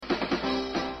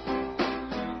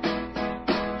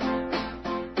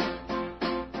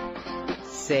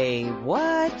Say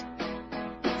what?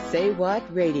 Say what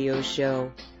radio show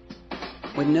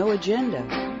with no agenda.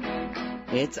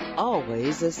 It's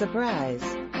always a surprise.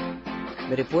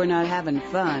 But if we're not having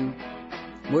fun,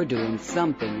 we're doing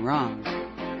something wrong.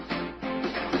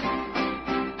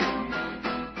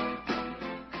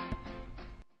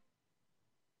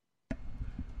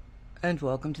 And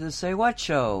welcome to the Say What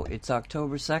Show. It's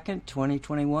October 2nd,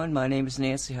 2021. My name is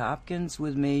Nancy Hopkins.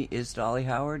 With me is Dolly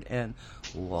Howard and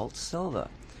Walt Silva.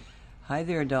 Hi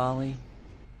there, Dolly.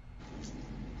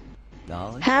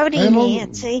 Dolly? Howdy,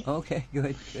 Nancy. Okay,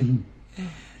 good.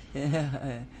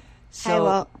 Yeah. So, hi,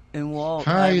 Walt. And Walt.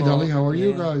 Hi, Walt. Dolly. How are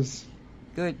you guys?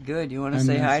 Good. You want to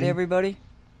say hi to everybody?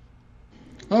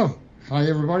 Oh, hi,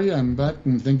 everybody. I'm back,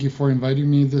 and thank you for inviting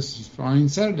me this fine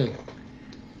Saturday.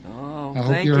 Oh, I hope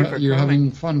thank you for you're coming.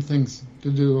 having fun things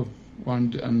to do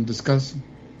and discuss.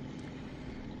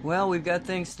 Well, we've got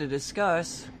things to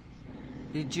discuss.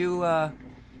 Did you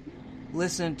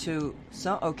listen to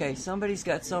some? Okay, somebody's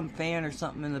got some fan or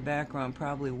something in the background.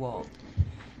 Probably Walt.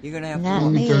 You're gonna have to.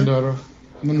 Let me turn that off.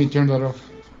 Let me turn that off.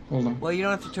 Hold on. Well, you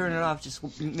don't have to turn it off.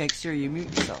 Just make sure you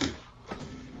mute yourself.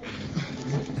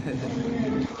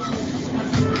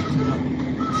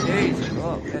 Jesus,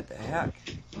 oh, what the heck?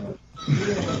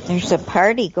 There's a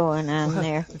party going on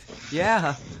there.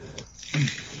 Yeah.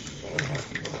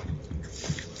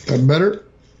 Is that better?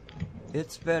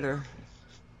 It's better.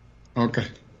 Okay.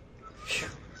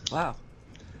 Wow.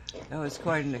 That was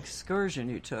quite an excursion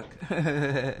you took.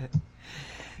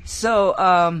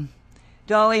 So,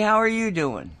 Dolly, how are you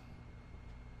doing?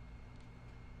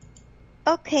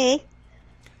 Okay.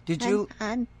 Did you...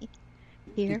 I'm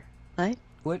here. What?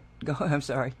 What? Go. I'm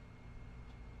sorry.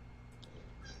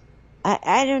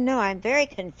 I don't know. I'm very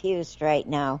confused right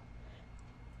now.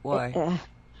 Why?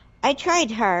 I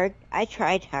tried hard,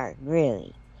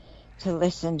 really, to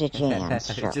listen to Jan's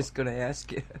I show. was just going to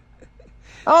ask you.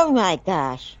 Oh, my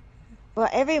gosh. Well,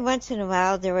 every once in a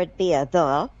while there would be a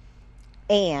the,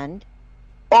 and,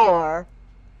 or.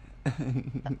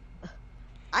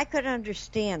 I could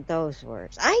understand those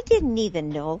words. I didn't even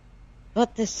know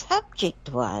what the subject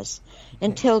was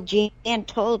until Jan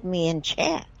told me in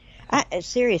chat.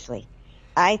 Seriously,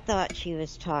 I thought she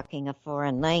was talking a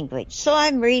foreign language. So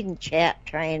I'm reading chat,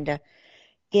 trying to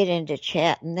get into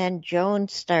chat, and then Joan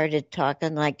started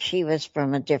talking like she was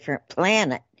from a different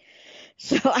planet.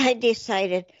 So I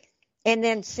decided, and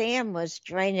then Sam was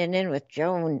joining in with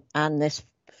Joan on this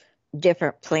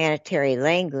different planetary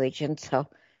language, and so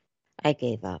I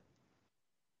gave up.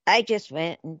 I just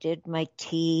went and did my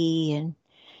tea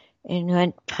and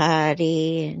went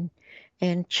potty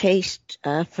and chased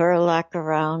Furlock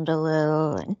around a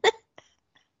little, and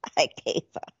I gave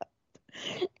up.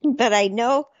 But I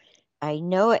know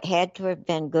it had to have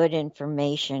been good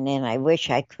information, and I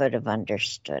wish I could have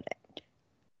understood it.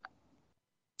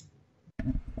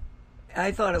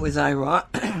 I thought it was ironic.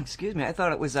 Excuse me. I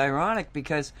thought it was ironic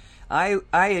because I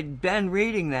had been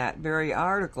reading that very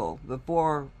article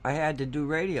before I had to do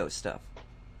radio stuff.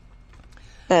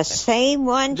 The same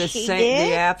one did?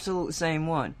 The absolute same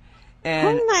one.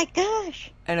 And, oh my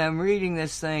gosh. And I'm reading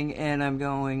this thing and I'm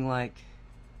going like,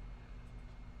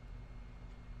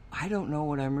 I don't know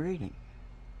what I'm reading.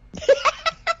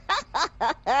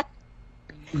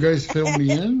 You guys fill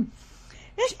me in?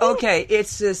 Okay,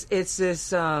 it's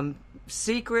this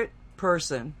secret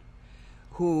person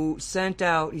who sent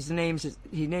out,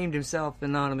 he named himself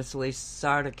anonymously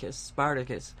Spartacus,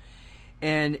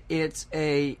 and it's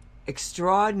a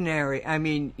extraordinary, I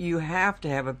mean, you have to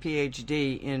have a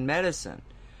PhD in medicine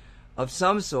of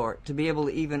some sort to be able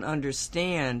to even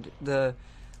understand the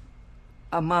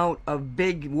amount of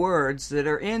big words that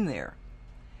are in there.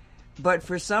 But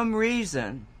for some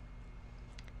reason,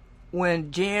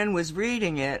 when Jan was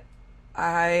reading it,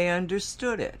 I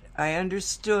understood it.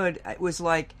 It was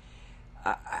like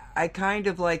I kind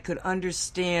of like could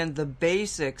understand the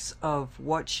basics of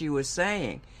what she was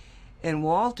saying. And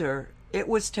Walter, it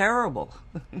was terrible.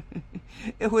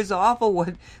 It was awful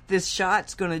what this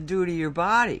shot's going to do to your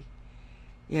body.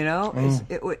 You know,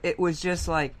 it was just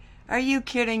like, are you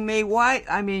kidding me? Why?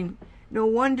 I mean, no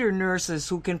wonder nurses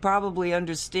who can probably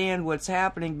understand what's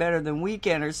happening better than we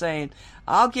can are saying,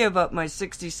 I'll give up my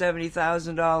 $60,000,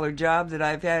 $70,000 job that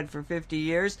I've had for 50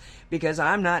 years because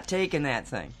I'm not taking that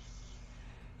thing.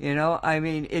 You know, I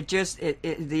mean,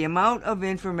 the amount of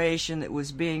information that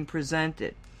was being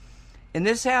presented. And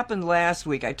this happened last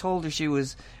week. I told her she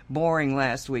was boring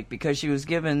last week because she was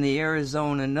given the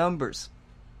Arizona numbers.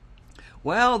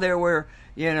 Well, there were,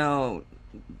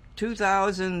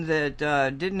 2,000 that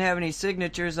didn't have any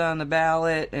signatures on the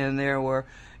ballot, and there were,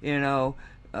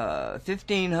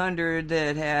 1,500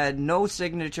 that had no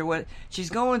signature. What she's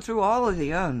going through all of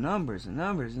the numbers and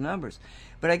numbers and numbers.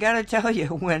 But I got to tell you,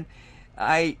 when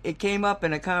it came up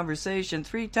in a conversation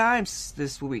 3 times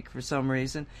this week for some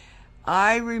reason,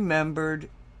 I remembered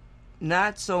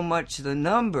not so much the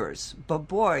numbers, but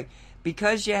boy,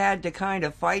 because you had to kind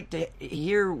of fight to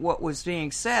hear what was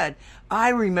being said, I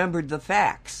remembered the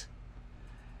facts.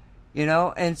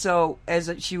 And so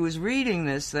as she was reading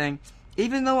this thing,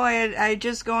 even though I had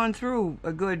just gone through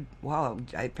a good,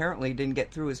 I apparently didn't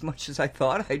get through as much as I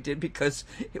thought I did because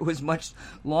it was much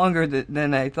longer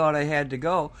than I thought I had to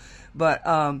go. But,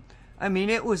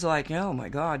 it was like, oh my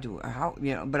God,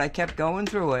 but I kept going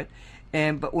through it.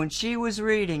 But when she was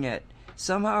reading it,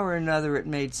 somehow or another it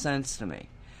made sense to me.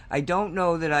 I don't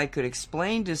know that I could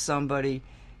explain to somebody,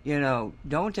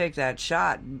 don't take that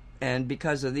shot and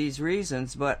because of these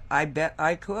reasons, but I bet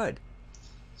I could.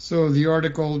 So the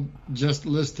article just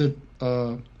listed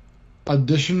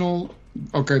additional,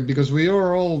 because we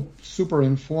are all super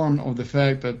informed of the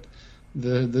fact that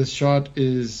this shot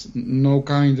is no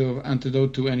kind of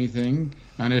antidote to anything,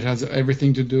 and it has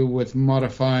everything to do with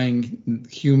modifying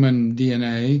human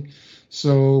DNA.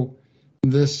 So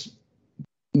this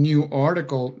new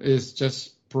article is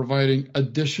just providing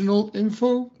additional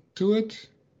info to it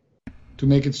to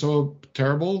make it so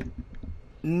terrible.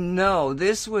 No,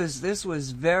 this was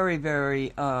very,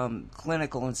 very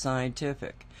clinical and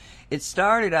scientific. It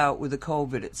started out with the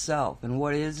COVID itself, and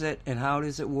what is it, and how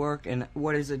does it work, and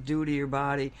what does it do to your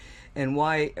body, and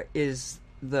why is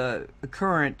the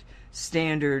current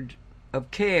standard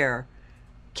of care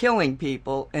killing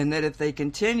people, and that if they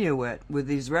continue it with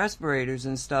these respirators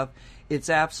and stuff, it's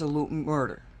absolute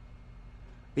murder.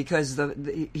 Because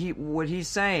what he's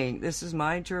saying, this is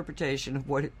my interpretation of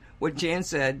what Jan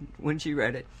said when she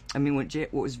read it.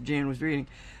 Jan was reading,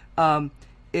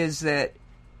 is that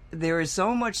there is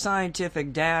so much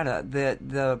scientific data that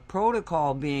the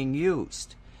protocol being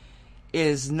used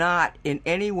is not in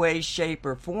any way, shape,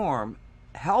 or form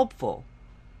helpful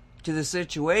to the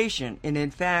situation, and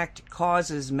in fact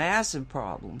causes massive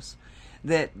problems.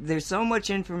 That there's so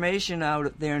much information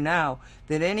out there now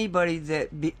that anybody that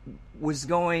was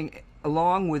going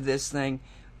along with this thing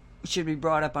should be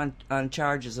brought up on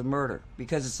charges of murder,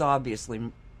 because it's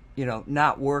obviously,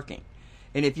 not working.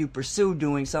 And if you pursue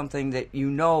doing something that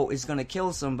is going to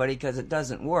kill somebody because it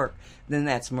doesn't work, then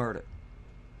that's murder.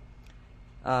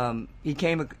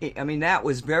 That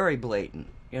was very blatant.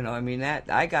 That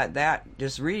I got that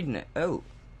just reading it. Oh,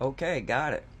 okay,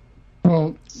 got it.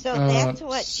 Well, so that's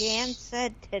what Jan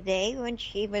said today when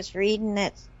she was reading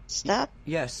that stuff?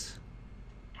 Yes.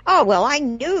 Oh, well, I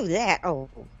knew that. Oh,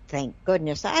 thank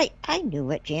goodness. I knew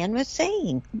what Jan was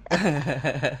saying.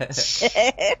 That's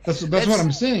what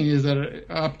I'm saying, is that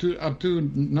up to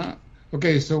not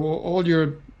okay. So all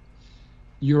you're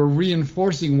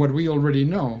reinforcing what we already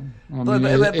know.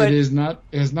 It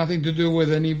has nothing to do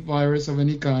with any virus of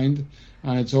any kind,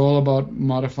 and it's all about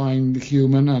modifying the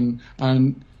human.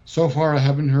 And so far, I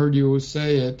haven't heard you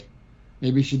say it.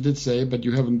 Maybe she did say it, but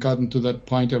you haven't gotten to that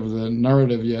point of the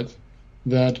narrative yet,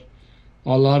 that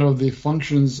a lot of the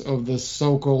functions of the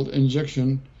so-called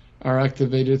injection are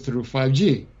activated through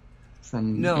 5G,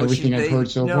 from everything I've heard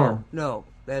so far. No,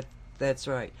 that's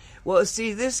right. Well,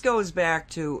 see, this goes back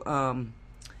to, and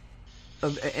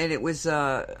it was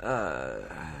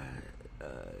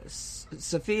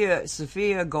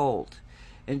Sophia Gold,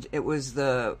 and it was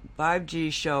the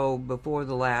 5G show before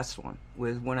the last one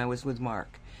when I was with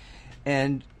Mark,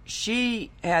 and she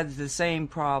had the same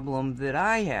problem that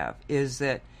I have, is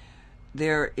that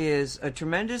there is a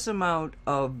tremendous amount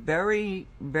of very,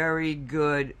 very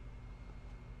good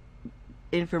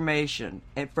information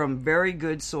and from very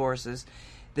good sources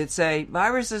that say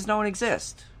viruses don't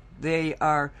exist. They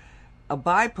are a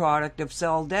byproduct of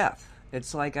cell death.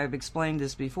 It's like I've explained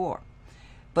this before.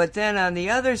 But then on the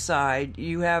other side,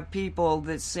 you have people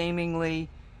that seemingly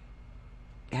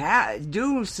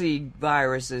do see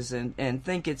viruses and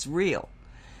think it's real.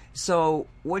 So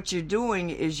what you're doing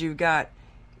is you've got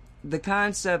the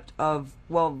concept of,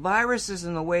 viruses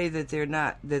in the way that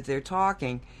they're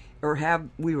talking, or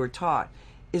we were taught,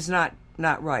 is not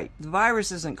right. The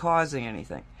virus isn't causing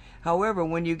anything. However,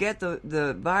 when you get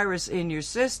the virus in your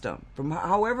system, from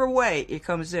however way it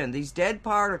comes in, these dead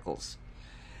particles,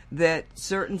 that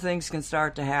certain things can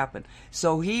start to happen.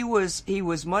 So he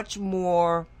was much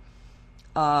more,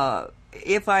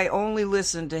 if I only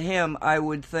listened to him, I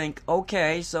would think,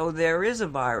 okay, so there is a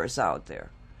virus out there.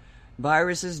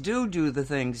 Viruses do the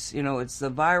things, it's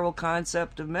the viral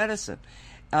concept of medicine.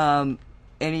 And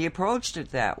he approached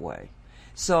it that way.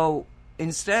 So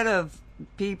instead of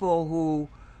people who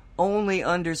only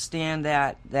understand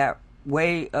that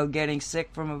way of getting sick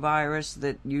from a virus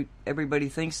that everybody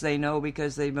thinks they know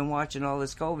because they've been watching all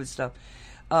this COVID stuff.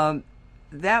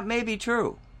 That may be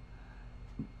true,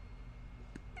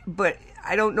 but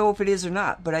I don't know if it is or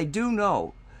not. But I do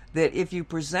know that if you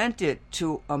present it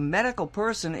to a medical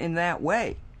person in that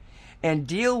way and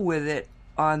deal with it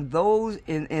on those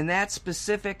in that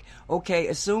specific, okay,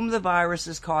 assume the virus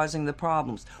is causing the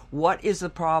problems. What is the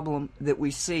problem that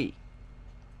we see?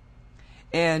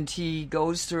 And he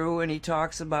goes through and he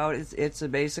talks about it's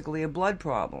basically a blood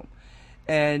problem.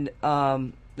 And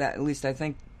that, at least I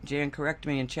think, Jan, correct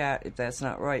me in chat if that's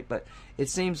not right, but it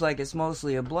seems like it's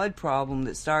mostly a blood problem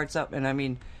that starts up. And I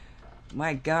mean,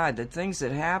 my God, the things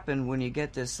that happen when you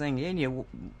get this thing in you,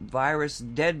 virus,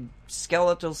 dead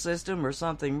skeletal system or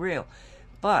something real.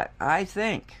 But I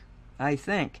think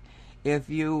if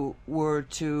you were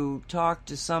to talk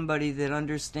to somebody that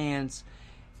understands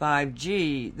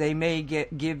 5G, they may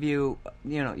give you,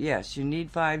 yes, you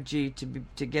need 5G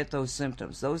to get those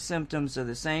symptoms. Those symptoms are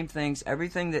the same things.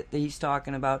 Everything that he's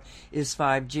talking about is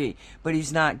 5G, but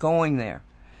he's not going there.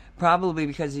 Probably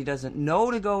because he doesn't know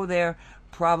to go there,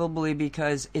 probably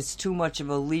because it's too much of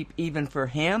a leap even for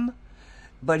him,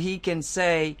 but he can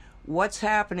say what's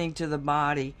happening to the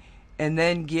body and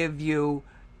then give you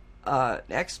an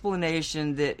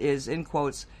explanation that is, in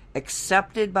quotes,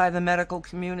 accepted by the medical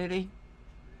community.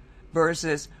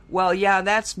 Versus, well, yeah,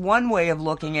 that's one way of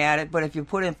looking at it, but if you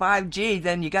put in 5G,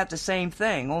 then you got the same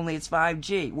thing, only it's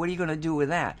 5G. What are you going to do with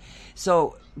that?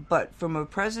 So, but from a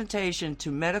presentation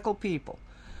to medical people,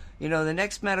 the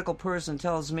next medical person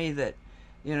tells me that,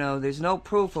 there's no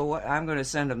proof of what, I'm going to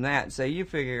send them that and say, you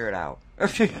figure it out.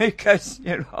 Because,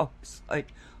 it's like,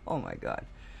 oh my God.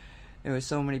 There were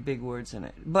so many big words in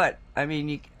it. But, I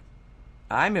mean,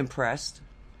 I'm impressed.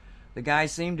 The guy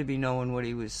seemed to be knowing what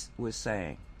he was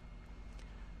saying.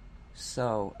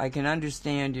 So I can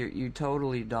understand you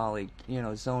totally, Dolly,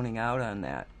 zoning out on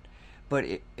that. But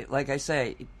it, like I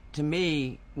say, to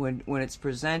me, when it's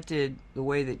presented the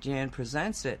way that Jan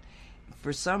presents it,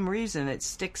 for some reason it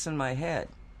sticks in my head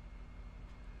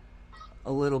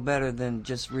a little better than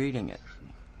just reading it.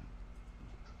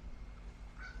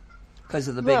 Because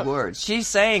of the big words. She's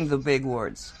saying the big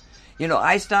words.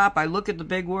 I stop, I look at the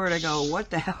big word, I go, what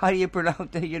the hell, how do you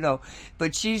pronounce it,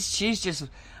 But she's just,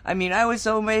 I mean, I was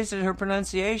so amazed at her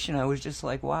pronunciation. I was just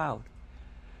like, wow.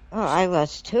 Oh, I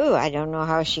was too. I don't know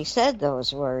how she said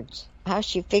those words. How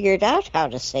she figured out how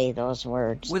to say those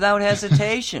words. Without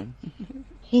hesitation.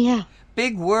 Yeah.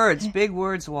 Big words,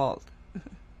 Walt.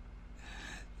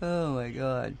 Oh, my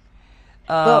God.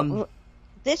 Well,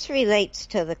 this relates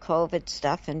to the COVID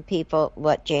stuff and people,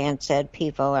 what Jan said,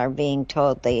 people are being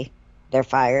told they're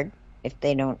fired if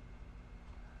they don't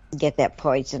get that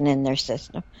poison in their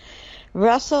system.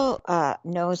 Russell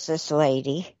knows this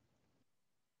lady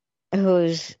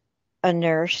who's a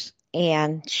nurse,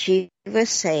 and she was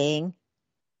saying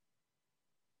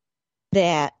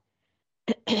that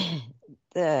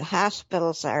the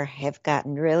hospitals have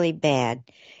gotten really bad,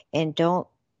 and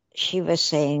she was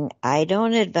saying, I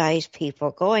don't advise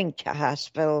people going to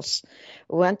hospitals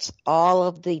once all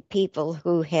of the people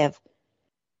who have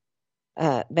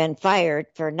been fired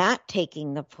for not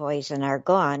taking the poison are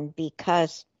gone,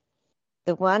 because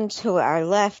the ones who are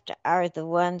left are the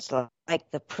ones like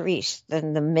the priests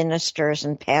and the ministers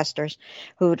and pastors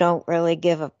who don't really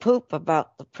give a poop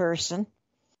about the person,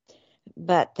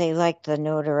 but they like the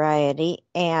notoriety.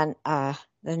 And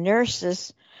the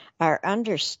nurses are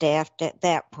understaffed at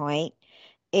that point,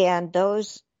 and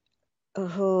those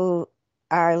who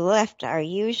are left are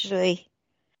usually,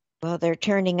 they're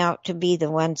turning out to be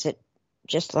the ones that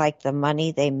just like the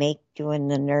money they make doing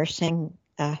the nursing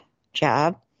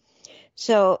job.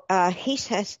 So he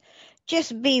says,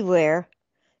 just beware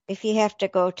if you have to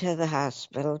go to the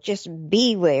hospital. Just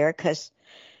beware, because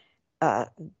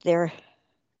they're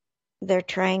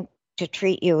trying to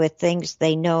treat you with things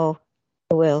they know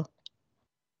will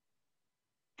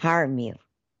harm you.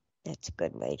 That's a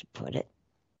good way to put it.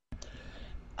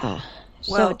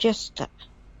 So just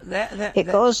it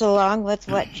goes along with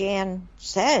what Jan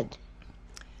said.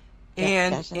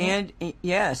 And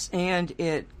yes, and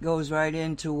it goes right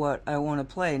into what I want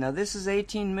to play. Now, this is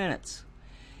 18 minutes,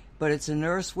 but it's a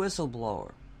nurse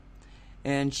whistleblower,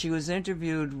 and she was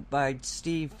interviewed by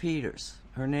Steve Peters.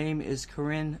 Her name is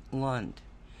Corinne Lund.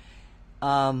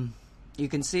 You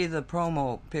can see the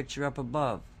promo picture up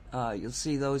above. You'll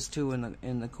see those two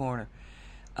in the corner.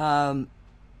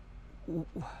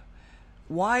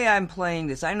 Why I'm playing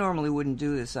this, I normally wouldn't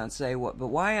do this on Say What, but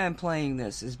why I'm playing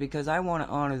this is because I want to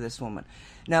honor this woman.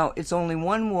 Now, it's only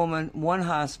one woman, one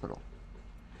hospital.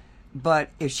 But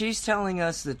if she's telling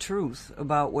us the truth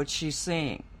about what she's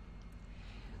seeing,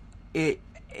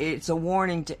 it's a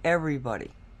warning to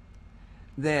everybody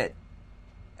that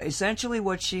essentially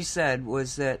what she said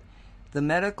was that the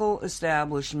medical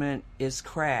establishment is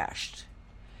crashed,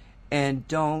 and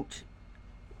don't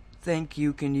think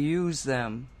you can use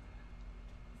them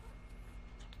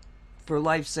for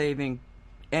life-saving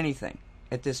anything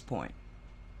at this point.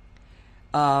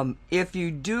 If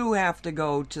you do have to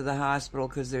go to the hospital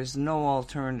because there's no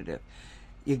alternative,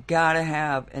 you got to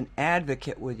have an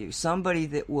advocate with you, somebody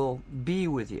that will be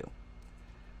with you,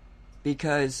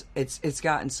 because it's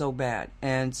gotten so bad.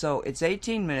 And so it's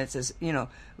 18 minutes. As you know,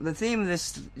 the theme of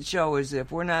this show is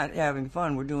if we're not having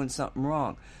fun, we're doing something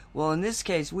wrong. Well, in this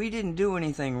case, we didn't do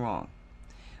anything wrong.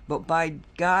 But by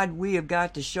God, we have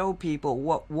got to show people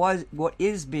what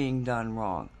is being done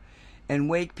wrong, and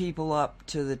wake people up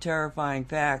to the terrifying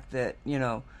fact that, you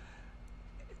know,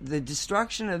 the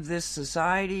destruction of this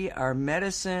society, our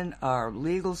medicine, our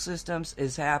legal systems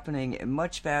is happening at a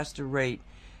much faster rate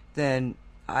than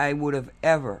I would have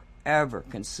ever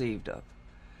conceived of.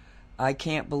 I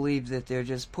can't believe that they're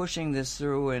just pushing this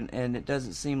through, and it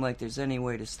doesn't seem like there's any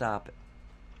way to stop it.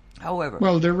 However,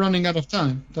 well, they're running out of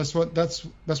time. That's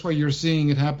why you're seeing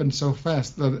it happen so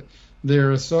fast. That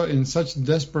they're so in such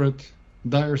desperate,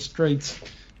 dire straits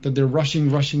that they're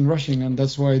rushing, and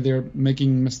that's why they're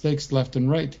making mistakes left and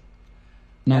right,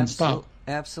 nonstop.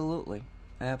 Absolutely.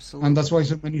 And that's why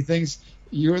so many things.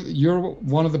 You're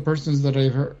one of the persons that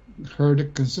I've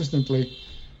heard consistently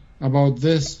about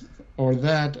this or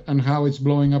that and how it's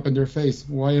blowing up in their face.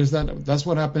 Why is that? That's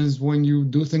what happens when you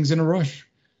do things in a rush.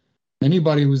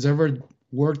 Anybody who's ever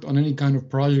worked on any kind of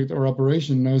project or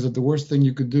operation knows that the worst thing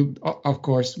you could do, of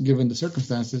course, given the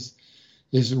circumstances,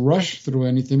 is rush through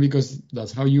anything, because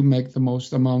that's how you make the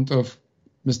most amount of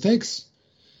mistakes.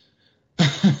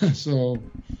 So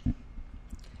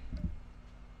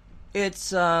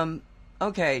it's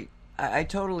okay. I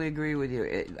totally agree with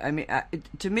you.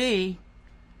 To me,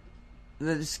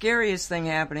 the scariest thing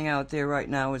happening out there right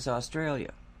now is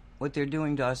Australia. What they're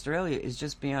doing to Australia is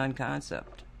just beyond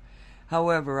concept.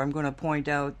 However, I'm going to point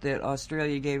out that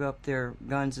Australia gave up their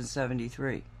guns in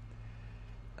 '73.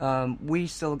 We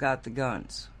still got the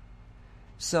guns.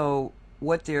 So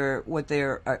what they're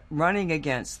running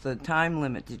against, the time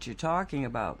limit that you're talking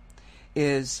about,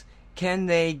 is can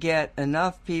they get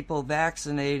enough people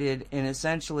vaccinated and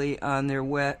essentially on their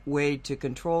way to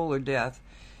control or death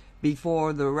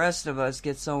before the rest of us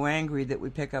get so angry that we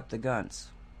pick up the guns.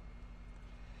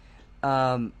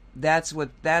 That's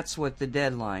what the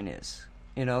deadline is,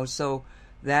 you know. So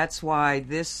that's why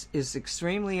this is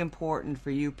extremely important for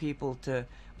you people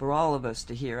for all of us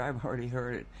to hear. I've already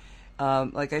heard it.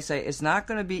 Like I say, it's not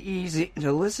going to be easy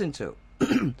to listen to,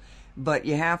 but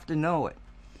you have to know it.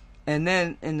 And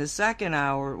then in the second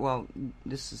hour,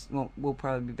 we'll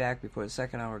probably be back before the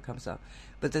second hour comes up.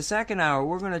 But the second hour,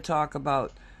 we're going to talk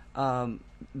about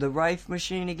the RIFE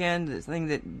machine again, the thing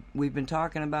that we've been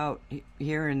talking about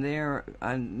here and there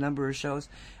on a number of shows.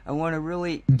 I want to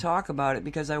really talk about it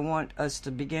because I want us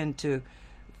to begin to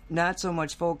not so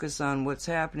much focus on what's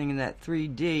happening in that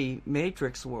 3D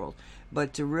matrix world,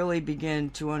 but to really begin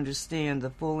to understand the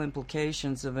full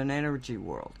implications of an energy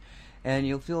world. And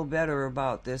you'll feel better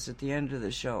about this at the end of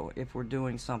the show if we're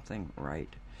doing something right.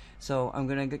 So I'm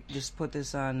going to just put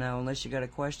this on now, unless you got a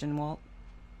question, Walt?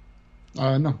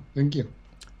 No, thank you.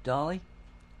 Dolly?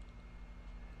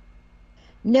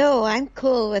 No, I'm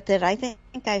cool with it. I think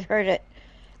I've heard it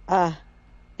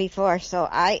before. So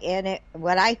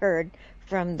what I heard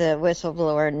from the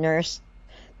whistleblower nurse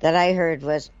that I heard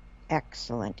was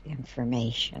excellent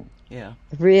information. Yeah.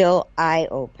 Real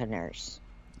eye-openers.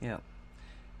 Yeah.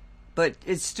 But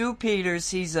it's Stu Peters.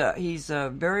 He's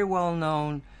a very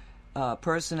well-known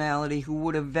personality who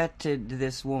would have vetted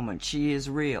this woman. She is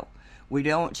real.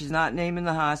 She's not naming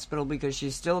the hospital because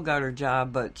she's still got her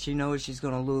job, but she knows she's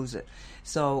going to lose it.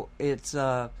 So it's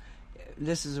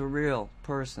this is a real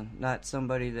person, not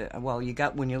somebody that,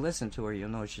 when you listen to her, you'll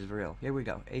know she's real. Here we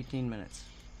go, 18 minutes.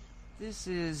 This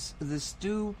is the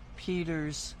Stu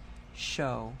Peters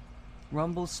show,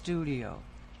 Rumble Studio,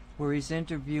 where he's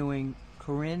interviewing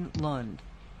Corinne Lund,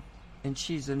 and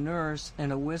she's a nurse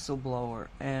and a whistleblower,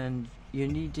 and you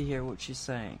need to hear what she's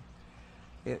saying.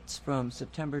 It's from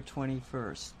September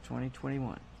 21st,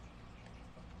 2021.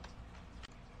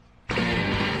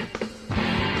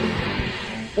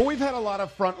 Well, we've had a lot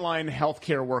of frontline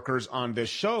healthcare workers on this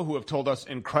show who have told us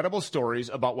incredible stories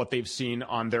about what they've seen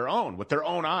on their own, with their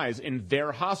own eyes in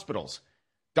their hospitals.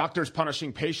 Doctors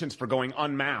punishing patients for going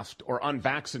unmasked or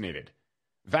unvaccinated.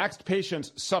 Vaxxed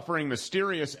patients suffering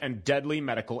mysterious and deadly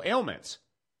medical ailments.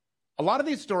 A lot of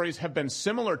these stories have been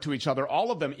similar to each other,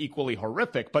 all of them equally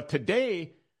horrific, but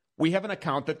today we have an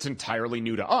account that's entirely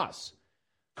new to us.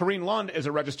 Corrine Lund is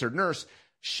a registered nurse.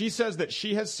 She says that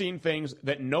she has seen things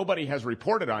that nobody has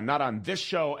reported on, not on this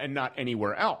show and not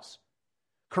anywhere else.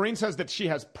 Corrine says that she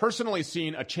has personally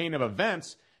seen a chain of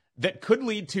events that could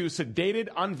lead to sedated,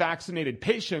 unvaccinated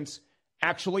patients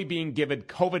actually being given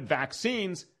COVID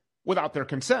vaccines without their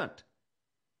consent.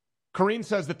 Corrine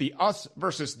says that the us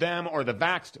versus them or the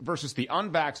vaxxed versus the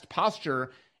unvaxxed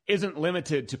posture isn't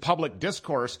limited to public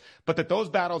discourse, but that those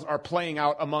battles are playing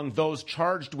out among those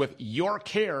charged with your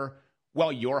care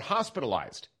while you're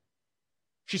hospitalized.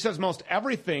 She says most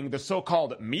everything the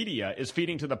so-called media is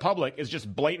feeding to the public is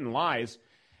just blatant lies,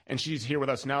 and she's here with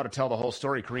us now to tell the whole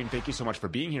story. Corrine, thank you so much for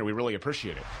being here. We really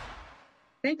appreciate it.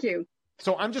 Thank you.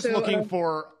 So I'm just looking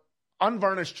for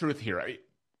unvarnished truth here.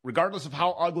 Regardless of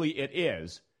how ugly it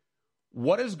is,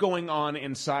 what is going on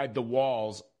inside the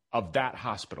walls of that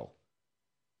hospital?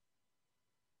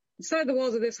 Inside the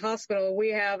walls of this hospital,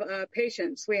 we have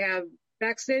patients. We have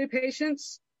vaccinated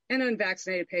patients and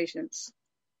unvaccinated patients.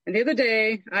 And the other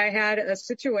day, I had a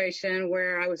situation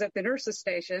where I was at the nurse's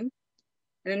station,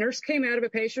 and a nurse came out of a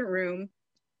patient room,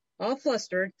 all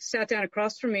flustered, sat down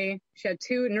across from me. She had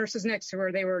two nurses next to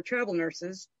her. They were travel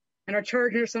nurses, and our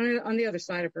charge nurse on the other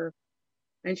side of her.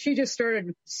 And she just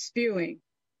started spewing.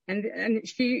 And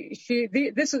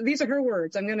these are her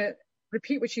words. I'm going to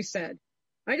repeat what she said.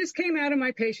 I just came out of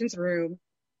my patient's room.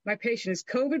 My patient is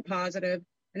COVID positive,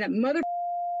 and that mother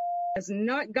has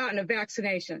not gotten a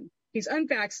vaccination. He's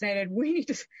unvaccinated.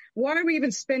 Why are we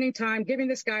even spending time giving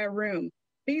this guy a room?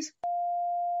 These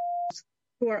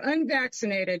who are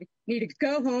unvaccinated need to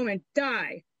go home and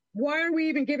die. Why are we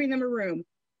even giving them a room?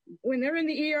 When they're in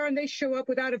the ER and they show up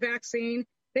without a vaccine,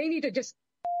 they need to just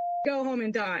go home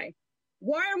and die.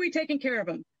 Why are we taking care of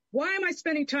them? Why am I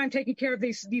spending time taking care of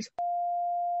these?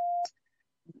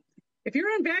 If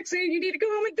you're unvaccinated, you need to go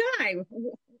home and die.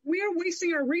 We are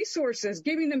wasting our resources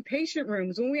giving them patient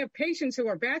rooms when we have patients who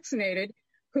are vaccinated,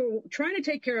 who are trying to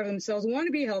take care of themselves, want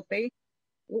to be healthy.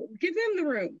 Give them the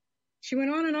room. She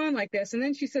went on and on like this. And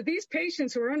then she said, these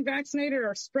patients who are unvaccinated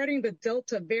are spreading the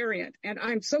Delta variant, and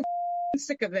I'm so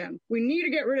sick of them. We need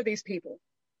to get rid of these people.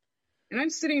 And I'm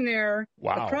sitting there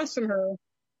across from her,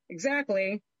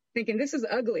 exactly, thinking, this is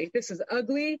ugly. This is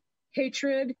ugly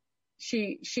hatred.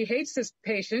 She hates this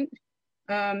patient.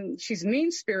 She's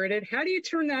mean-spirited. How do you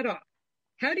turn that off?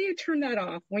 How do you turn that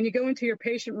off when you go into your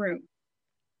patient room?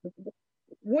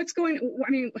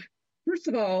 First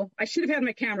of all, I should have had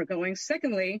my camera going.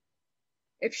 Secondly,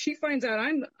 if she finds out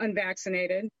I'm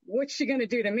unvaccinated, what's she going to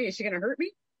do to me? Is she going to hurt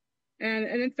me? And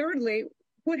then thirdly,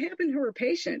 what happened to her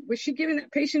patient? Was she giving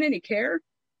that patient any care?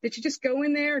 Did she just go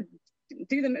in there,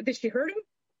 did she hurt him?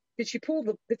 Did she pull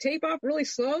the tape off really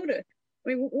slow?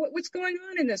 What's going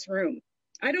on in this room?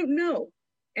 I don't know.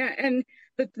 And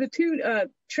the two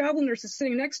travel nurses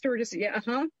sitting next to her just,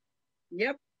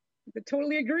 yep, they're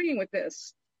totally agreeing with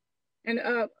this. And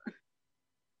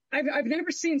I've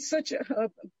never seen such a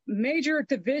major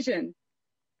division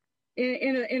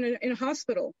in a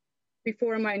hospital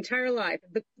before in my entire life.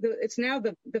 It's now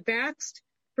the vaxxed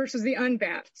versus the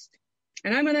unvaxxed.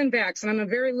 And I'm an unvaxxed, and I'm a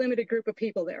very limited group of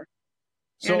people there.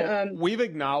 So we've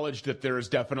acknowledged that there is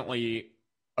definitely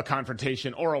a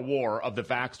confrontation or a war of the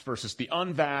vaxxed versus the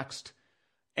unvaxxed.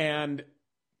 And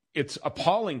it's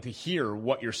appalling to hear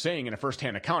what you're saying in a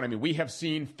firsthand account. I mean, we have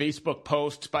seen Facebook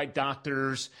posts by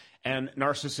doctors and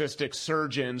narcissistic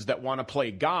surgeons that want to play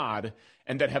God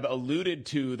and that have alluded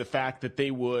to the fact that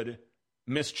they would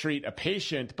mistreat a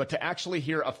patient, but to actually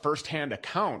hear a firsthand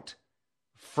account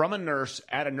from a nurse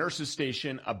at a nurse's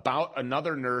station about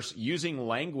another nurse using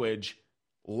language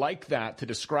like that to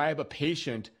describe a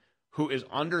patient who is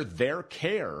under their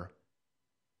care,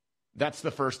 that's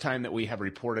the first time that we have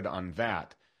reported on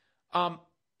that.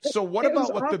 So what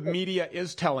about what the media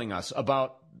is telling us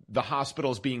about the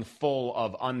hospitals being full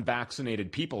of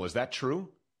unvaccinated people? Is that true?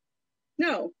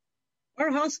 No. Our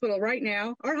hospital right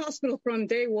now, from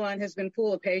day one has been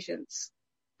full of patients.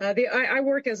 I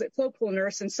work as a float pool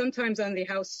nurse and sometimes I'm the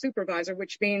house supervisor,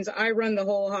 which means I run the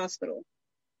whole hospital.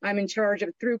 I'm in charge of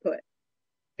throughput.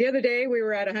 The other day, we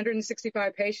were at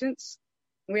 165 patients.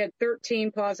 We had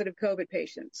 13 positive COVID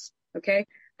patients, okay?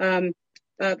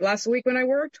 Last week when I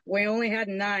worked, we only had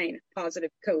 9 positive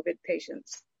COVID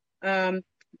patients.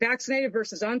 Vaccinated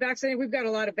versus unvaccinated, we've got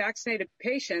a lot of vaccinated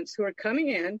patients who are coming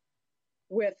in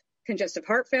with congestive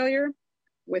heart failure,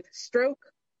 with stroke,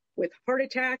 with heart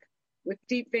attack, with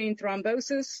deep vein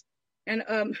thrombosis. And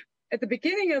at the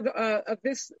beginning of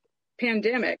this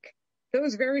pandemic,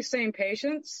 those very same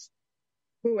patients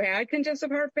who had congestive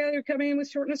heart failure coming in with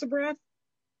shortness of breath,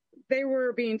 they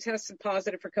were being tested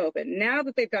positive for COVID. Now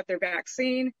that they've got their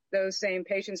vaccine, those same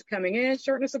patients coming in,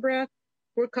 shortness of breath,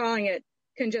 we're calling it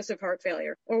congestive heart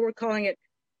failure, or we're calling it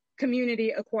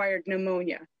community-acquired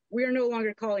pneumonia. We are no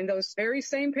longer calling those very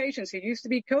same patients who used to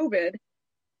be COVID,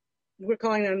 we're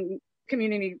calling them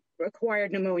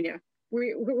community-acquired pneumonia.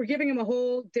 We're giving them a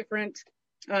whole different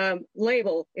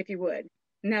label, if you would,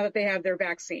 now that they have their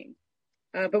vaccine.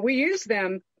 But we used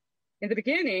them in the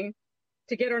beginning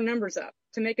to get our numbers up,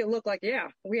 to make it look like, yeah,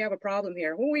 we have a problem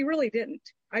here. Well, we really didn't.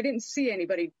 I didn't see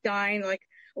anybody dying.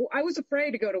 I was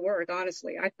afraid to go to work,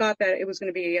 honestly. I thought that it was going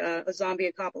to be a zombie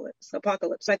apocalypse.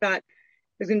 I thought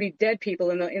there's going to be dead people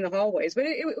in the hallways, but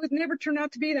it would never turn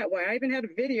out to be that way. I even had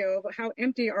a video of how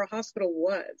empty our hospital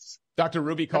was. Dr.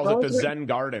 Ruby calls it the Zen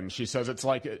garden. She says it's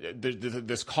like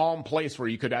this calm place where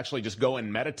you could actually just go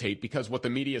and meditate, because what the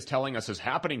media is telling us is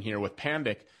happening here with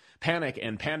panic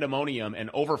and pandemonium and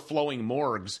overflowing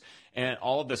morgues and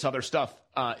all of this other stuff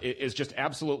is just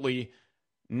absolutely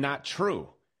not true.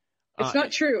 It's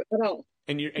not true at all.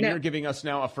 And you're giving us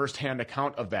now a firsthand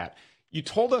account of that. You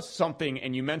told us something,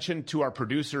 and you mentioned to our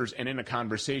producers and in a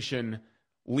conversation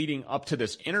leading up to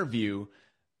this interview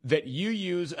that you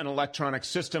use an electronic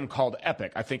system called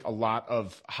Epic. I think a lot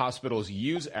of hospitals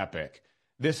use Epic.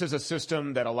 This is a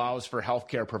system that allows for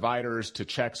healthcare providers to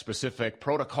check specific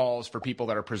protocols for people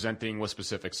that are presenting with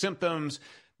specific symptoms.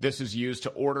 This is used to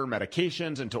order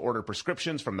medications and to order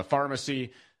prescriptions from the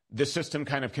pharmacy. This system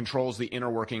kind of controls the inner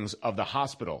workings of the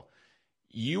hospital.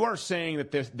 You are saying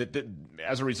that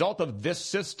as a result of this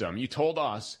system, you told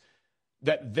us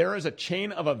that there is a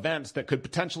chain of events that could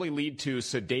potentially lead to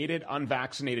sedated,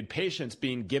 unvaccinated patients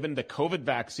being given the COVID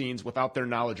vaccines without their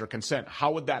knowledge or consent.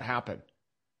 How would that happen?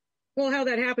 Well, how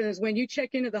that happens is when you check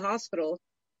into the hospital,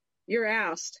 you're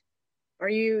asked,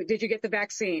 did you get the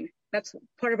vaccine? That's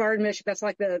part of our admission. That's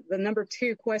like the number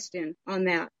 2 question on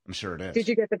that. I'm sure it is. Did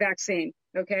you get the vaccine?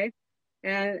 Okay.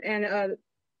 And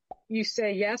you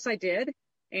say, yes, I did.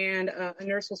 And a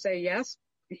nurse will say, yes,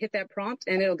 hit that prompt,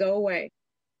 and it'll go away.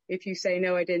 If you say,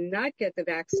 no, I did not get the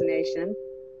vaccination,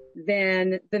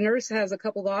 then the nurse has a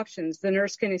couple of options. The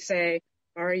nurse can say,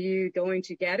 are you going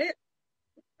to get it?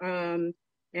 And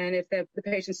if the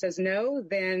patient says no,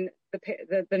 then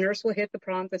the nurse will hit the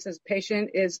prompt that says patient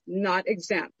is not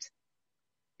exempt.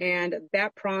 And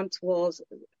that prompt will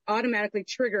automatically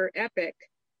trigger Epic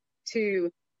to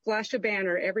flash a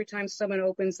banner every time someone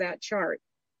opens that chart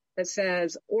that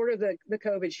says order the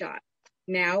COVID shot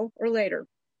now or later.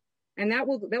 And that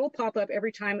will pop up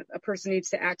every time a person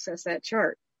needs to access that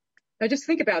chart. Now just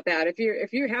think about that.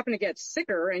 If you happen to get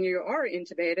sicker and you are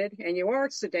intubated and you are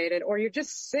sedated, or you're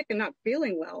just sick and not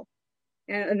feeling well,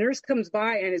 and a nurse comes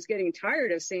by and is getting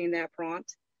tired of seeing that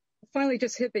prompt, finally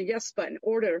just hit the yes button,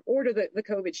 order the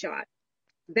COVID shot.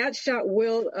 That shot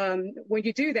will, when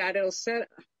you do that, it'll set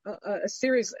a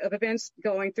series of events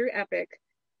going through Epic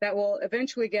that will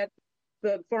eventually get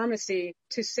the pharmacy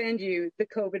to send you the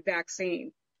COVID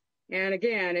vaccine. And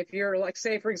again, if you're like,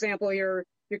 say, for example, you're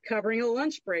covering a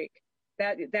lunch break,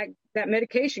 that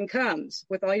medication comes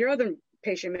with all your other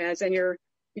patient meds, and you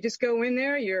just go in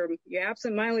there, you're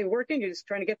absent-mindedly working, you're just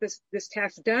trying to get this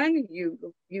task done.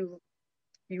 You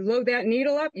load that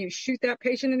needle up, you shoot that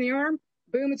patient in the arm,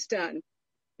 boom, it's done.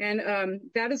 And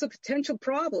that is a potential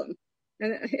problem.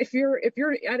 And if you're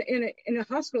in a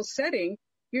hospital setting,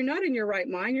 you're not in your right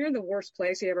mind. You're in the worst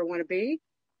place you ever want to be.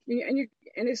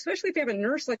 And especially if you have a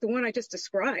nurse like the one I just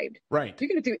described, right? You're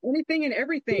going to do anything and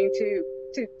everything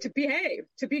to behave,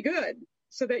 to be good,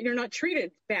 so that you're not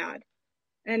treated bad.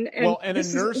 And a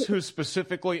nurse who's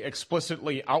specifically,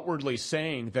 explicitly, outwardly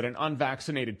saying that an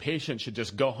unvaccinated patient should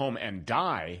just go home and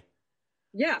die,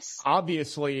 yes,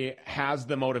 obviously has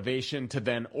the motivation to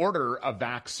then order a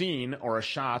vaccine or a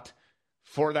shot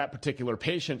for that particular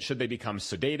patient should they become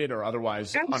sedated or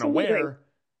otherwise unaware,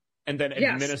 and then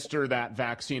administer that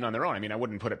vaccine on their own. I mean, I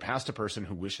wouldn't put it past a person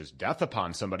who wishes death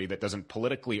upon somebody that doesn't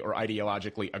politically or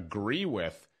ideologically agree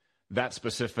with that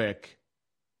specific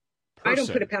person. I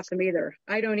don't put it past them either.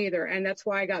 I don't either. And that's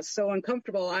why I got so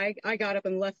uncomfortable. I got up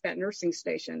and left that nursing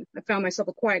station. I found myself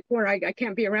a quiet corner. I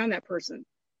can't be around that person.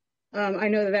 I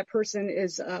know that person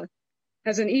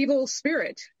has an evil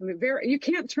spirit. I mean, you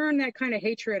can't turn that kind of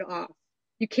hatred off.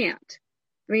 You can't.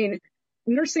 I mean,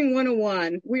 nursing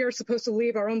 101, we are supposed to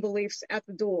leave our own beliefs at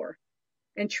the door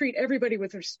and treat everybody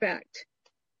with respect.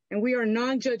 And we are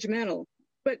non-judgmental.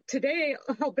 But today,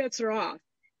 all bets are off.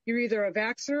 You're either a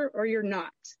vaxxer or you're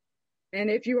not. And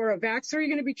if you are a vaxxer, you're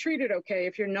going to be treated okay.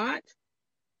 If you're not,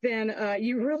 then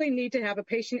you really need to have a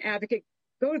patient advocate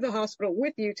go to the hospital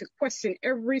with you to question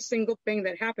every single thing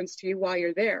that happens to you while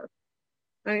you're there.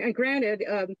 And granted,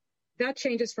 that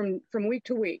changes from week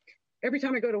to week. Every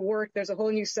time I go to work, there's a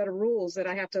whole new set of rules that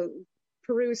I have to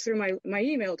peruse through my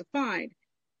email to find.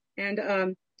 And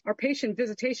our patient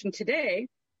visitation today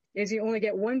is you only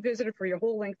get one visitor for your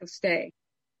whole length of stay.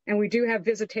 And we do have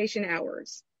visitation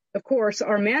hours. Of course,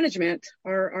 our management,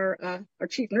 our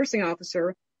chief nursing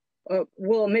officer,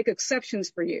 will make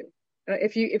exceptions for you.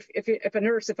 If a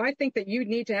nurse, if I think that you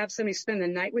need to have somebody spend the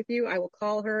night with you, I will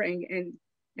call her and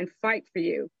fight for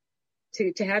you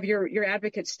to have your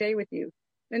advocate stay with you.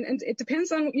 And it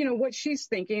depends on, what she's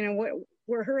thinking and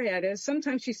where her head is.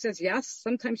 Sometimes she says yes,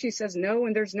 sometimes she says no,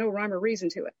 and there's no rhyme or reason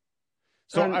to it.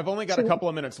 So I've only got a couple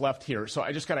of minutes left here, so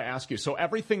I just got to ask you. So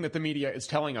everything that the media is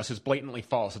telling us is blatantly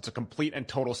false. It's a complete and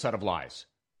total set of lies.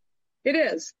 It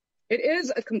is. It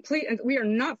is a complete, and we are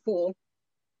not fooled.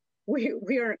 We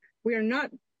are not.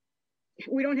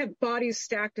 We don't have bodies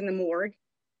stacked in the morgue.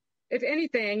 If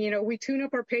anything, we tune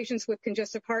up our patients with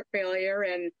congestive heart failure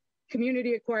and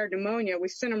community-acquired pneumonia. We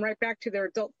send them right back to their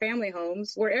adult family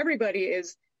homes where everybody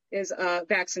is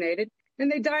vaccinated, and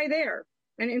they die there.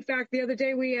 And in fact, the other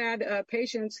day we had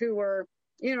patients who were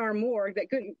in our morgue that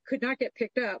could not get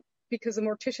picked up because the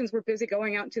morticians were busy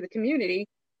going out into the community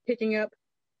picking up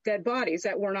dead bodies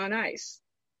that weren't on ice.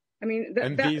 I mean,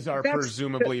 these are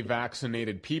presumably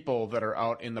vaccinated people that are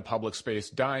out in the public space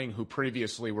dying who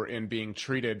previously were being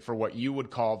treated for what you would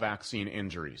call vaccine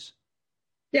injuries.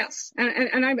 Yes,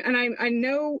 and I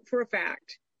know for a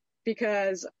fact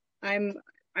because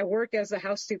I work as a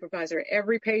house supervisor.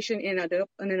 Every patient in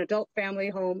an adult family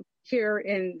home here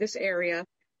in this area,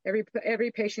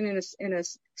 every patient in a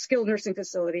skilled nursing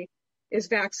facility is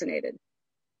vaccinated,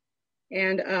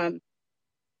 and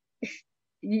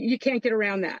you can't get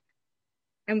around that.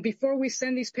 And before we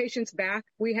send these patients back,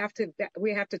 we have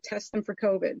to test them for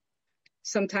COVID,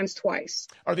 sometimes twice.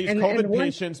 Are these COVID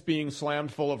patients being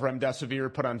slammed full of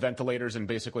remdesivir, put on ventilators, and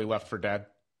basically left for dead?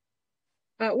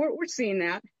 We're seeing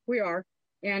that. We are.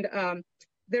 And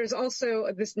there's also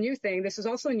this new thing. This is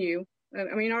also new.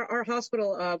 I mean, our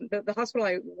hospital, the hospital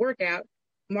I work at,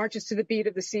 marches to the beat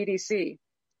of the CDC.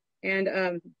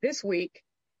 And this week,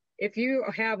 if you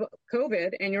have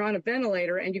COVID and you're on a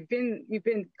ventilator and you've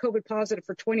been COVID positive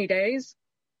for 20 days,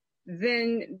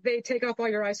 then they take off all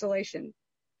your isolation.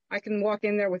 I can walk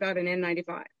in there without an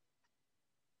N95.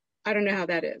 I don't know how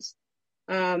that is.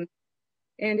 And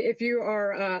if you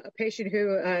are a patient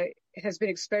who has been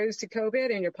exposed to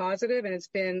COVID and you're positive and it's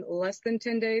been less than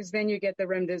 10 days, then you get the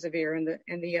remdesivir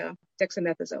and the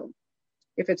dexamethasone.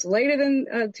 If it's later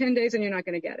than 10 days, then you're not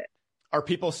going to get it. Are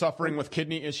people suffering with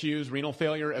kidney issues, renal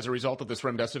failure as a result of this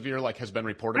remdesivir, like has been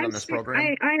reported on this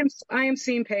program? I am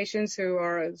seeing patients who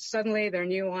are suddenly they're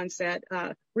new onset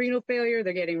renal failure.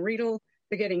 They're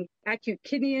getting acute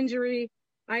kidney injury.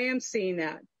 I am seeing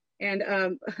that. And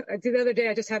the other day,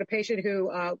 I just had a patient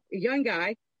a young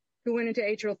guy who went into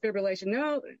atrial fibrillation.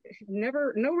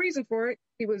 No reason for it.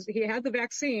 He had the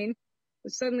vaccine,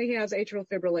 but suddenly he has atrial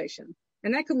fibrillation,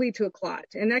 and that could lead to a clot,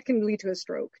 and that can lead to a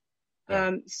stroke.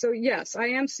 Yeah. So yes, I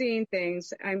am seeing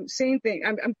things. I'm seeing things.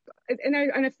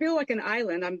 I feel like an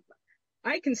island.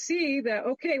 I can see that.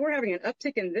 Okay, we're having an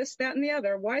uptick in this, that, and the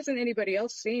other. Why isn't anybody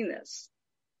else seeing this?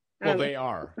 Well, they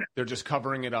are. They're just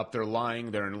covering it up. They're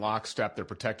lying. They're in lockstep. They're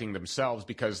protecting themselves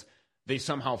because they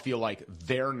somehow feel like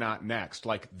they're not next,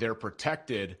 like they're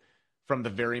protected from the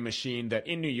very machine that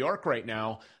in New York right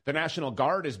now, the National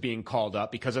Guard is being called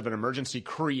up because of an emergency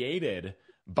created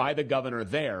by the governor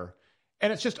there.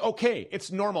 And it's just okay.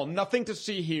 It's normal. Nothing to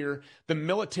see here. The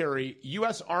military,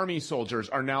 U.S. Army soldiers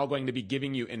are now going to be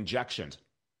giving you injections.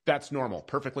 That's normal.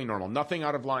 Perfectly normal. Nothing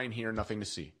out of line here. Nothing to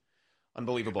see.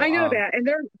 Unbelievable. I know that.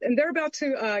 And they're about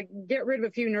to get rid of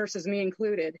a few nurses, me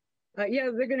included. They're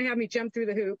going to have me jump through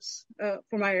the hoops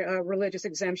for my religious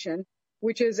exemption,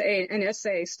 which is an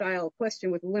essay style question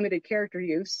with limited character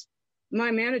use. My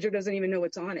manager doesn't even know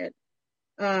what's on it.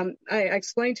 I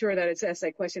explained to her that it's an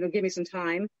essay question. It'll give me some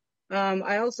time.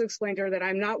 I also explained to her that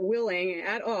I'm not willing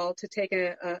at all to take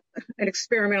an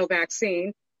experimental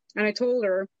vaccine. And I told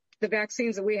her the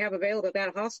vaccines that we have available at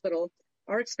that hospital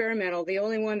are experimental. The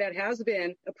only one that has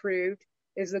been approved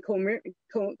is the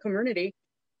Comirnaty.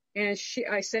 And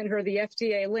I sent her the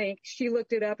FDA link. She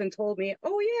looked it up and told me,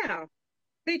 oh, yeah,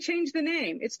 they changed the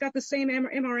name. It's got the same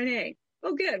mRNA.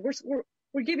 Oh, good.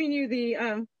 We're giving you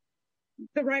the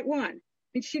right one.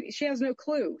 And she has no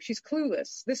clue. She's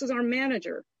clueless. This is our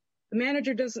manager. The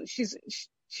manager she's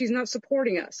not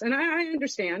supporting us. And I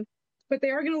understand, but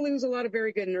they are going to lose a lot of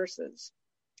very good nurses.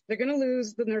 They're going to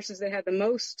lose the nurses that had the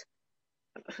most.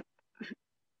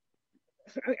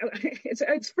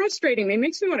 It's frustrating me. It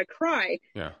makes me want to cry.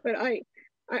 Yeah. But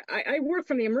I work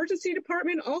from the emergency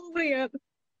department all the way up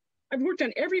I've worked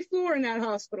on every floor in that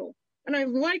hospital, and I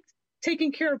like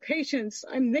taking care of patients.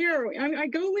 I'm there. I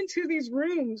go into these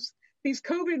rooms. These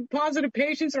COVID positive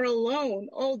patients are alone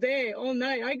all day, all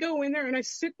night. I go in there and I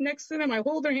sit next to them. I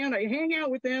hold their hand. I hang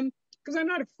out with them because I'm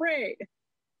not afraid.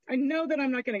 I know that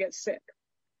I'm not going to get sick.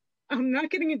 I'm not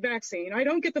getting a vaccine. I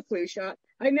don't get the flu shot.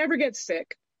 I never get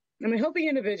sick. I'm a healthy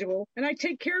individual, and I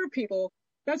take care of people.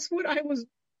 That's what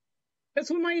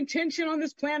my intention on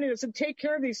this planet is, to take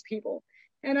care of these people.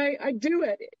 And I do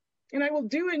it. And I will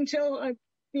do it until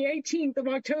the 18th of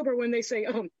October when they say,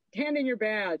 hand in your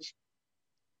badge.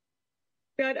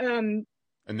 And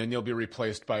then you'll be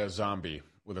replaced by a zombie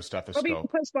with a stethoscope. I'll be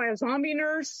replaced by a zombie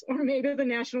nurse or maybe the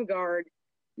National Guard,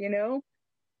 you know?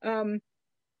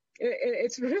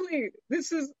 It's really,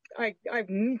 I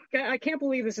can't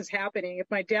believe this is happening.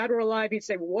 If my dad were alive, he'd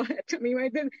say, what? I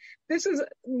mean, this is,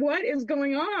 what is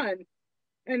going on?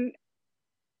 And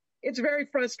it's very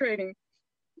frustrating.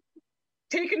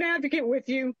 Take an advocate with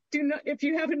you. Do not, if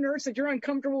you have a nurse that you're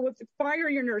uncomfortable with, fire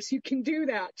your nurse. You can do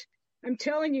that. I'm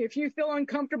telling you, if you feel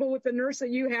uncomfortable with the nurse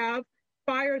that you have,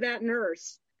 fire that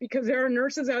nurse, because there are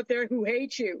nurses out there who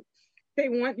hate you. They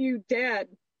want you dead.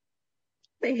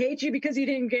 They hate you because you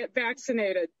didn't get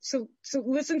vaccinated. So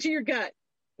listen to your gut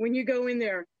when you go in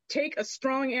there. Take a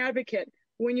strong advocate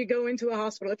when you go into a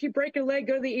hospital. If you break your leg,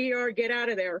 go to the ER, get out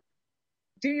of there.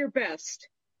 Do your best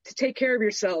to take care of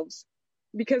yourselves,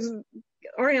 because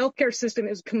our healthcare system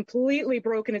is completely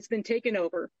broken. It's been taken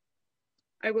over.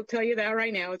 I will tell you that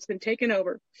right now. It's been taken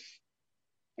over.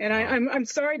 And I'm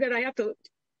sorry that I have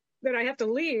to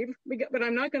leave, but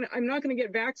I'm not gonna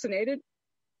get vaccinated.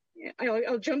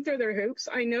 I'll jump through their hoops.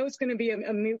 I know it's going to be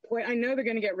a moot point. I know they're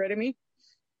going to get rid of me.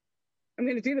 I'm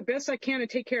going to do the best I can to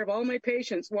take care of all my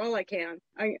patients while I can.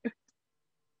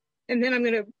 And then I'm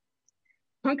going to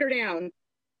hunker down.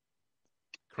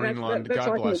 Corinne Lund,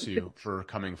 God bless you for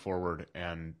coming forward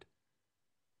and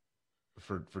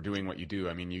for doing what you do.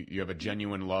 I mean, you have a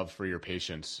genuine love for your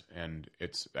patients, and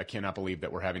I cannot believe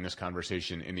that we're having this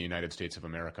conversation in the United States of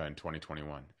America in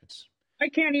 2021. I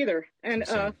can't either. And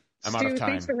I'm Stu, out of time.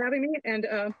 Thanks for having me.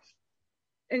 And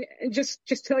just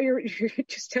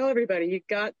tell everybody you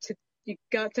got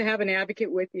to have an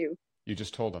advocate with you. You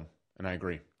just told them, and I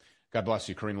agree. God bless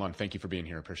you, Corinne Lund. Thank you for being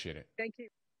here. Appreciate it. Thank you.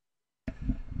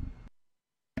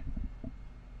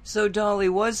 So, Dolly,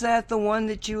 was that the one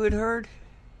that you had heard?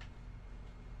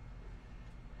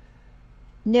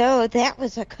 No, that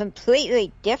was a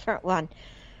completely different one.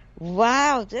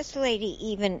 Wow, this lady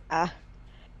even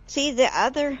see the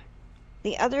other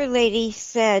lady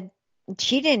said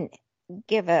she didn't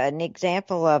give an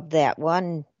example of that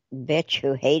one bitch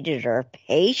who hated her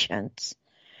patients.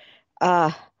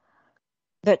 But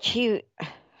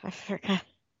I forgot.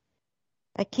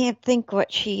 I can't think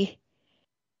what she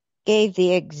gave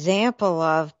the example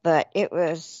of, but it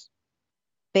was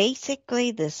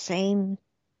basically the same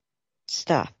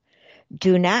stuff.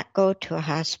 Do not go to a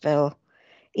hospital,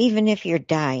 even if you're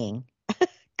dying.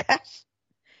 'Cause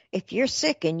if you're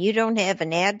sick and you don't have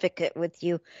an advocate with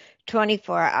you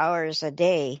 24 hours a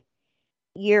day,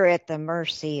 you're at the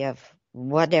mercy of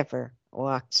whatever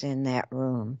walks in that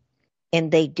room.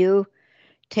 And they do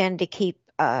tend to keep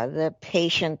the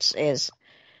patients as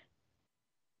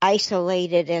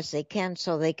isolated as they can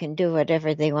so they can do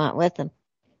whatever they want with them.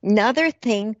 Another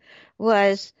thing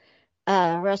was,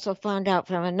 Russell found out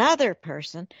from another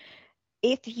person,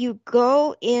 if you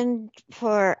go in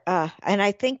for, and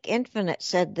I think Infinite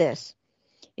said this,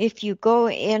 if you go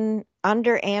in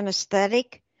under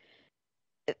anesthetic,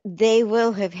 they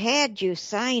will have had you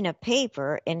sign a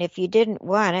paper, and if you didn't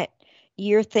want it,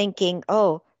 you're thinking,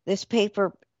 oh, this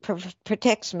paper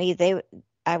protects me,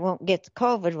 I won't get the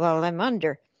COVID while I'm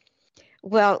under.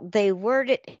 Well, they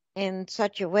word it in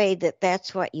such a way that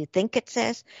that's what you think it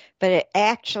says, but it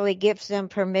actually gives them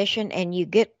permission, and you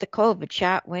get the COVID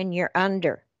shot when you're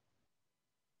under.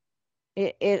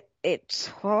 It's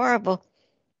horrible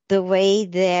the way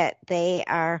that they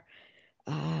are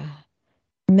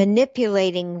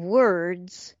manipulating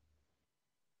words,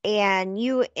 and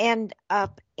you end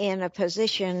up in a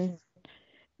position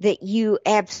that you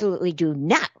absolutely do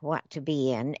not want to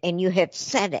be in, and you have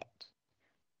said it.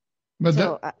 But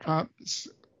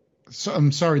so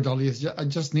I'm sorry, Dolly. I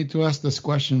just need to ask this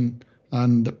question,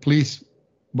 and please,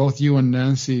 both you and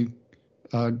Nancy,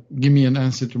 give me an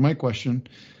answer to my question.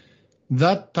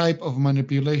 That type of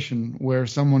manipulation, where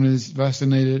someone is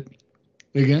vaccinated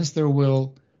against their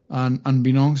will and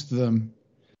unbeknownst to them,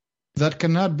 that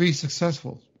cannot be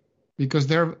successful, because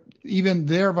they're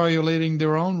violating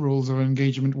their own rules of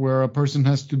engagement, where a person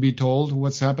has to be told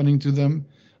what's happening to them,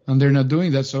 and they're not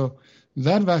doing that. So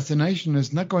that vaccination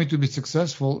is not going to be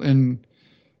successful in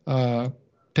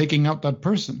taking out that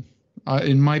person.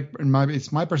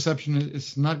 It's my perception.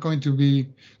 It's not going to be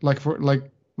like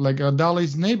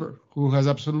Dali's neighbor who has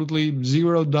absolutely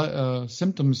zero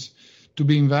symptoms to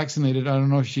being vaccinated. I don't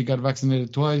know if she got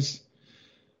vaccinated twice,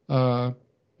 but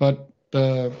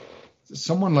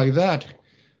someone like that,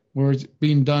 where it's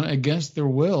being done against their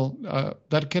will,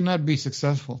 that cannot be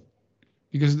successful,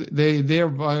 because they are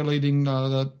violating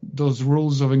those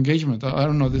rules of engagement. I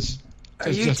don't know this. Are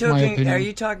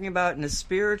you talking about in a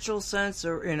spiritual sense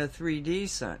or in a 3D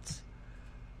sense?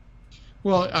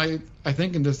 Well, I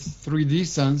think in this 3D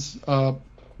sense,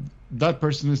 that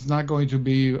person is not going to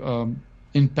be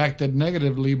impacted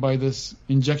negatively by this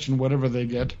injection, whatever they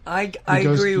get. I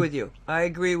agree with you. I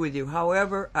agree with you.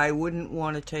 However, I wouldn't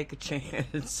want to take a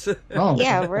chance. Oh,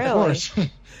 yeah, really. Of course.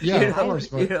 Yeah, of course.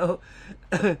 But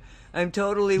I'm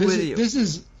totally with you. This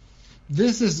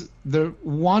is the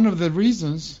one of the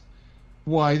reasons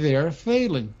why they are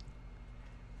failing.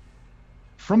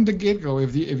 From the get-go,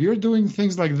 if you're doing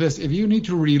things like this, if you need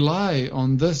to rely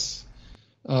on this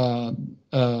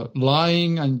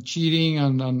lying and cheating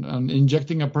and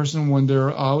injecting a person when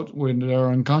they're out, when they're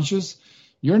unconscious,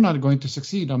 you're not going to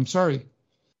succeed. I'm sorry.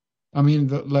 I mean,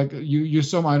 you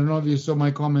saw, I don't know if you saw my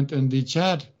comment in the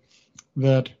chat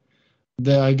that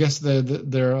I guess their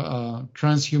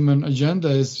transhuman agenda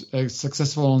is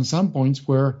successful on some points,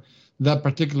 where that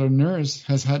particular nurse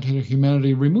has had her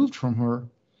humanity removed from her.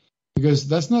 Because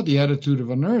that's not the attitude of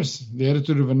a nurse. The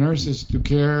attitude of a nurse is to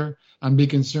care and be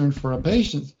concerned for a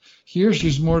patient. Here,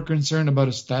 she's more concerned about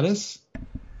a status.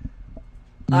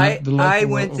 I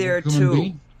went there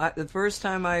too. The first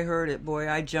time I heard it, boy,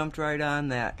 I jumped right on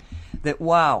that. That,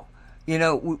 wow. You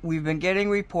know, we've been getting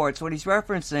reports. What he's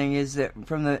referencing is that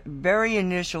from the very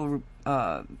initial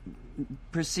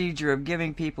procedure of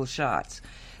giving people shots,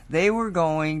 they were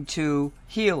going to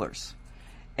healers.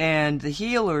 And the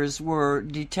healers were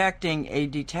detecting a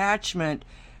detachment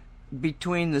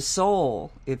between the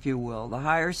soul, if you will, the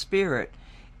higher spirit,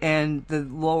 and the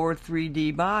lower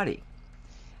 3D body.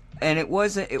 And it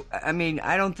wasn't,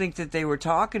 I don't think that they were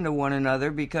talking to one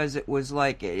another, because it was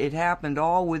like it happened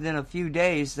all within a few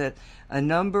days that a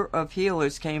number of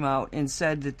healers came out and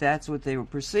said that that's what they were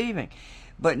perceiving.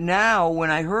 But now, when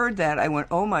I heard that, I went,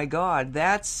 oh my God,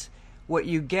 that's what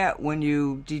you get when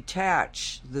you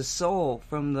detach the soul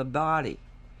from the body.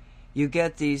 You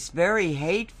get these very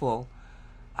hateful,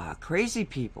 crazy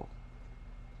people.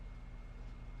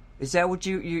 Is that what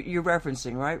you're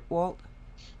referencing, right, Walt?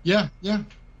 Yeah.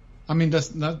 I mean,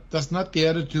 that's not the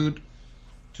attitude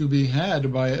to be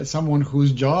had by someone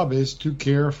whose job is to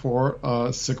care for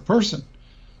a sick person.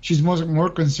 She's more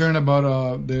concerned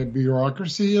about the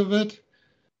bureaucracy of it.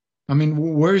 I mean,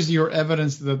 where's your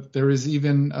evidence that there is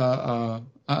even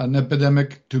an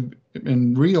epidemic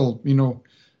in real? You know,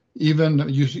 even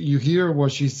you hear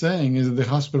what she's saying is that the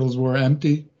hospitals were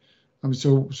empty. I mean,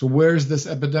 so where's this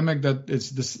epidemic that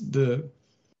it's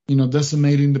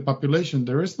decimating the population?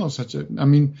 There is no such a. I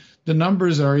mean, the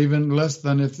numbers are even less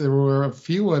than if there were a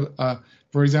few.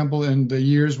 For example, in the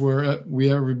years where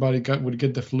everybody would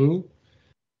get the flu,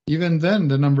 even then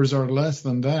the numbers are less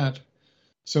than that.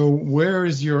 So where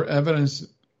is your evidence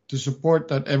to support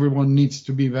that everyone needs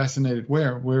to be vaccinated?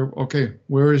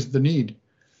 Where is the need?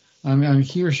 And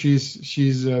here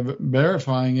she's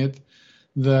verifying it,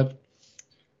 that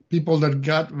people that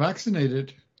got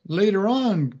vaccinated later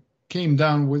on came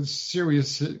down with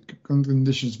serious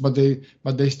conditions, but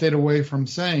they stayed away from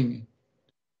saying.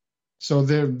 So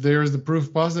there's the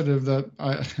proof positive that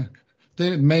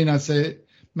they may not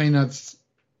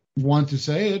want to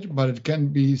say it, but it can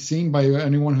be seen by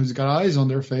anyone who's got eyes on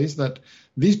their face that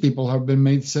these people have been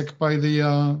made sick by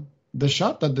the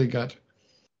shot that they got.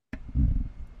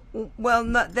 Well,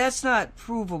 that's not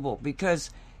provable,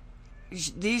 because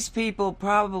these people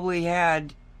probably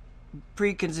had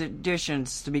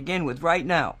preconditions to begin with. Right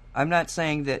now, I'm not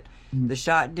saying that the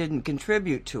shot didn't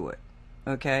contribute to it,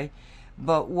 okay?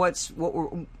 But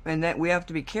and that we have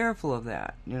to be careful of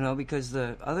that, because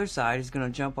the other side is going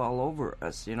to jump all over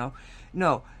us,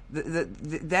 No,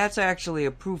 that's actually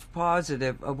a proof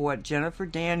positive of what Jennifer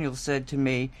Daniels said to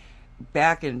me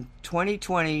back in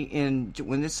 2020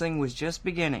 when this thing was just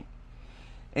beginning.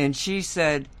 And she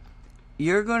said,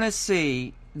 you're going to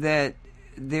see that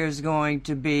there's going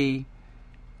to be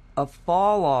a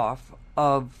fall off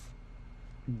of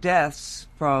deaths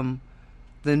from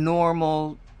the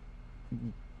normal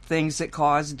things that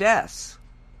cause deaths.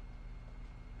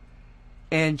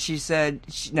 And she said,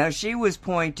 now she was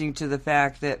pointing to the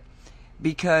fact that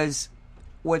because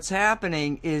what's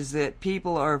happening is that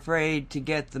people are afraid to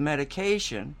get the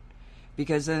medication,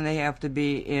 because then they have to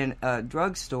be in a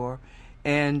drugstore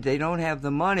and they don't have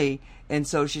the money. And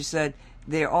so she said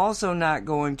they're also not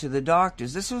going to the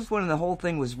doctors. This was when the whole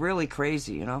thing was really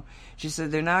crazy, you know. She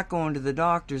said they're not going to the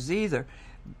doctors either.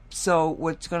 So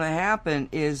what's going to happen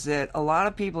is that a lot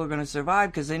of people are going to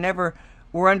survive because they never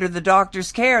were under the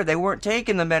doctor's care. They weren't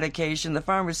taking the medication, the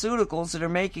pharmaceuticals that are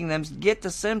making them get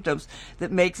the symptoms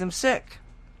that make them sick.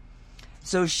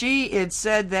 So she had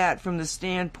said that from the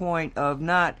standpoint of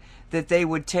not that they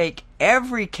would take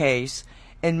every case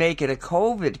and make it a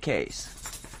COVID case.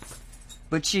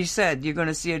 But she said you're going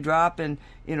to see a drop in,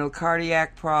 you know,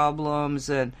 cardiac problems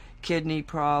and kidney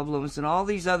problems and all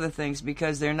these other things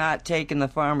because they're not taking the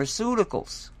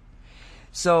pharmaceuticals.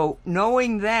 So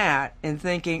knowing that and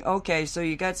thinking, okay, so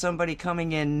you got somebody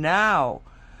coming in now,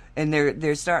 and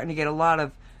they're starting to get a lot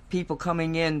of people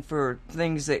coming in for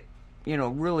things that, you know,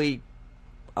 really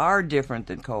are different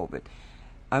than COVID.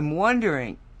 I'm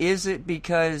wondering, is it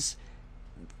because,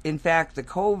 in fact, the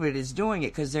COVID is doing it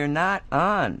because they're not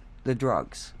on the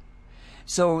drugs?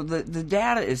 So the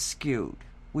data is skewed.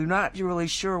 We're not really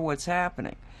sure what's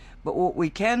happening. But what we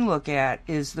can look at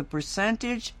is the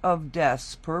percentage of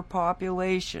deaths per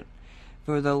population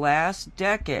for the last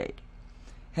decade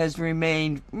has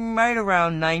remained right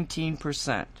around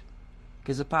 19%.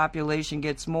 Because the population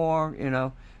gets more, you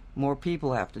know, more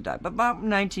people have to die. But about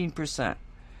 19%.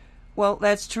 Well,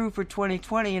 that's true for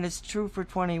 2020, and it's true for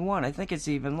 21. I think it's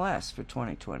even less for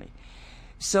 2020.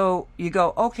 So you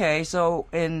go, okay, so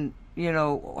in, you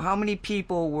know, how many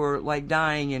people were like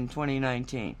dying in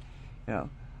 2019? You know,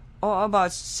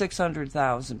 about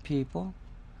 600,000 people.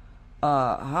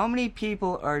 How many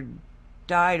people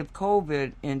died of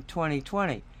COVID in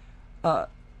 2020?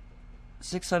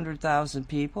 600,000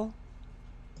 people.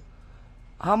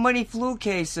 How many flu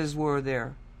cases were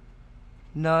there?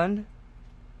 None.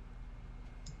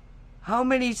 How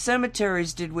many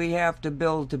cemeteries did we have to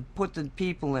build to put the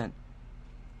people in?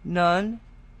 None.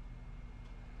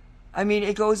 I mean,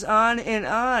 it goes on and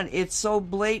on. It's so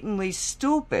blatantly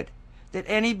stupid that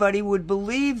anybody would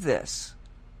believe this.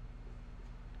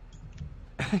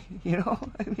 You know?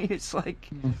 I mean, it's like,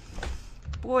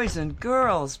 boys and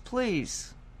girls,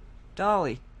 please.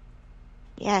 Dolly.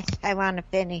 Yes, I want to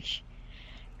finish.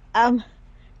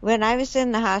 When I was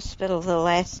in the hospital the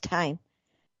last time,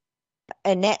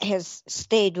 Annette has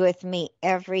stayed with me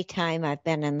every time I've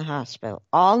been in the hospital.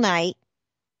 All night,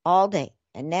 all day.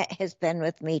 Annette has been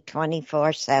with me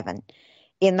 24/7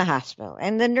 in the hospital.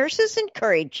 And the nurses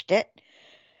encouraged it.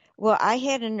 Well, I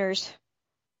had a nurse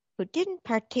who didn't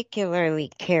particularly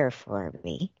care for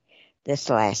me this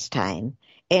last time,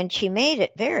 and she made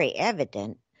it very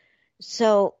evident.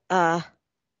 So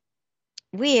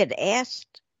we had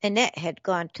asked, Annette had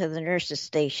gone to the nurse's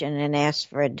station and asked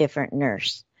for a different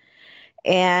nurse.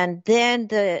 And then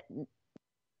the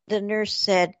nurse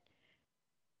said,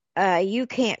 you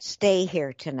can't stay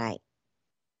here tonight,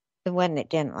 the one that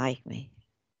didn't like me.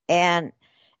 And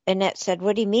Annette said,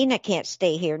 what do you mean I can't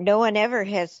stay here? No one ever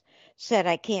has said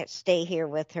I can't stay here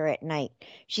with her at night.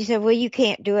 She said, well, you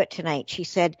can't do it tonight. She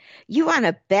said, you want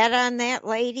to bet on that,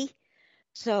 lady?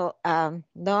 So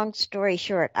long story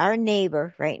short, our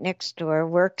neighbor right next door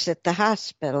works at the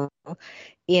hospital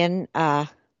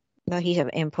he's an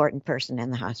important person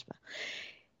in the hospital.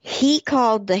 He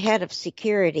called the head of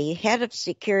security. Head of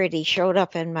security showed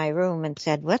up in my room and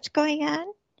said, what's going on?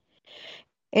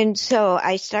 And so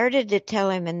I started to tell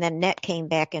him, and then Annette came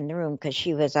back in the room because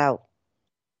she was out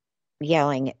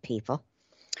yelling at people.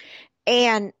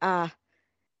 And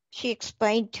she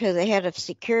explained to the head of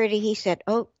security. He said,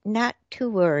 oh, not to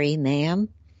worry, ma'am.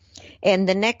 And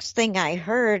the next thing I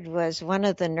heard was one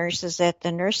of the nurses at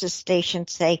the nurse's station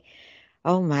say,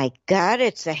 oh, my God,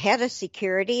 it's the head of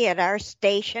security at our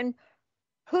station.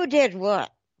 Who did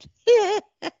what?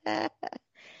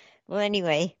 Well,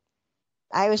 anyway,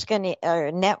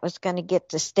 Annette was going to get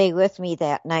to stay with me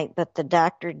that night, but the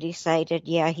doctor decided,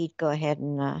 he'd go ahead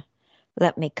and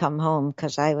let me come home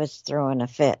because I was throwing a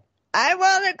fit. I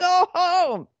want to go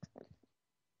home.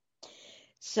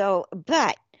 So,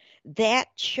 but that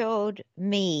showed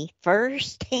me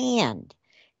firsthand,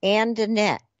 and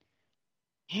Annette,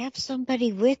 have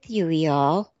somebody with you,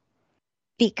 y'all,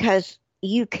 because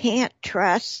you can't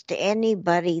trust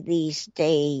anybody these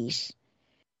days,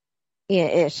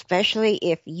 especially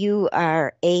if you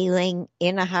are ailing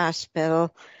in a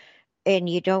hospital and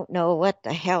you don't know what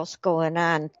the hell's going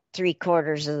on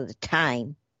 3/4 of the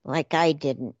time, like I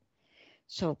didn't.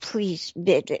 So please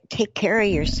take care of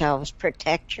yourselves,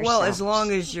 protect yourselves. Well, as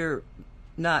long as you're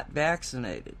not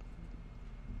vaccinated.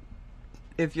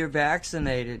 If you're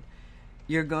vaccinated,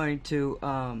 you're going to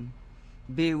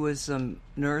be with some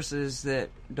nurses that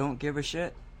don't give a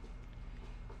shit.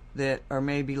 that are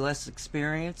maybe less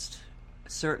experienced,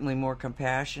 certainly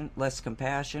less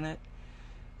compassionate,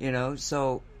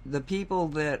 so the people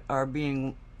that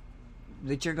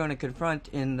you're going to confront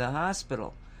in the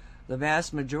hospital, the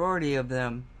vast majority of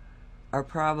them are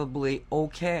probably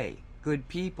okay, good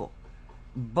people,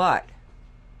 but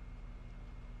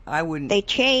I wouldn't. They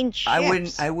change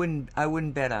ships. I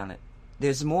wouldn't bet on it.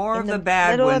 There's more of the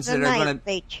bad ones that are going to.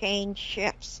 They change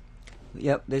ships.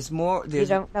 Yep, there's more. You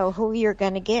don't know who you're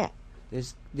going to get.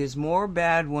 There's more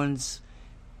bad ones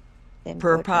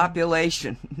per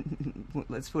population.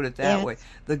 Let's put it that way.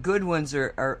 The good ones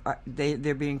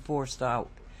they're being forced out.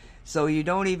 So you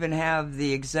don't even have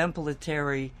the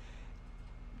exemplary,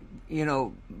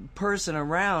 person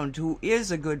around who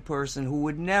is a good person, who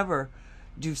would never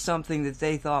do something that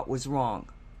they thought was wrong.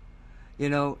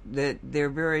 That they're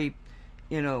very,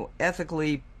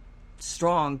 ethically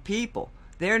strong people.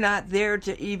 They're not there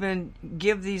to even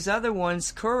give these other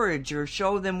ones courage or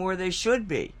show them where they should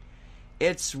be.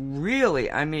 It's really,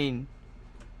 I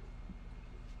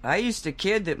used to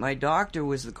kid that my doctor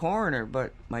was the coroner,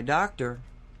 but my doctor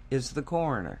is the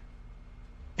coroner.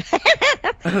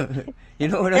 You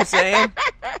know what I'm saying?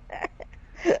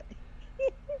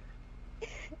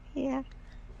 Yeah.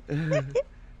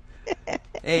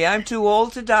 Hey, I'm too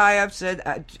old to die. I've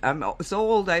said I'm so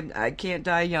old I can't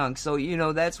die young. So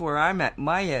that's where I'm at.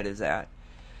 My head is at.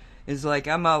 It's like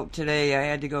I'm out today. I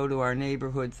had to go to our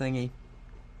neighborhood thingy.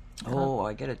 Oh,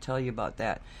 I got to tell you about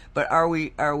that. But are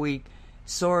we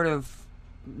sort of,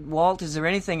 Walt? Is there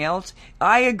anything else?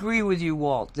 I agree with you,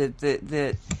 Walt.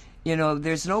 That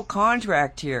there's no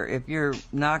contract here. If you're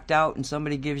knocked out and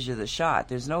somebody gives you the shot,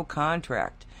 there's no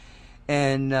contract.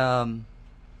 And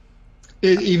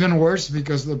even worse,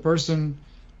 because the person,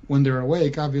 when they're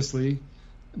awake, obviously,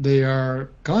 they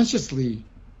are consciously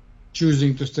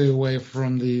choosing to stay away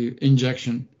from the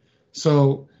injection.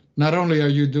 So not only are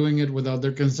you doing it without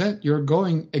their consent, you're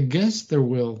going against their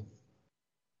will.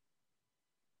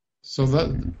 So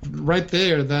that right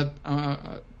there, that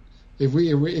if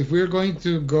we're going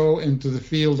to go into the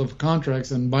field of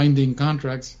contracts and binding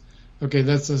contracts, okay,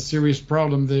 that's a serious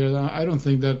problem there. I don't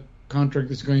think that contract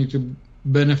is going to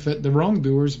benefit the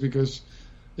wrongdoers, because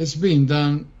it's being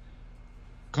done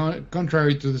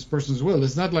contrary to this person's will.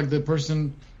 It's not like the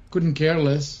person couldn't care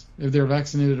less if they're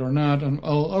vaccinated or not, and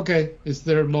okay, it's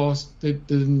their loss. They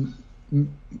didn't.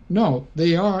 No,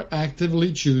 they are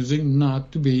actively choosing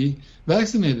not to be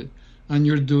vaccinated, and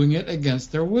you're doing it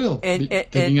against their will,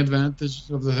 taking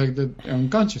advantage of the fact that they're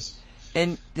unconscious.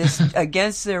 And this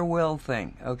against their will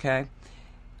thing, okay?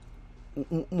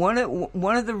 One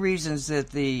of the reasons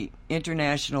that the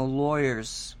international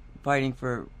lawyers fighting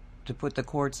to put the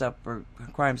courts up for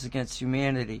crimes against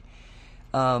humanity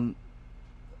are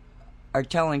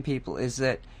telling people is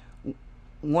that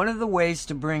one of the ways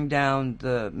to bring down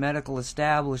the medical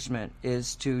establishment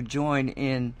is to join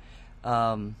in,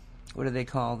 what do they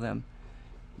call them?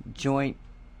 What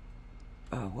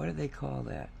do they call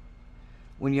that?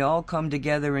 When you all come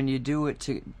together and you do it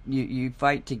you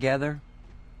fight together.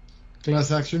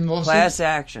 Class action lawsuit? Class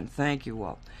action. Thank you,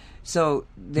 Walt. So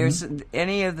there's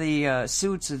any of the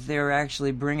suits that they're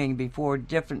actually bringing before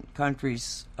different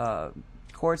countries'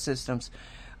 court systems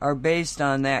are based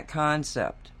on that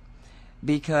concept,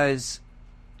 because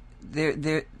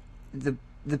the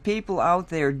people out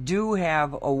there do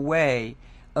have a way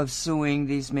of suing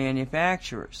these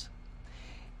manufacturers,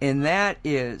 and that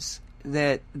is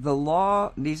that the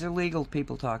law. These are legal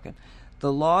people talking.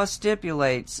 The law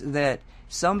stipulates that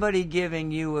somebody giving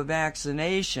you a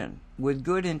vaccination with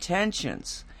good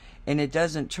intentions and it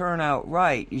doesn't turn out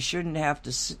right, you shouldn't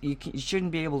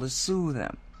be able to sue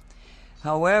them.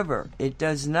 However, it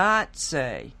does not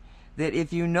say that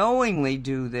if you knowingly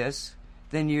do this,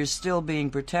 then you're still being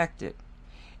protected,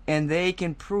 and they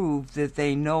can prove that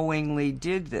they knowingly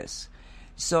did this.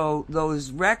 So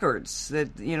those records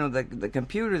that the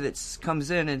computer that comes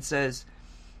in and says,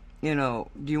 do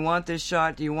you want this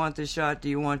shot? Do you want this shot? Do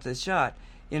you want this shot?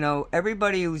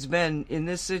 Everybody who's been in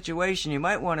this situation, you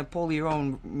might want to pull your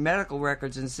own medical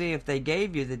records and see if they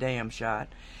gave you the damn shot,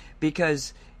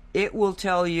 because it will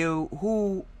tell you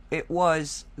who it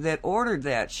was that ordered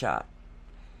that shot.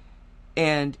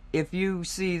 And if you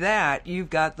see that, you've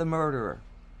got the murderer.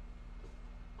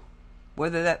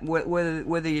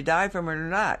 Whether you die from it or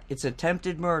not, it's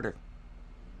attempted murder,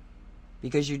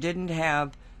 because you didn't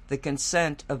have the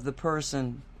consent of the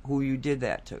person who you did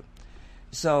that to.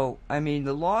 So,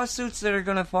 the lawsuits that are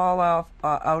going to fall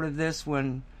out of this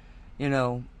when,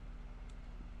 the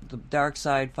dark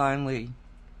side finally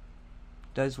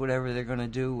does whatever they're going to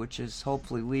do, which is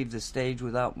hopefully leave the stage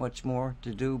without much more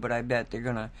to do, but I bet they're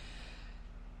going to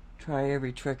try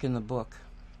every trick in the book.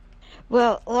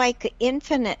 Well, like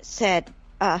Infinite said,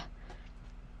 if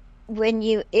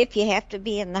you have to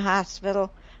be in the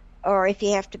hospital or if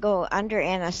you have to go under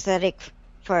anesthetic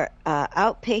for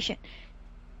outpatient,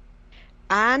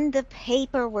 on the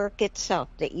paperwork itself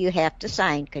that you have to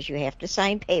sign, because you have to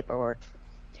sign paperwork,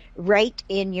 write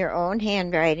in your own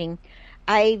handwriting,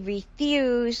 I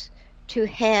refuse to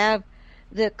have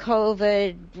the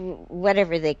COVID,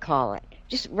 whatever they call it.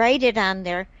 Just write it on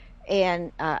there,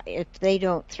 and if they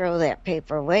don't throw that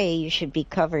paper away, you should be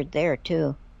covered there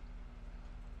too.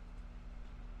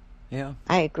 Yeah.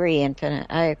 I agree, Infinite.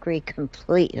 I agree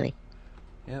completely.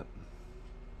 Yep.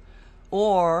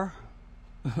 Or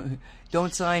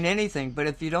don't sign anything. But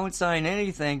if you don't sign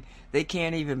anything, they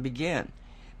can't even begin.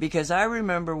 Because I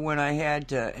remember when I had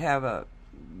to have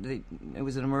it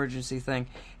was an emergency thing,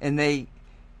 and they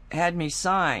had me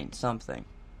sign something.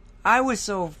 I was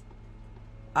so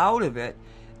out of it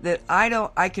that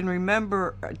I can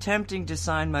remember attempting to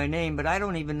sign my name, but I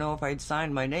don't even know if I'd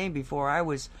signed my name before I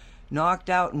was knocked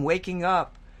out and waking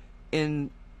up in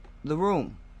the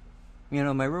room,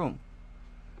 my room.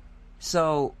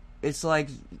 So it's like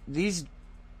these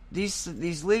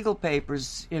legal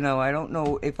papers, I don't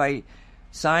know if I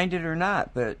signed it or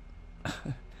not, but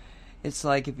it's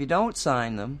like if you don't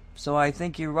sign them. So I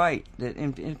think you're right, that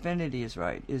Infinity is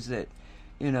right, is that,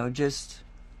 just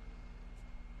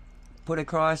put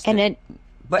across. And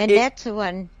that's the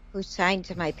one who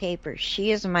signs my papers.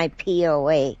 She is my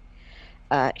POA.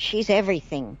 She's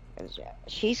everything.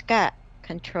 She's got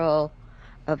control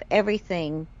of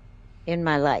everything in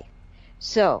my life.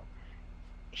 So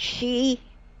she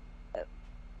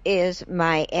is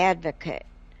my advocate.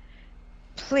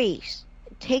 Please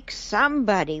take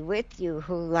somebody with you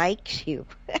who likes you,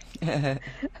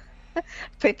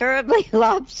 preferably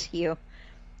loves you,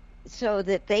 so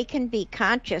that they can be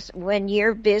conscious when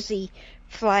you're busy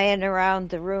flying around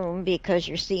the room because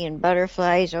you're seeing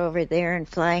butterflies over there and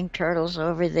flying turtles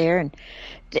over there. And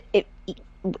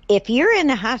if you're in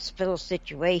a hospital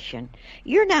situation,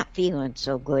 you're not feeling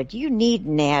so good. You need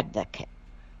an advocate.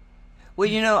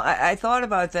 Well, I thought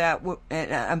about that,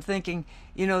 and I'm thinking,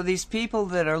 these people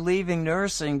that are leaving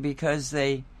nursing because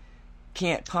they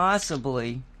can't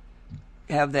possibly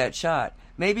have that shot,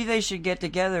 maybe they should get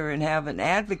together and have an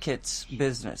advocate's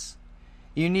business.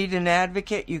 You need an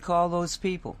advocate, you call those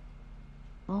people.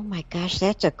 Oh my gosh,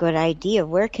 that's a good idea.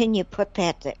 Where can you put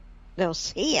that they'll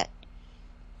see it?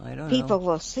 I don't know. People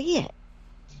will see it.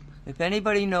 If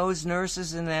anybody knows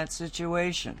nurses in that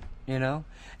situation,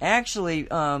 Actually,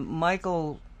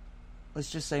 Michael,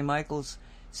 let's just say Michael's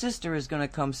sister is going to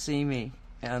come see me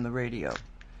on the radio.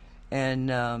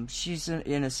 And she's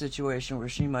in a situation where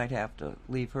she might have to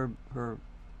leave her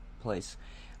place.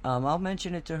 I'll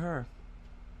mention it to her.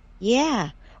 Yeah,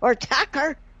 or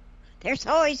Tucker. There's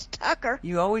always Tucker.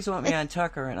 You always want me on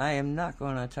Tucker, and I am not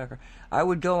going on Tucker. I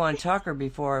would go on Tucker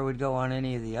before I would go on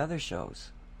any of the other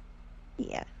shows.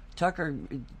 Yeah. Tucker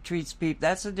treats people,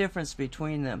 that's the difference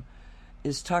between them,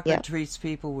 is Tucker treats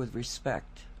people with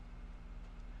respect.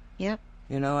 Yep.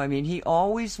 He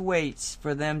always waits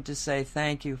for them to say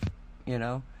thank you,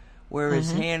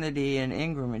 whereas Hannity and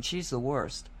Ingram, and she's the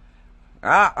worst.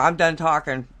 I'm done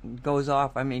talking, goes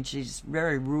off. She's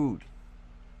very rude.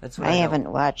 That's what I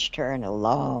haven't watched her in a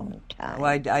long time.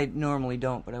 Well, I normally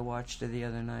don't, but I watched her the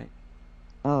other night.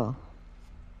 Oh.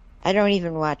 I don't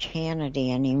even watch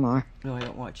Hannity anymore. No, I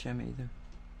don't watch him either.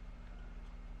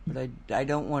 But I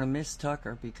don't want to miss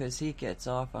Tucker because he gets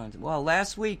off on... Well,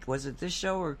 last week, was it this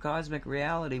show or Cosmic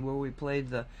Reality where we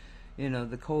played the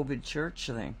COVID church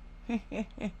thing?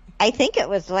 I think it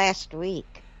was last week.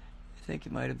 I think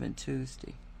it might have been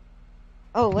Tuesday.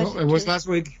 Oh, was it was last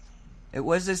week. It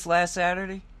was this last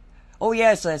Saturday? Oh,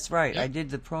 yes, that's right. Yep. I did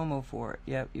the promo for it.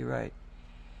 Yep, you're right.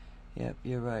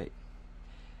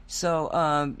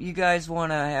 So, you guys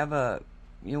want to have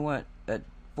you want a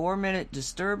 4-minute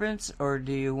disturbance, or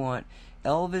do you want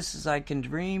Elvis' As I Can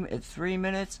Dream at 3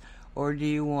 minutes, or do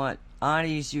you want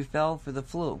Ani's You Fell for the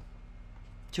Flu?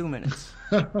 2 minutes.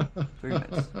 3 minutes. 3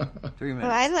 minutes.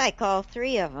 Well, I like all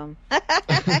three of them. I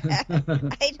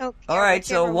don't care. All right,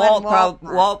 so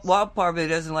Walt probably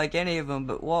doesn't like any of them,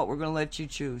 but Walt, we're going to let you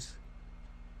choose.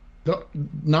 No,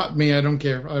 not me. I don't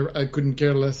care. I couldn't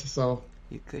care less. So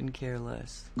you couldn't care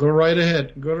less. Go right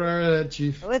ahead,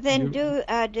 Chief. Well, then do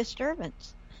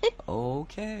disturbance.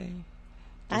 Okay.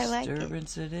 I like it.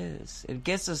 Disturbance it is. It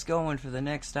gets us going for the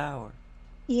next hour.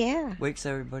 Yeah. Wakes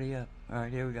everybody up. All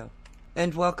right, here we go.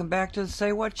 And welcome back to the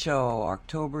Say What Show,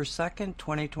 October 2nd,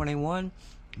 2021.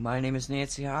 My name is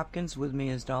Nancy Hopkins. With me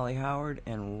is Dolly Howard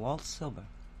and Walt Silva.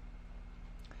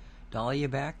 Dolly, you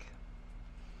back?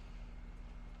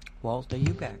 Walt, are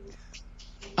you back?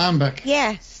 I'm back.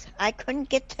 Yes, I couldn't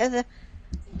get to the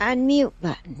unmute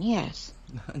button. Yes.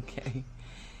 Okay.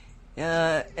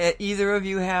 Either of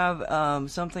you have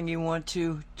something you want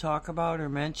to talk about or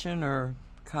mention or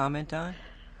comment on?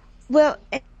 Well,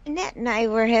 Annette and I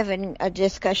were having a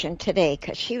discussion today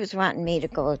because she was wanting me to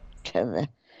go to the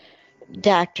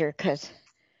doctor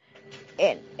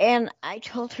and I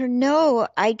told her, no,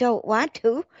 I don't want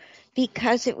to,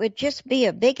 because it would just be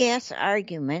a big-ass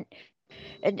argument.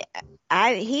 And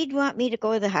he'd want me to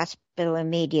go to the hospital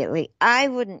immediately. I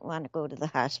wouldn't want to go to the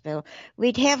hospital.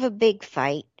 We'd have a big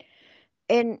fight.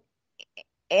 And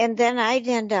then I'd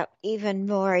end up even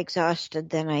more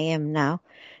exhausted than I am now.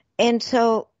 And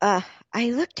so I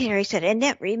looked at her. I said,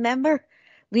 Annette, remember?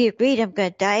 We agreed I'm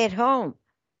going to die at home.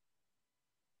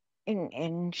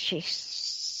 And she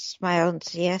smiled and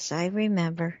said, yes, I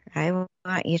remember. I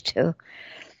want you to.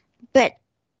 But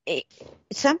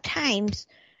sometimes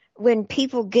when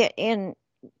people get in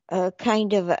a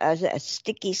kind of a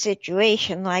sticky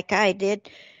situation like I did,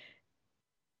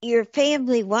 your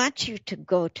family wants you to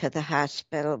go to the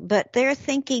hospital, but they're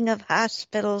thinking of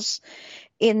hospitals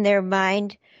in their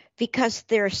mind because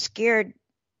they're scared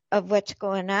of what's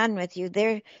going on with you.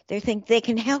 They think they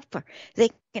can help her. They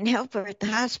can help her at the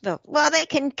hospital. Well, they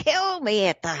can kill me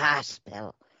at the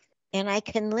hospital, and I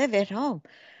can live at home.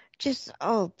 Just,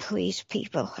 oh, please,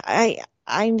 people.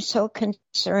 I'm so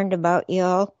concerned about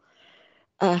y'all.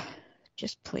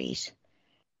 Just please.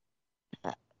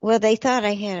 Well, they thought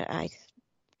I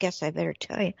guess I better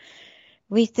tell you.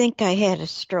 We think I had a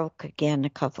stroke again a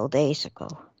couple days ago.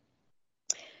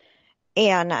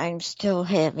 And I'm still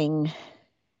having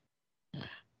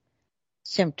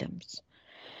symptoms.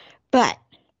 But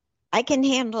I can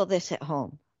handle this at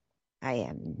home. I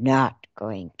am not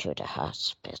going to the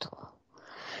hospital.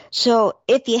 So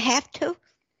if you have to,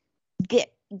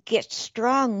 get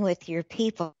strong with your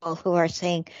people who are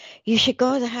saying you should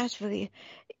go to the hospital,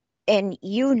 and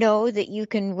you know that you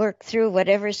can work through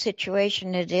whatever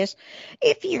situation it is.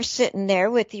 If you're sitting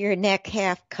there with your neck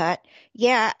half cut,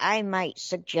 yeah, I might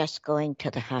suggest going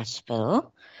to the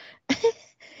hospital.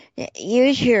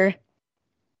 Use your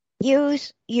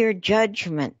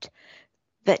judgment,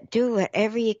 but do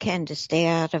whatever you can to stay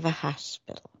out of a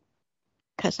hospital.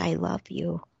 'Cause I love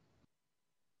you.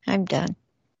 I'm done.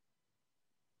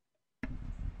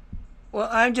 Well,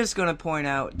 I'm just going to point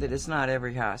out that it's not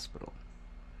every hospital,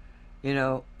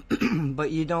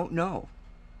 but you don't know.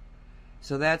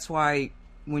 So that's why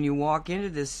when you walk into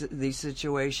these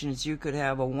situations, you could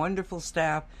have a wonderful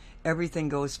staff, everything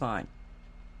goes fine.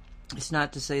 It's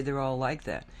not to say they're all like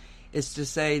that. It's to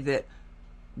say that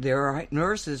there are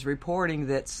nurses reporting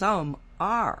that some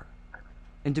are,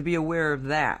 and to be aware of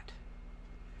that.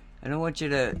 I don't want you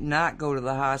to not go to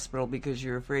the hospital because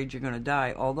you're afraid you're going to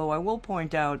die. Although I will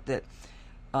point out that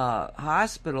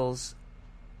hospitals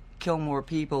kill more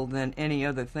people than any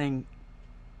other thing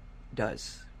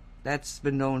does. That's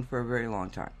been known for a very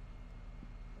long time.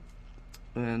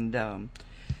 And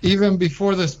even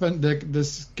before this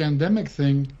pandemic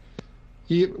thing,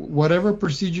 whatever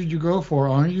procedure you go for,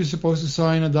 aren't you supposed to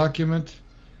sign a document?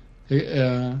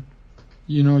 Exempting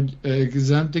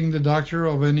the doctor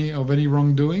of any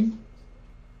wrongdoing?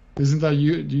 Isn't that the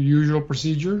usual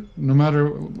procedure? No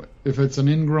matter if it's an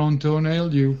ingrown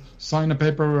toenail, you sign a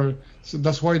paper. So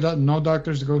that's why no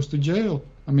doctors goes to jail.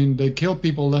 I mean, they kill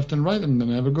people left and right, and they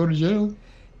never go to jail.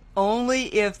 Only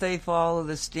if they follow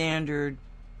the standard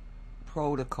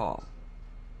protocol.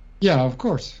 Yeah, of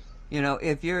course.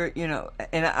 If you're,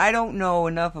 and I don't know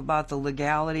enough about the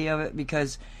legality of it,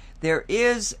 because there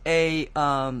is a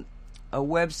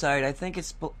website,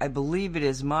 I believe it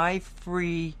is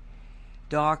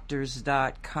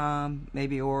myfreedoctors.com,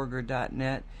 maybe org or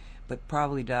 .net, but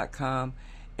probably .com,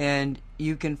 and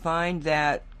you can find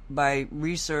that by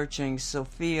researching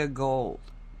Sophia Gold.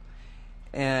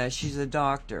 She's a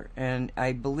doctor, and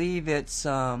I believe it's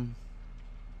I'd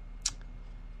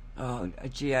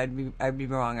be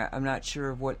wrong. I'm not sure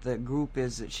of what the group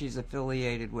is that she's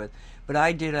affiliated with, but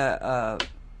I did a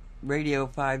Radio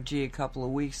 5G a couple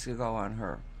of weeks ago on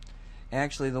her.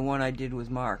 Actually, the one I did with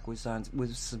Mark was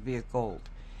Sophia Gold,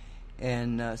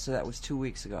 and so that was 2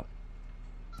 weeks ago.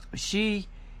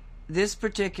 This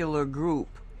particular group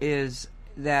is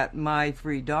that My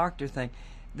Free Doctor thing.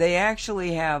 They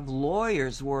actually have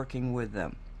lawyers working with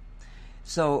them.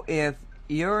 So if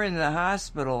you're in the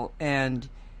hospital and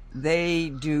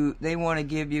they want to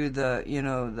give you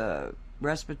the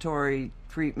respiratory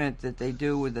treatment that they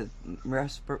do with the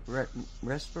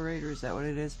respirator, is that what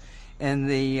it is? And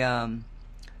the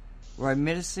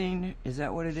rimidacine, is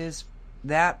that what it is?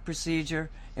 that procedure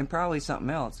and probably something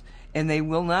else. And they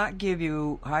will not give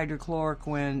you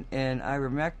hydrochloroquine and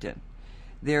ivermectin.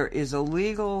 There is a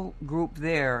legal group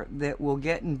there that will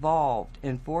get involved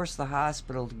and force the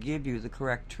hospital to give you the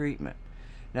correct treatment.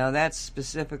 Now, that's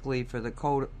specifically for the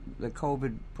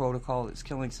COVID protocol that's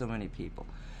killing so many people.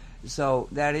 So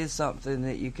that is something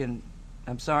that you can...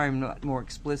 I'm sorry I'm not more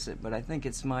explicit, but I think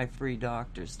it's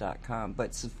myfreedoctors.com.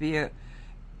 But Sophia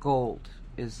Gold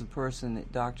is the person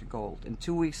that Dr. Gold. And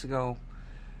 2 weeks ago,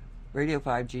 Radio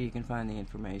 5G, you can find the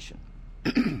information.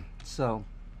 So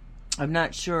I'm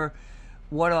not sure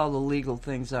what all the legal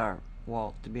things are,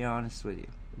 Walt, to be honest with you.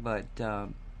 But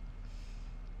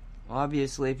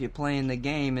obviously, if you're playing the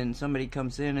game and somebody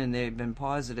comes in and they've been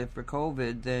positive for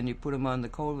COVID, then you put them on the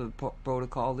COVID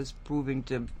protocol that's proving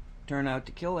to turn out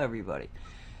to kill everybody.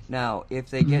 Now, if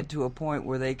they get to a point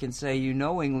where they can say you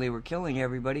knowingly were killing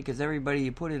everybody because everybody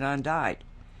you put it on died,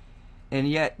 and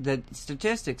yet the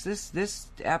statistics, this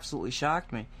absolutely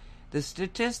shocked me. The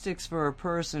statistics for a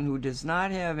person who does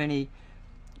not have any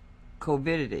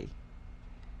covidity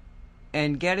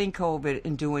and getting COVID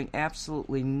and doing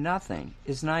absolutely nothing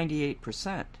is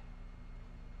 98%.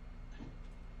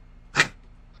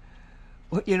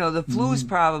 You know, the flu's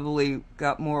probably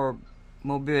got more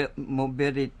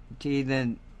morbidity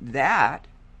than that.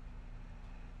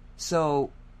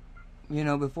 So, you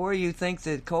know, before you think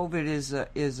that COVID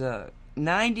is a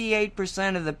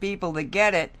 98% of the people that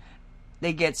get it,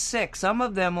 they get sick. Some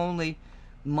of them only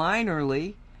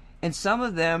minorly, and some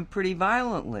of them pretty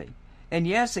violently. And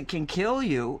yes, it can kill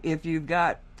you if you've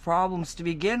got problems to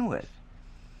begin with.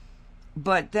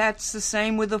 But that's the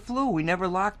same with the flu. We never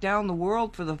locked down the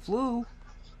world for the flu.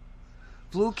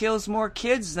 Flu kills more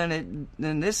kids than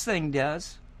this thing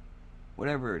does,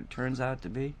 whatever it turns out to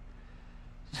be.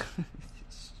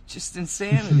 It's just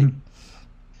insanity.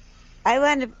 I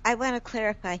want to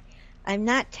clarify. I'm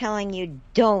not telling you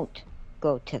don't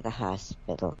go to the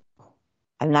hospital.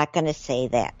 I'm not going to say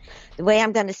that. The way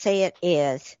I'm going to say it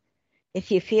is,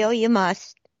 if you feel you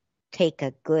must, take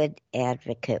a good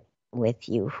advocate with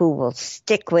you who will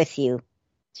stick with you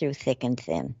through thick and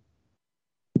thin.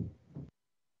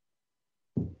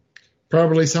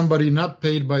 Probably somebody not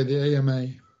paid by the AMA.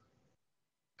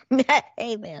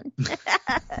 Amen.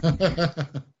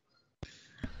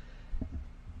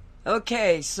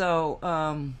 Okay, so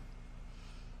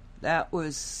that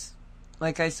was,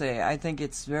 like I say, I think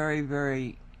it's very,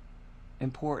 very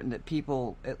important that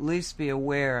people at least be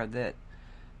aware that,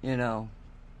 you know,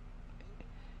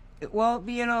 well,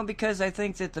 you know, because I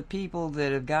think that the people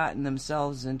that have gotten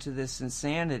themselves into this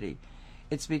insanity,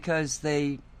 it's because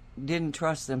they didn't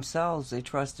trust themselves, they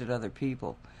trusted other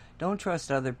people. Don't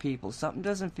trust other people. Something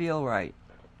doesn't feel right.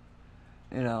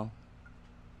 You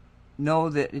know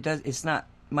that it does. It's not.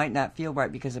 Might not feel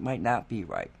right because it might not be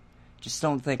right. Just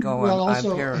don't think, oh, well, I'm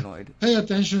paranoid. Pay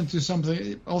attention to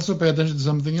something. Also, pay attention to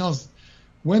something else.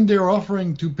 When they're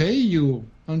offering to pay you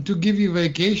and to give you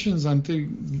vacations and to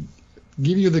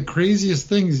give you the craziest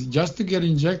things just to get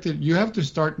injected, you have to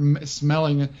start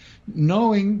smelling it,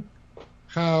 knowing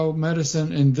how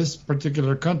medicine in this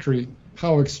particular country,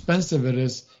 how expensive it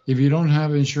is. If you don't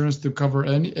have insurance to cover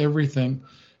everything,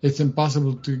 it's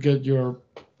impossible to get your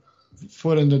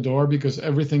foot in the door because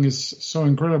everything is so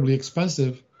incredibly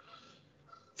expensive.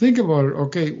 Think about it.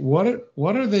 Okay, what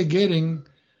are they getting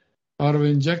out of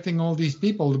injecting all these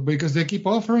people? Because they keep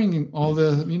offering all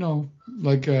the, you know,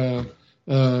 like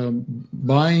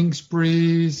buying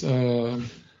sprees, what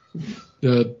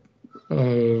do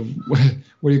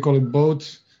you call it,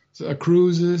 boats,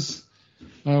 cruises.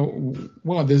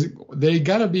 Well, they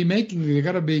gotta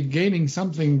be gaining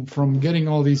something from getting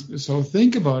all these. So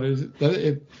think about it.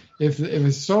 That if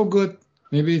it's so good,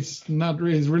 maybe it's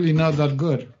really not that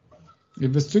good.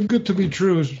 If it's too good to be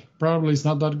true, probably it's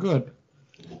not that good.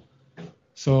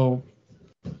 So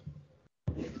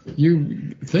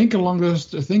you think around those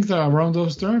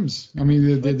terms. I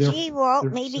mean, gee, Walt,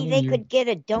 maybe they could get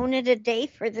a donut a day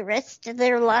for the rest of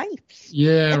their lives.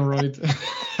 Yeah, right.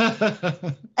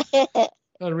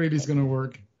 That really is going to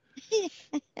work.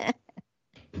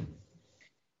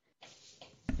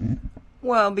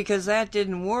 Well, because that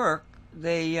didn't work,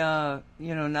 they, now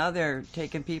they're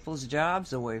taking people's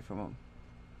jobs away from them.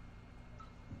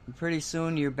 And pretty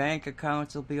soon your bank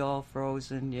accounts will be all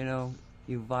frozen, you know,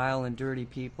 you vile and dirty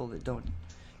people that don't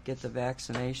get the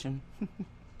vaccination.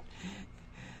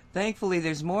 Thankfully,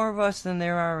 there's more of us than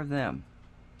there are of them.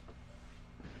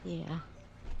 Yeah.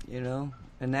 You know,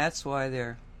 and that's why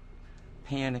they're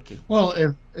panicky.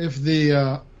 Well, if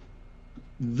the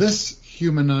this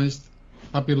humanized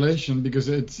population, because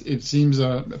it seems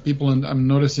people, and I'm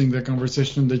noticing the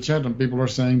conversation in the chat, and people are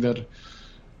saying that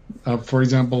For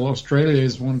example, Australia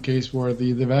is one case where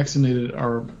the vaccinated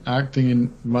are acting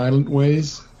in violent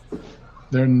ways.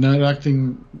 They're not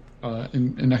acting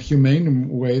in a humane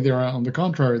way. They are, on the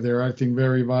contrary, they're acting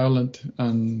very violent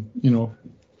and,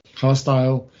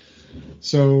 hostile.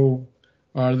 So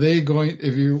are they going,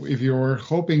 if you're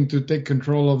hoping to take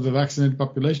control of the vaccinated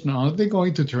population, are they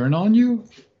going to turn on you?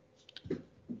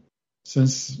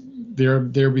 Since they're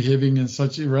behaving in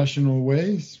such irrational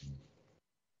ways?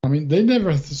 I mean, they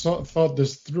never thought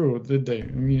this through, did they? I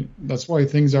mean, that's why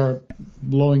things are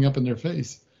blowing up in their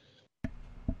face.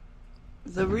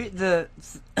 The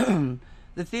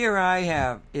fear I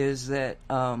have is that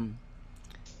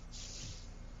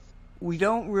we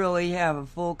don't really have a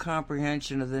full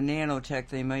comprehension of the nanotech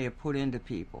they may have put into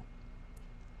people.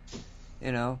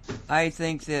 I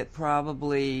think that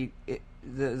probably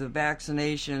the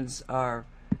vaccinations are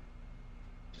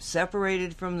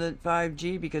separated from the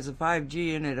 5G because the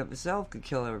 5G in and of itself could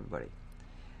kill everybody.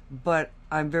 But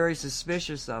I'm very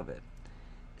suspicious of it.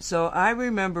 So I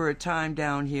remember a time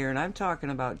down here, and I'm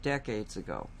talking about decades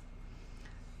ago,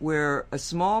 where a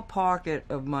small pocket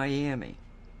of Miami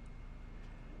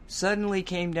suddenly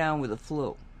came down with a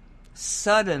flu.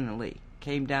 Suddenly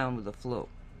came down with a flu.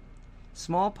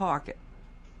 Small pocket.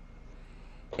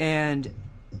 And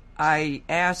I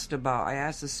asked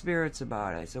the spirits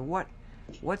about it. I said,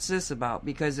 what's this about?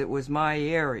 Because it was my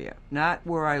area, not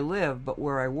where I lived, but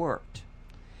where I worked.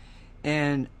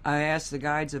 And I asked the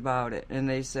guides about it, and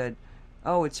they said,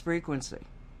 oh, it's frequency.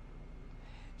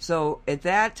 So at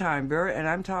that time, and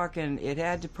I'm talking, it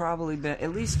had to probably been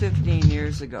at least 15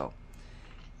 years ago,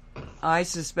 I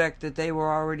suspect that they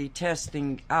were already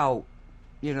testing out,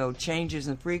 changes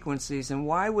in frequencies. And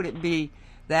why would it be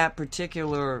that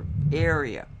particular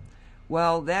area?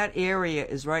 Well, that area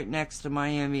is right next to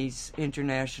Miami's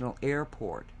International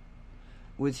Airport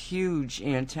with huge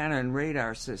antenna and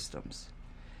radar systems.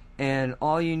 And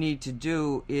all you need to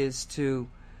do is to,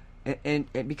 and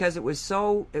because it was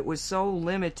so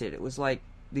limited, it was like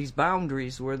these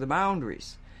boundaries were the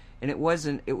boundaries, and it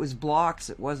was blocks,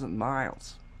 it wasn't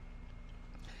miles.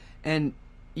 And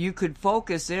you could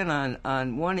focus in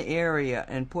on one area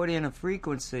and put in a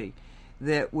frequency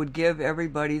that would give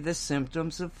everybody the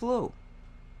symptoms of flu.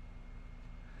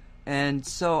 And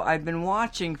so I've been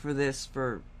watching for this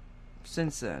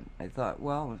since then. I thought,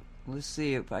 well, let's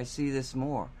see if I see this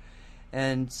more.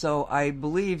 And so I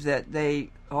believe that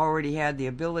they already had the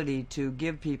ability to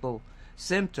give people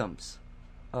symptoms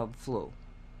of flu,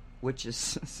 which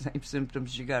is the same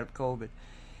symptoms you got of COVID.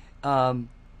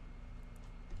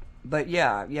 But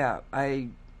yeah, I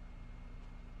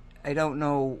don't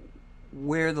know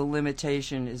where the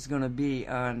limitation is going to be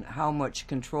on how much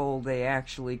control they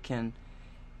actually can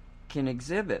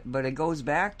exhibit. But it goes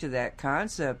back to that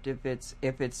concept. If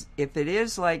it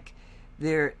is like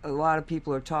a lot of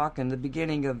people are talking the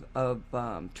beginning of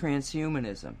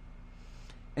transhumanism,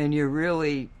 and you're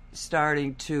really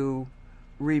starting to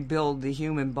rebuild the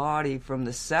human body from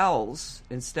the cells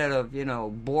instead of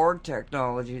Borg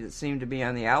technology that seemed to be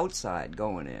on the outside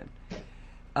going in.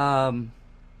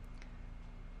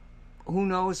 Who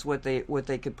knows what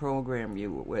they could program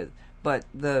you with? But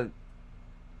the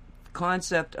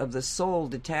concept of the soul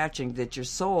detaching, that your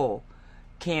soul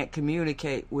can't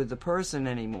communicate with the person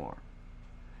anymore.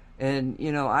 And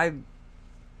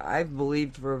I've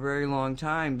believed for a very long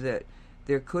time that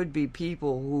there could be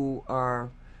people who are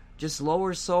just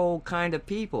lower soul kind of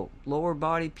people, lower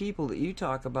body people that you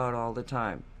talk about all the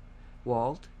time,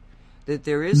 Walt, that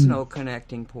there is no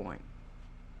connecting point.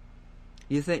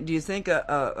 Do you think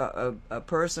a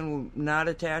person not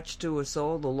attached to a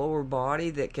soul, the lower body,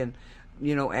 that can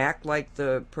act like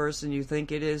the person you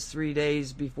think it is 3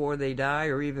 days before they die,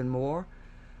 or even more?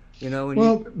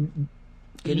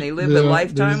 Can they live a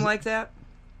lifetime like that?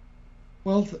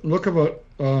 Well, look about.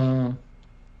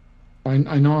 I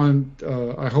know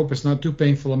I hope it's not too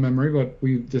painful a memory, but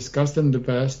we've discussed in the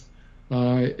past.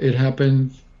 It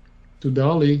happened to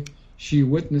Dolly. She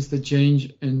witnessed the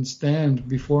change in Stan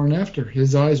before and after.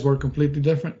 His eyes were completely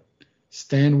different.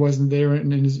 Stan wasn't there,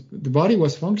 and the body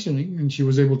was functioning, and she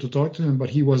was able to talk to him, but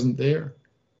he wasn't there.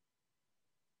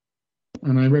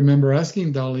 And I remember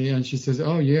asking Dolly, and she says,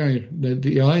 "Oh yeah,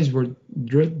 the eyes were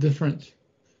different."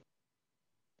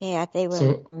 Yeah, they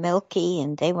were milky,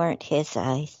 and they weren't his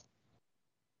eyes.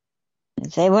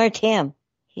 They weren't him.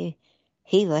 He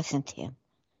wasn't him.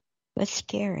 It was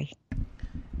scary.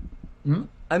 Hmm?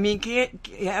 I mean,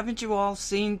 haven't you all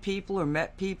seen people or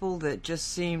met people that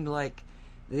just seemed like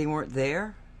they weren't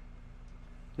there?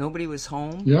 Nobody was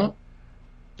home. Yeah.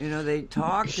 They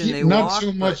talked and they not walked.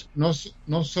 So much,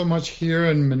 not so much here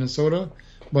in Minnesota,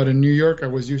 But in New York, I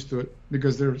was used to it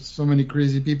because there's so many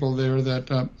crazy people there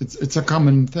that it's a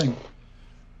common thing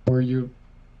where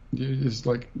it's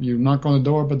like you knock on the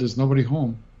door, but there's nobody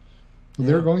home. So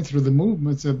they're going through the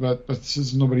movements, but there's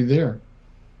just nobody there.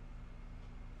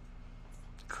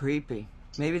 Creepy.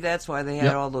 Maybe that's why they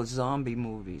had all those zombie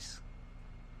movies.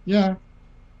 Yeah.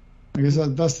 I guess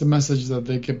that's the message that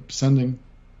they kept sending.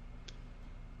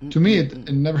 To me, it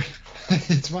never.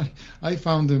 It's funny. I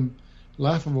found them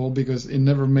laughable because they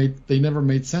never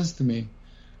made sense to me.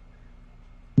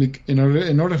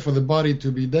 In order for the body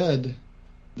to be dead,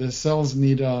 the cells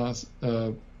need a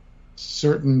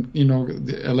certain,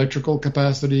 the electrical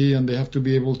capacity, and they have to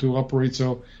be able to operate.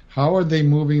 So how are they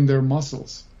moving their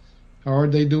muscles? How are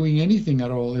they doing anything at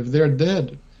all? If they're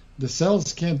dead, the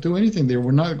cells can't do anything. They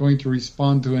were not going to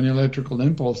respond to any electrical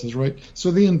impulses, right? So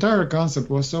the entire concept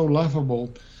was so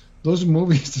laughable. Those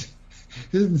movies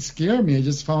didn't scare me. I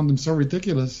just found them so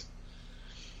ridiculous.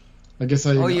 I guess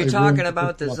I. Oh, you're talking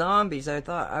about the zombies. I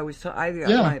thought I was.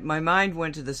 My mind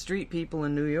went to the street people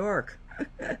in New York.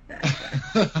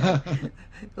 A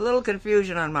little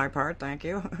confusion on my part. Thank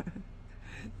you.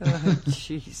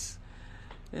 Jeez.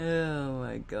 Oh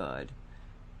my God.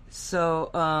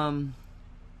 So, and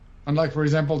like, for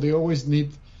example, they always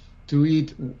need to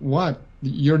eat what?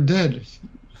 You're dead.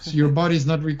 So your body's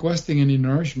not requesting any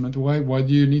nourishment. Why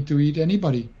do you need to eat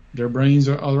anybody? Their brains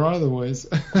are otherwise.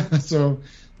 So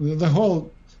the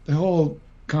whole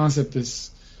concept is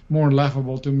more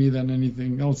laughable to me than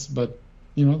anything else. But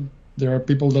there are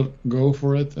people that go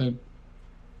for it. I've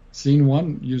seen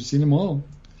one. You've seen them all.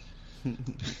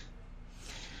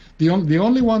 The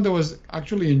only one that was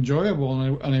actually enjoyable,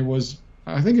 and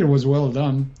I think it was well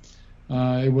done.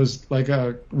 It was like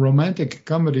a romantic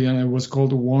comedy, and it was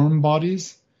called Warm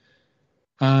Bodies.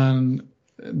 And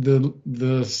the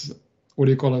what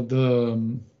do you call it?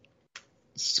 The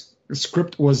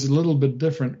script was a little bit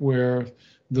different, where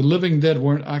the living dead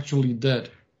weren't actually dead.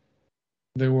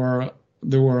 They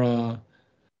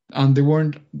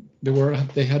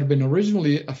had been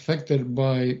originally affected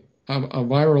by a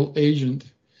viral agent,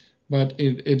 but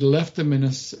it left them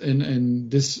in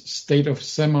this state of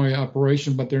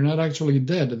semi-operation, but they're not actually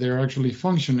dead. They're actually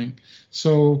functioning.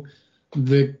 So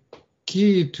the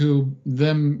key to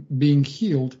them being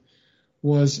healed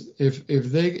was if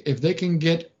they can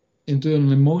get into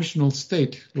an emotional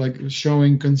state, like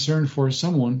showing concern for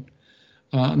someone,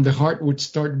 the heart would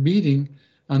start beating,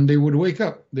 and they would wake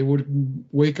up. They would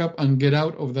wake up and get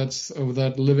out of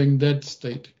that living dead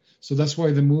state. So that's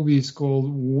why the movie is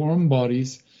called Warm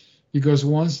Bodies, because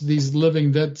once these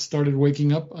living dead started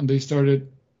waking up and they started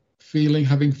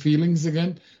having feelings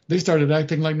again, they started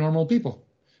acting like normal people.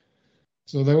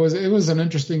 So it was an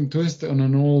interesting twist on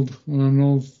an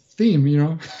old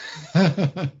theme,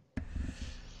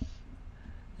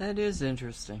 That is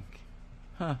interesting.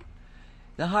 Huh.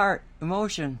 The heart,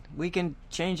 emotion, we can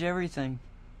change everything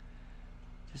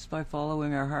just by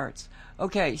following our hearts.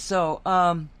 Okay, so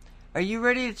are you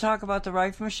ready to talk about the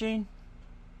RIFE machine?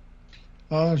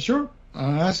 Sure.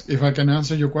 Ask if I can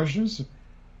answer your questions.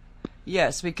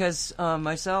 Yes, because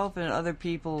myself and other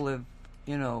people have,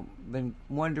 been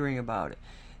wondering about it.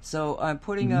 So I'm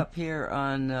putting up here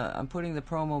I'm putting the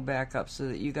promo back up so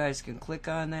that you guys can click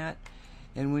on that.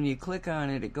 And when you click on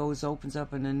it, it opens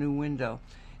up in a new window.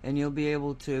 And you'll be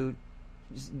able to,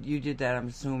 you did that, I'm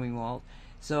assuming, Walt.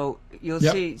 So you'll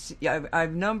see,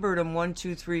 I've numbered them 1,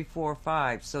 2, 3, 4,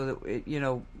 5, so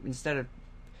that, instead of,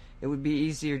 it would be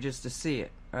easier just to see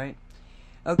it, right?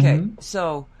 Okay,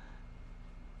 so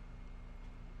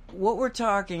what we're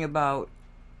talking about,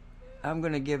 I'm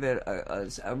going to give it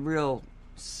a real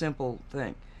simple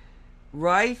thing.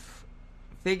 RIFE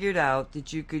figured out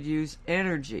that you could use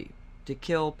energy to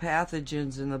kill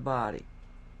pathogens in the body.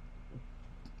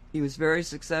 He was very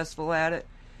successful at it.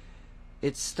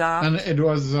 It stopped. And it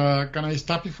was. Can I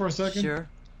stop you for a second? Sure.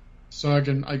 So I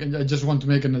just want to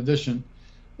make an addition.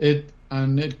 It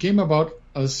came about,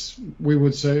 as we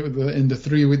would say in the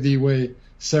 3D way,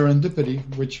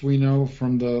 serendipity, which we know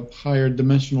from the higher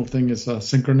dimensional thing is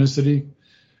synchronicity.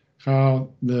 How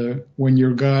when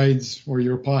your guides or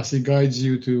your posse guides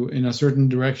you in a certain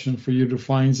direction for you to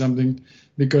find something,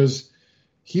 because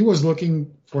he was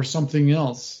looking for something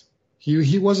else.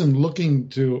 He wasn't looking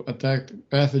to attack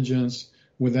pathogens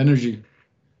with energy.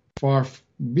 Far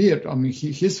be it. I mean,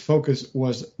 his focus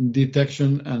was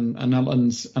detection and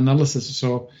analysis.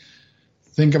 So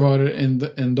think about it.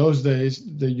 In those days,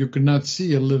 you could not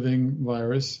see a living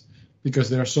virus because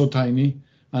they are so tiny.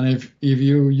 And if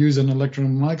you use an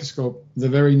electron microscope, the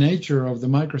very nature of the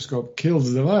microscope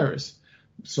kills the virus.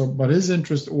 So, but his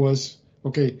interest was,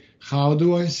 okay, how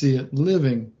do I see it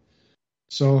living?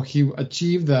 So he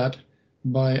achieved that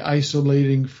by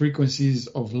isolating frequencies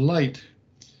of light,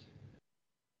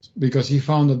 because he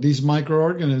found that these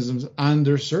microorganisms,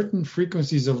 under certain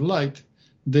frequencies of light,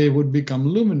 they would become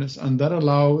luminous, and that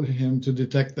allowed him to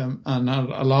detect them and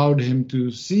allowed him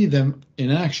to see them in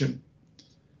action.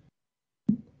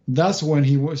 That's when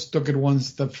he took it one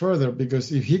step further,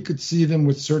 because if he could see them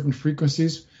with certain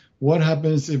frequencies, what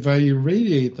happens if I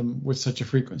irradiate them with such a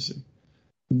frequency?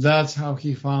 That's how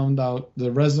he found out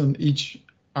each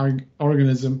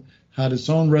organism had its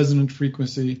own resonant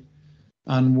frequency,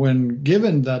 and when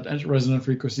given that resonant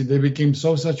frequency, they became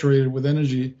so saturated with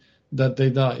energy that they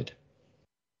died.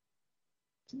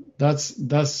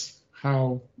 That's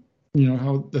how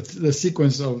the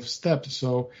sequence of steps.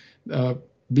 So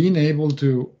being able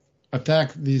to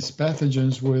attack these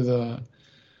pathogens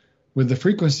with the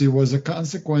frequency was a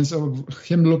consequence of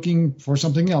him looking for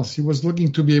something else. He was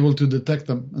looking to be able to detect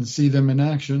them and see them in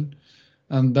action,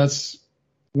 and that's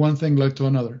one thing led to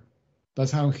another.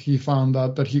 That's how he found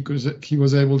out that he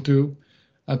was able to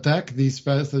attack these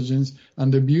pathogens.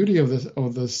 And the beauty of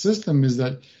the system is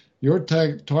that you're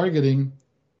targeting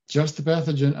just the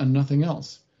pathogen and nothing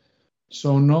else.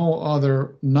 So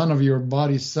none of your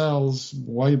body cells,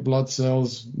 white blood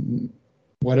cells,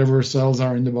 whatever cells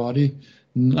are in the body,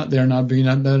 they're not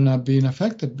being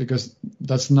affected, because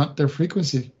that's not their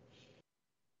frequency,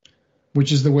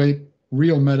 which is the way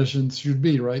real medicine should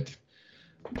be, right?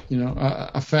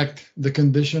 Affect the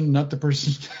condition, not the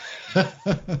person.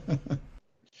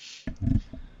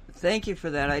 Thank you for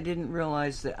that. I didn't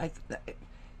realize that.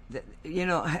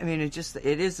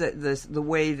 It is the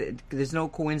way that there's no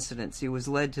coincidence. He was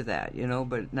led to that,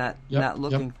 but not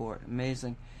looking for it.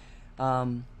 Amazing.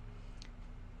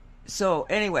 So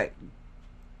anyway,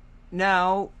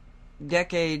 now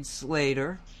decades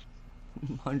later,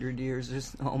 100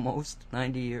 years, almost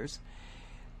 90 years,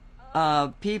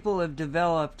 people have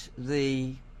developed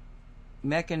the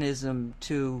mechanism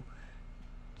to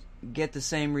get the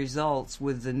same results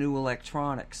with the new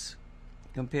electronics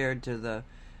compared to the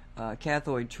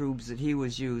cathode tubes that he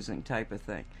was using, type of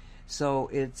thing. So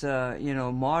it's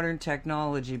modern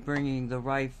technology bringing the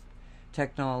RIFE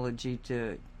technology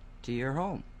to your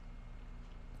home.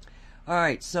 All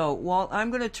right, so Walt, I'm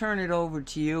going to turn it over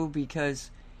to you, because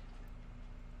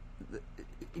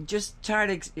just try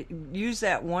to use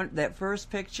that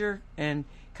first picture and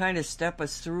kind of step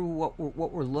us through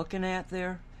what we're looking at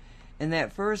there. And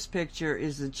that first picture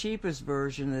is the cheapest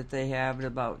version that they have at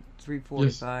about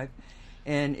 $345,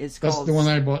 and it's called. That's the one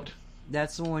I bought.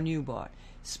 That's the one you bought.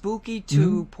 Spooky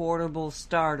 2 Portable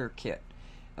Starter Kit.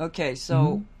 Okay,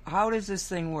 so how does this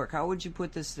thing work? How would you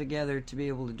put this together to be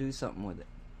able to do something with it?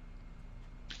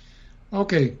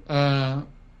 Okay,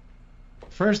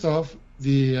 first off,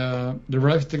 the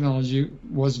RIFE technology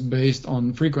was based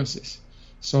on frequencies.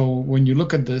 So when you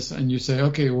look at this and you say,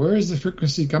 okay, where is the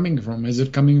frequency coming from? Is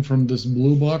it coming from this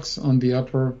blue box on the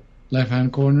upper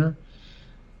left-hand corner?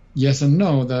 Yes and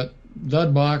no.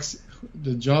 That box,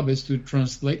 the job is to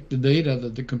translate the data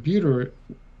that the computer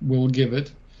will give it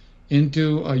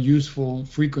into a useful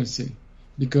frequency,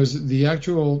 because the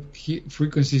actual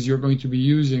frequencies you're going to be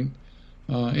using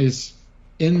is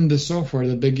in the software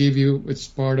that they give you. It's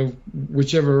part of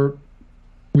whichever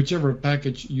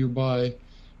package you buy.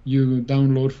 You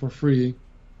download for free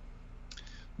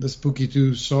the Spooky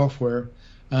 2 software,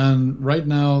 and right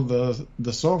now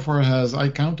the software has, I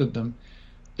counted them,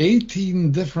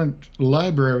 18 different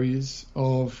libraries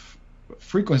of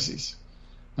frequencies,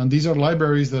 and these are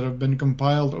libraries that have been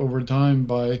compiled over time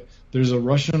by. There's a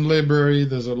Russian library,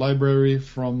 there's a library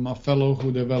from a fellow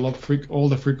who developed all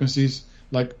the frequencies,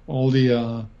 like all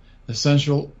the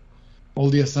essential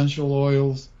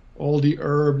oils, all the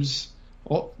herbs.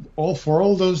 For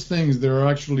all those things, there are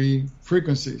actually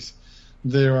frequencies.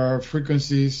 There are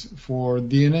frequencies for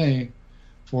DNA,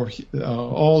 for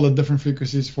all the different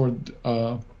frequencies for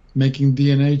making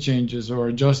DNA changes,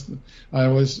 or just, I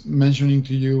was mentioning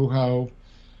to you how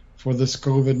for this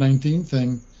COVID-19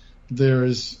 thing,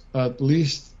 there's at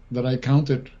least, that I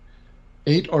counted,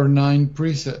 8 or 9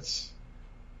 presets.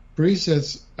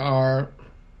 Presets are,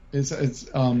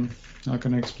 how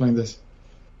can I explain this?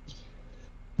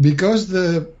 Because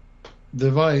the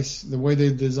device, the way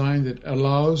they designed it,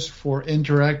 allows for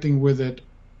interacting with it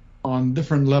on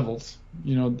different levels,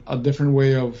 a different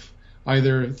way of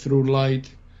either through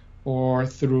light or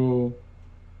through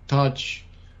touch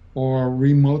or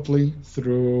remotely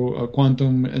through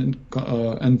quantum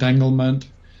entanglement.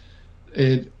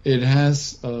 It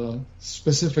has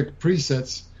specific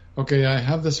presets. Okay, I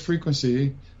have this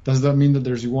frequency. Does that mean that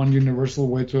there's one universal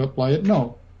way to apply it?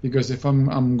 No. Because if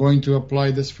I'm going to apply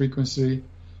this frequency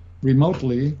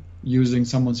remotely, using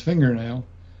someone's fingernail,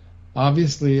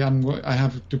 obviously I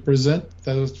have to present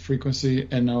that frequency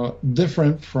in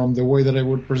different from the way that I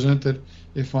would present it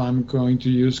if I'm going to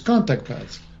use contact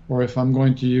pads, or if I'm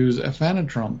going to use a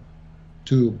Fanatrum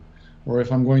tube, or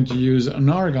if I'm going to use an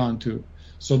argon tube.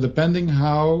 So depending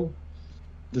how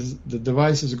the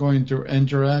device is going to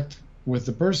interact with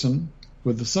the person,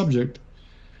 with the subject,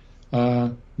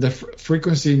 the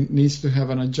frequency needs to have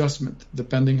an adjustment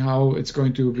depending how it's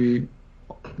going to be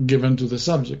given to the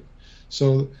subject.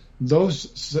 So those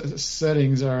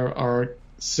settings are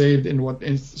saved in what.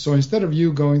 So instead of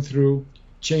you going through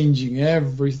changing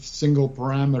every single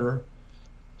parameter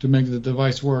to make the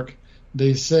device work,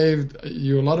 they saved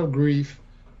you a lot of grief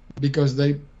because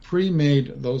they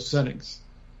pre-made those settings.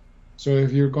 So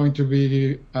if you're going to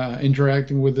be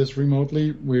interacting with this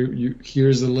remotely,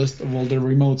 here's a list of all the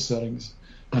remote settings,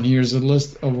 and here's a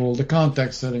list of all the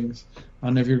contact settings.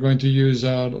 And if you're going to use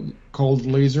cold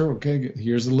laser, okay,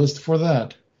 here's a list for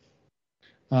that.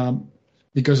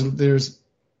 Because there's,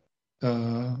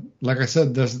 like I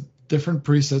said, there's different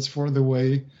presets for the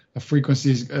way a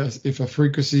frequency is, if a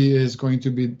frequency is going to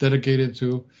be dedicated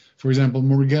to, for example,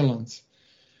 Morgellons.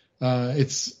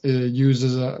 It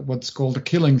uses what's called a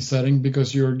killing setting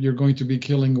because you're going to be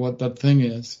killing what that thing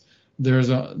is. There is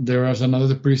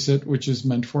another preset which is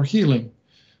meant for healing.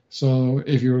 So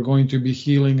if you're going to be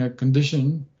healing a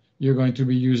condition, you're going to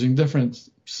be using different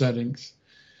settings.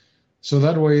 So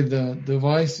that way the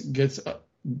device gets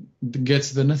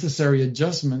the necessary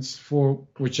adjustments for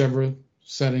whichever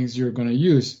settings you're going to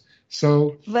use.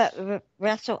 So, but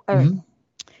Russell,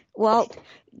 Walt,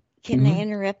 can I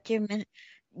interrupt you a minute?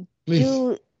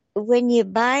 Please. When you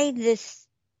buy this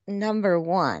number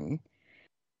one,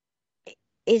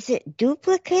 is it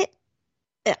duplicate?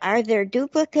 Are there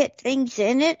duplicate things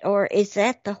in it, or is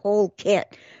that the whole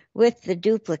kit with the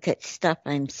duplicate stuff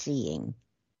I'm seeing?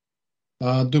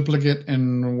 Duplicate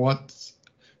in what?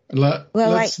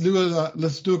 Let's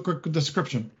do a quick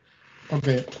description.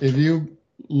 Okay, if you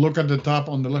look at the top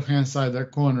on the left-hand side,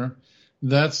 that corner,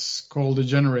 that's called a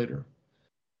generator.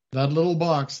 That little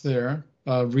box there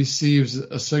receives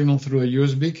a signal through a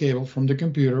USB cable from the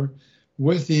computer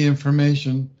with the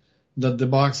information that the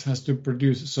box has to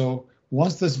produce. So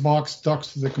once this box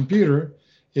talks to the computer,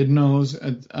 it knows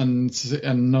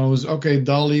and knows, okay,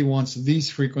 Dolly wants these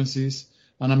frequencies,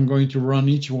 and I'm going to run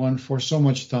each one for so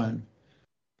much time,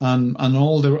 and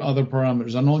all the other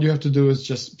parameters. And all you have to do is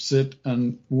just sit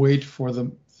and wait for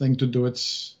the thing to do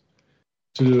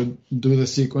the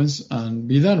sequence and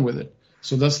be done with it.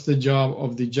 So that's the job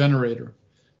of the generator,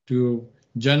 to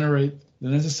generate the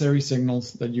necessary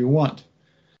signals that you want.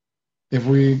 If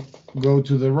we go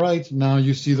to the right, now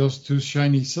you see those two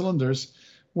shiny cylinders.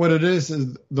 What it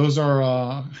is those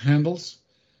are handles,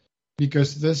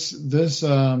 because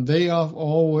they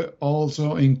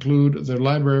also include the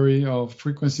library of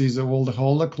frequencies of all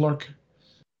the clerk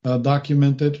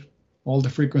documented, all the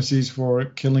frequencies for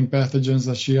killing pathogens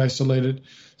that she isolated.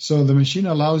 So the machine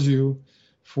allows you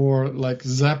for like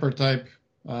zapper type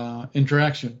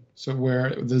interaction. So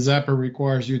where the zapper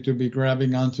requires you to be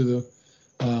grabbing onto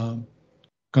the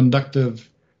conductive,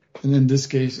 and in this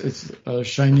case it's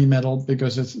shiny metal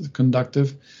because it's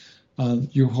conductive.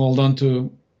 You hold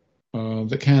onto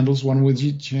the candles, one with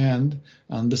each hand,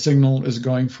 and the signal is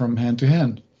going from hand to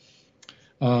hand.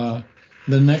 The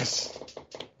next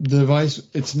device,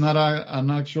 it's not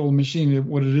an actual machine.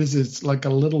 What it is, it's like a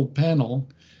little panel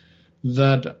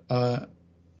that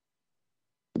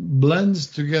blends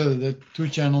together the two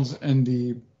channels in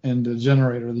the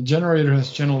generator. The generator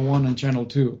has channel 1 and channel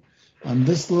 2. And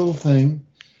this little thing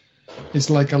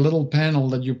is like a little panel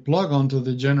that you plug onto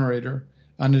the generator,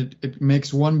 and it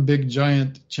makes one big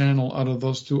giant channel out of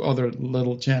those two other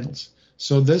little channels.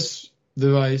 So this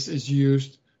device is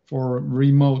used for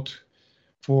remote,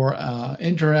 for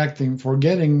interacting, for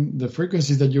getting the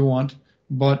frequencies that you want,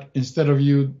 but instead of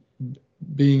you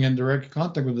being in direct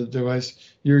contact with the device,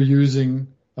 you're using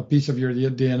a piece of your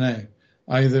DNA,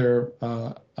 either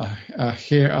a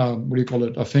hair,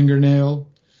 a fingernail,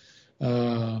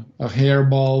 a hair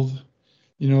bulb.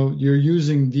 You're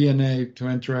using DNA to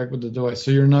interact with the device,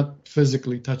 so you're not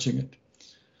physically touching it.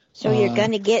 So you're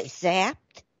going to get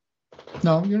zapped?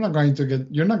 No, you're not going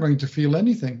to feel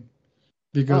anything,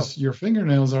 because your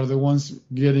fingernails are the ones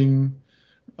getting.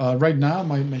 Right now,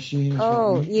 my machine.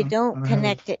 You don't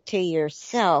connect it to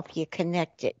yourself. You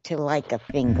connect it to like a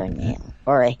fingernail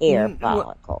or a hair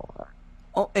follicle.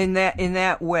 In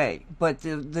that way. But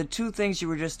the two things you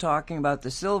were just talking about,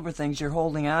 the silver things, you're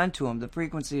holding on to them. The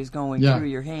frequency is going through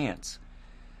your hands.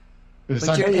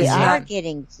 But you are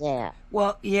getting zapped.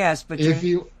 Well, yes, but if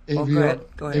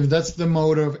if that's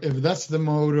the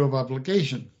mode of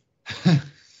application,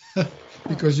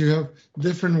 because you have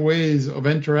different ways of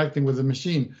interacting with the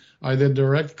machine, either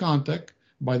direct contact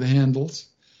by the handles,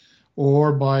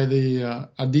 or by the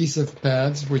adhesive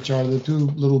pads, which are the two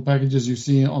little packages you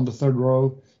see on the third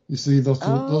row. You see those two,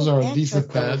 those are adhesive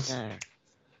pads. Okay.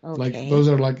 Like those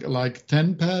are like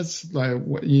 10 pads. Like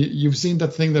you've seen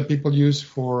that thing that people use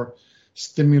for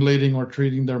stimulating or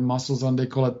treating their muscles, and they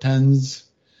call it TENS,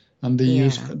 and they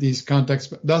use these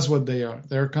contacts. That's what they are.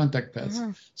 They're contact pads.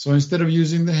 So instead of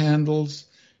using the handles,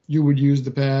 you would use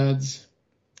the pads.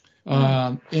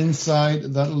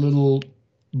 Inside that little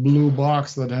blue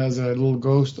box that has a little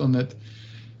ghost on it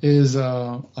is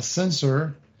a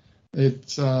sensor.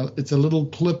 It's a little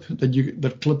clip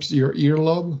that clips your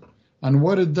earlobe, and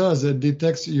what it does, it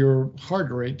detects your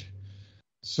heart rate.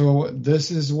 So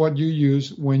this is what you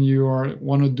use when you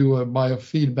want to do a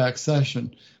biofeedback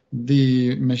session.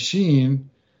 The machine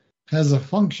has a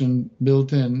function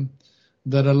built in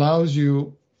that allows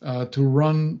you to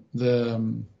run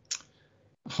the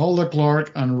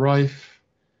Hulda-Clark and RIFE.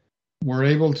 We're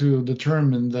able to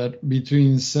determine that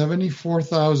between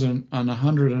 74,000 and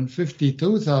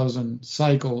 152,000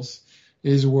 cycles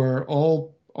is where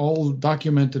all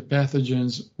documented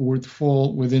pathogens would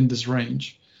fall within this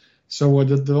range. So what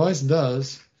the device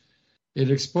does,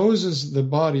 it exposes the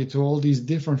body to all these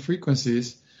different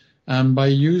frequencies, and by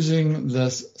using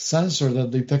this sensor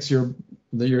that detects your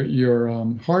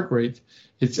heart rate,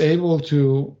 it's able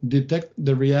to detect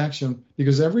the reaction,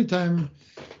 because every time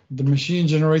the machine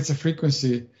generates a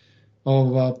frequency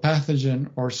of a pathogen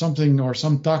or something or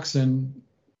some toxin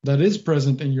that is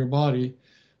present in your body,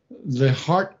 the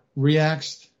heart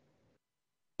reacts,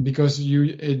 because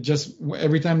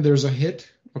every time there's a hit,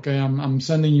 okay, I'm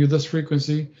sending you this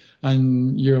frequency,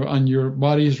 and your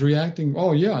body is reacting.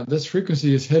 Oh yeah, this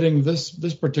frequency is hitting this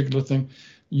particular thing.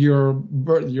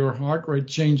 Your heart rate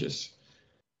changes,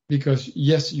 because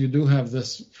yes, you do have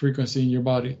this frequency in your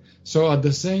body. So at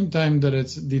the same time that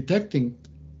it's detecting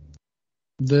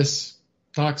this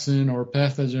toxin or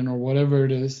pathogen or whatever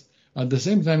it is, at the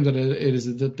same time that it is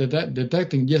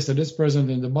detecting, yes, it is present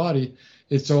in the body,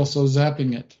 it's also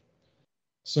zapping it.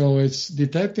 So it's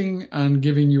detecting and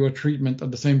giving you a treatment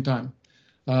at the same time.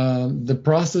 The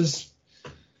process,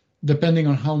 depending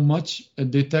on how much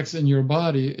it detects in your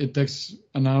body, it takes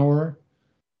an hour.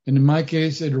 And in my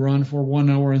case, it ran for 1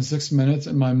 hour and 6 minutes.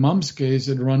 In my mom's case,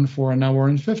 it ran for 1 hour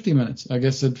and 50 minutes. I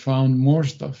guess it found more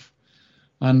stuff.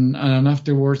 And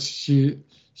afterwards, she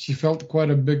felt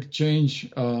quite a big change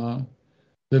the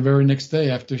very next day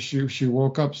after she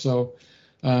woke up. So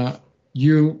after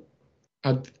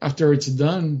it's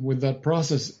done with that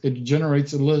process, it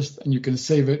generates a list, and you can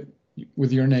save it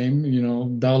with your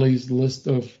name, Dolly's list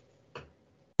of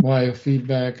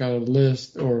biofeedback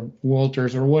list, or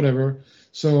Walter's, or whatever.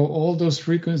 So all those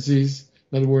frequencies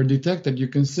that were detected, you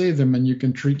can save them, and you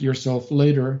can treat yourself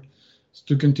later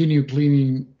to continue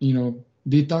cleaning,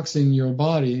 detoxing your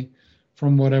body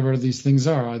from whatever these things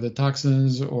are, either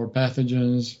toxins or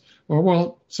pathogens,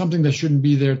 or, something that shouldn't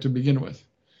be there to begin with.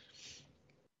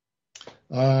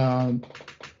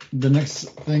 The next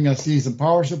thing I see is the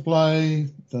power supply.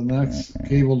 The next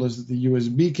cable is the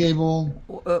USB cable.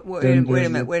 Wait a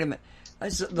minute.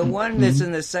 The one that's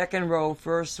in the second row,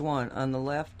 first one on the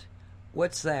left,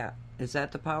 what's that? Is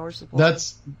that the power supply?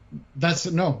 That's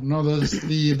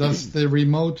the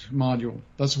remote module.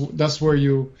 That's where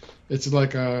it's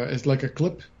like a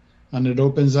clip, and it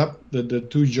opens up. The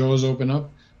two jaws open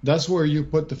up. That's where you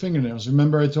put the fingernails.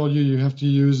 Remember, I told you have to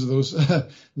use those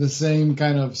the same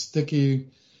kind of sticky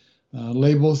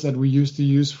labels that we used to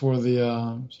use for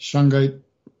the shungite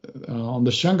on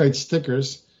the shungite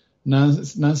stickers.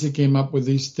 Nancy came up with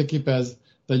these sticky pads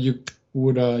that you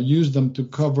would use them to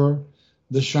cover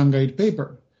the shungite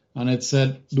paper, and it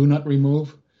said "Do not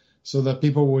remove," so that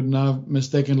people would not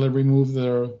mistakenly remove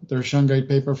their shungite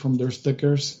paper from their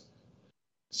stickers.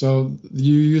 So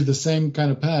you use the same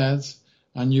kind of pads,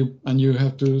 and you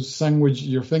have to sandwich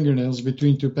your fingernails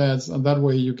between two pads, and that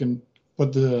way you can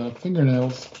put the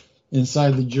fingernails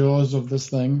inside the jaws of this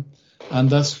thing, and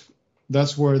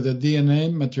that's where the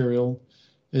DNA material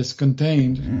is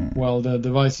contained while the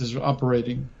device is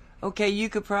operating. Okay, you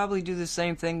could probably do the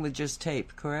same thing with just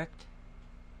tape, correct?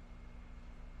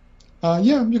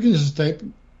 Yeah, you can just tape.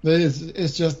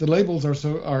 It's just the labels are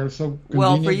so convenient.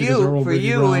 Well, for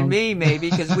you and me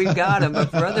maybe, because we've got them, but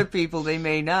for other people they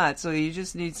may not. So you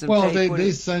just need some. Well, tape.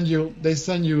 they send you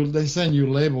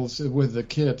labels with the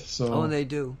kit. So. Oh, they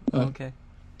do. Okay.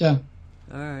 Yeah.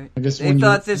 All right. I guess they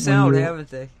thought this out, haven't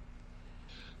they?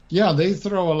 Yeah, they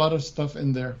throw a lot of stuff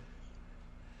in there.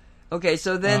 Okay,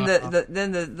 so then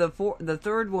the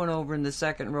third one over in the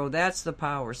second row, that's the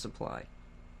power supply.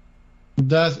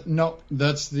 That's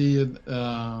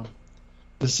the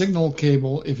signal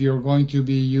cable if you're going to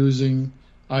be using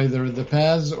either the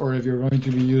pads or if you're going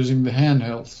to be using the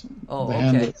handhelds. Oh, the okay.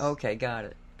 handles. Okay, got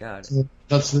it. So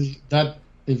that's that.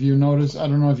 If you notice, I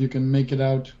don't know if you can make it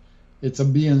out. It's a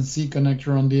BNC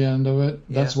connector on the end of it.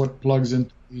 That's what plugs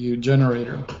into the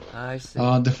generator. I see.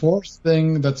 The fourth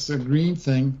thing, that's a green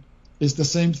thing, is the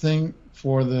same thing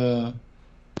for the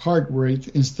heart rate.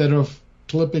 Instead of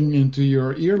clipping into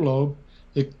your earlobe,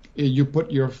 you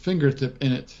put your fingertip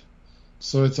in it.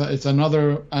 So it's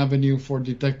another avenue for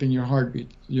detecting your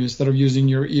heartbeat. Instead of using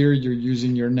your ear, you're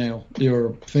using your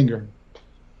finger.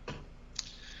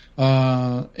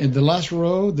 In the last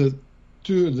row, the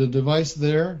device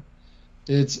there,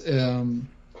 it's a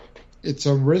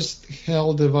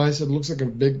wrist-held device. It looks like a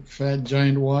big, fat,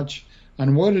 giant watch.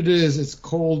 And what it is, it's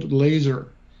called laser.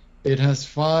 It has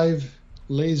 5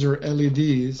 laser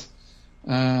LEDs,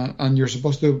 and you're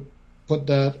supposed to put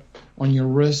that on your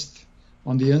wrist,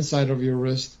 on the inside of your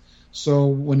wrist. So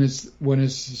when it's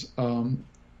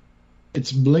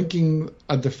blinking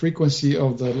at the frequency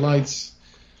of the lights.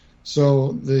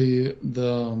 So the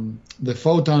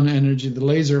photon energy, the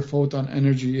laser photon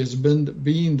energy, is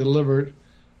being delivered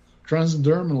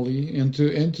transdermally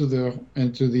into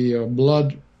the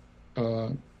blood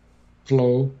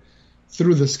flow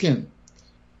through the skin.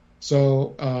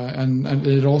 So and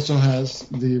it also has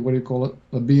the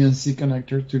a BNC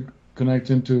connector to connect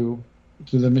into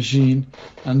the machine,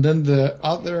 and then the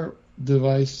other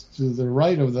device to the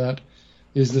right of that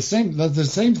is the same. That's the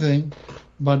same thing.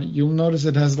 But you'll notice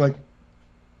it has like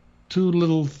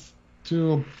two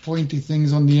pointy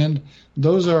things on the end.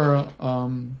 Those are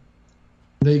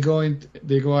they go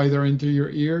either into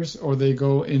your ears or they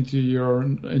go into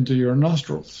your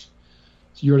nostrils.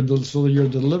 So you're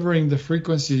delivering the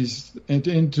frequencies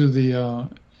into the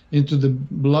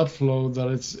blood flow that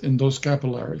it's in those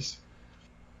capillaries.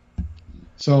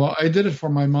 So I did it for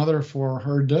my mother for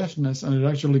her deafness, and it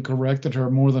actually corrected her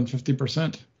more than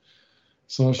 50%.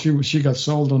 So she got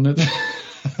sold on it.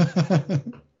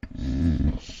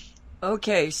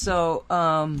 Okay, so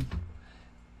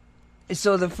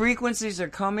the frequencies are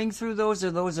coming through those,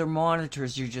 or those are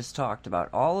monitors you just talked about?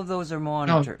 All of those are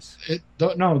monitors.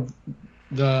 No,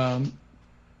 the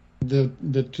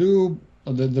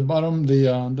bottom,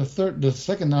 the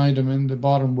second item in the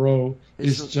bottom row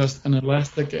is just an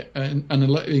elastic,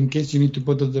 in case you need to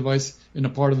put the device in a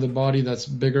part of the body that's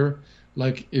bigger.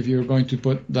 Like if you're going to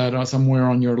put that somewhere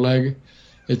on your leg,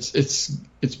 it's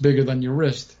bigger than your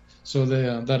wrist. So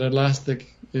that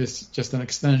elastic is just an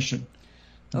extension.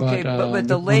 Okay, but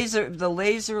the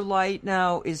laser light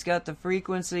now is got the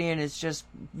frequency and it's just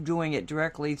doing it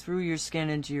directly through your skin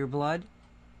into your blood?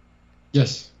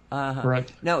 Yes. Uh-huh.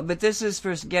 Correct. No, but this is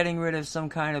for getting rid of some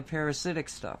kind of parasitic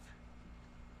stuff.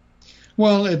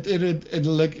 Well, it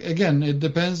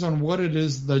depends on what it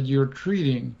is that you're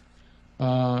treating.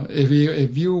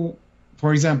 If you,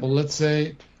 for example, let's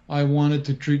say I wanted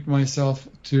to treat myself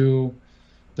to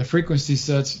the frequency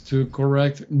sets to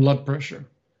correct blood pressure,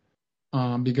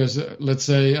 because let's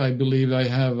say I believe I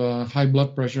have high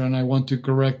blood pressure and I want to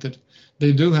correct it.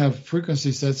 They do have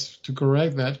frequency sets to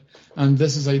correct that, and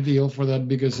this is ideal for that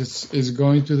because it's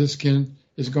going to the skin,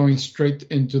 it's going straight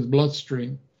into the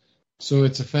bloodstream, so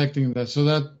it's affecting that.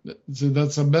 So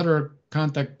that's a better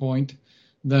contact point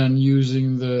than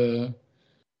using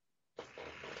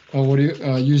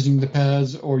using the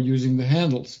pads or using the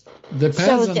handles. The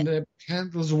pads and the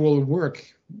handles will work.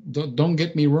 Don't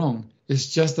get me wrong. It's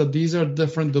just that these are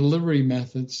different delivery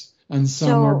methods, and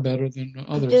some are better than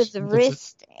others. Does the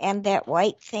wrist and that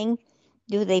white thing,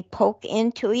 do they poke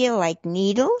into you like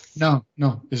needles? No,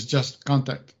 it's just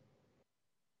contact.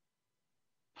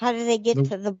 How do they get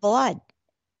to the blood?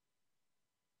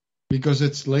 Because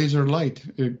it's laser light.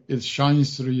 It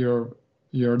shines through your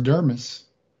dermis.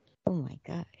 Oh my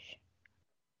gosh.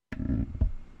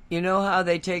 You know how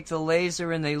they take the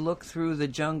laser and they look through the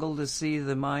jungle to see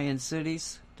the Mayan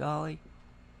cities, Dolly?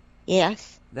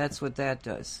 Yes. That's what that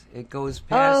does. It goes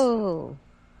past... Oh.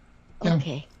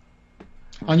 Okay. Yeah.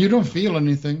 And you don't feel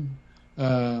anything.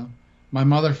 My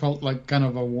mother felt like kind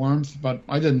of a warmth, but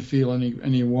I didn't feel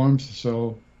any warmth,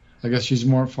 so I guess she's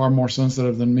far more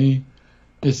sensitive than me.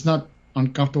 It's not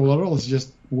uncomfortable at all. It's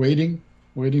just waiting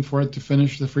for it to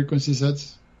finish the frequency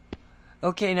sets.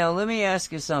 Okay, now let me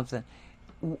ask you something.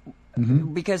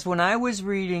 Mm-hmm. Because when I was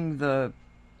reading the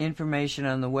information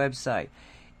on the website,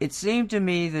 it seemed to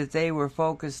me that they were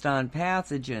focused on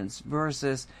pathogens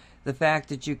versus the fact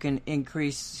that you can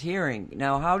increase hearing.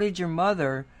 Now, how did your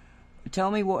mother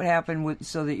tell me what happened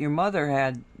so that your mother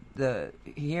had the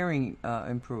hearing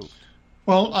improved.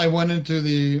 Well, I went into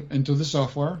the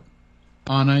software,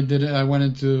 and I went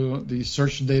into the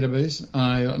search database,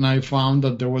 and I found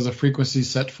that there was a frequency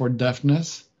set for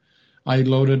deafness. I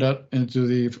loaded that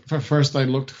into first I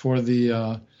looked for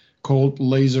the cold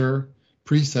laser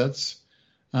presets,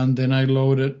 and then I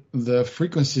loaded the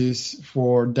frequencies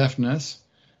for deafness,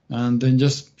 and then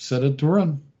just set it to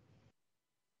run.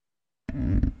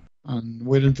 And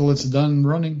wait until it's done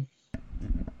running.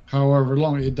 However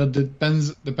long, that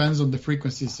depends on the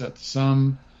frequency set.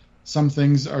 Some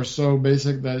things are so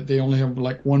basic that they only have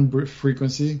like one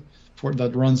frequency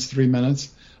that runs 3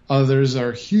 minutes. Others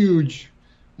are huge,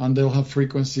 and they'll have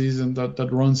frequencies and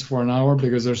that runs for an hour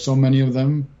because there's so many of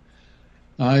them.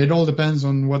 It all depends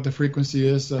on what the frequency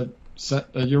is that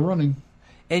you're running.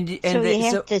 So you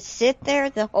have to sit there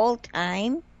the whole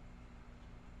time?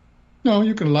 No,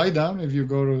 you can lie down if you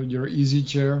go to your easy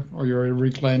chair or your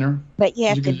recliner. But you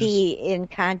have to be in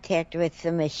contact with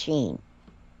the machine.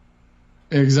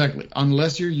 Exactly,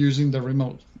 unless you're using the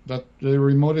remote. The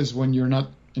remote is when you're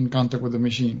not in contact with the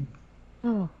machine.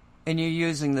 Oh. And you're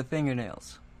using the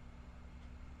fingernails.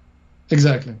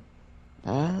 Exactly.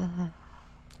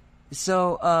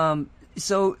 So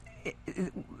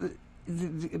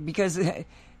because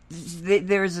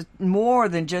there's more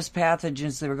than just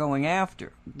pathogens that we're going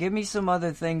after. Give me some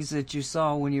other things that you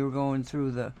saw when you were going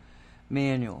through the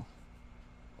manual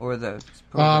or the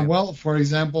program. Well, for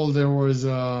example, there was,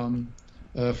 it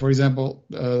was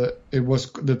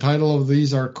the title of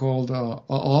these are called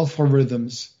alpha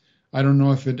rhythms. I don't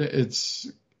know if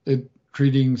it's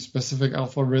treating specific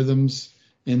alpha rhythms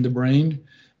in the brain,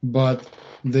 but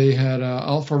they had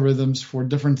alpha rhythms for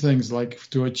different things, like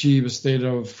to achieve a state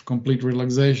of complete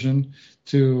relaxation,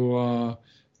 to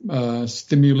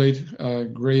stimulate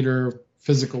greater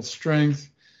physical strength.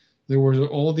 There were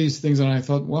all these things, and I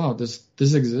thought, wow, this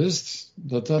exists.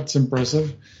 That's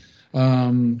impressive.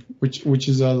 Which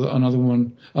is another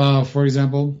one. For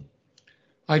example,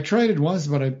 I tried it once,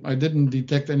 but I didn't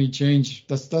detect any change.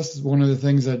 That's one of the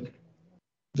things that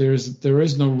there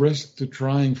is no risk to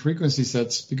trying frequency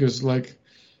sets, because like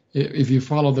if you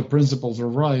follow the principles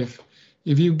of RIFE,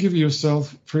 if you give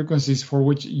yourself frequencies for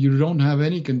which you don't have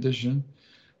any condition,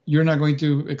 you're not going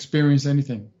to experience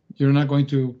anything. You're not going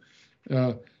to,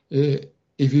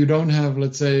 if you don't have,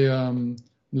 let's say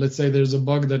there's a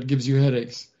bug that gives you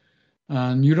headaches,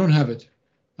 and you don't have it,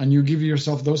 and you give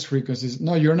yourself those frequencies,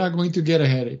 no, you're not going to get a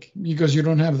headache because you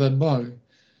don't have that bug.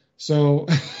 So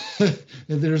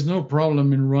there's no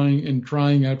problem in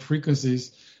trying out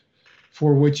frequencies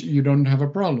for which you don't have a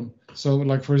problem. So,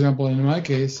 like, for example, in my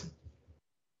case,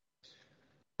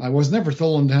 I was never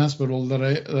told in the hospital that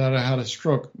I had a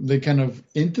stroke. They kind of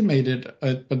intimated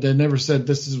it, but they never said,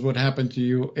 this is what happened to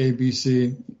you,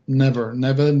 ABC. Never.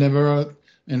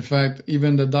 In fact,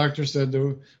 even the doctor said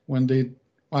when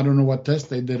I don't know what test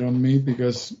they did on me,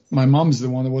 because my mom's the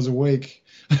one that was awake,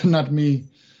 not me,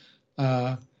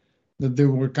 that they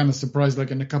were kind of surprised, like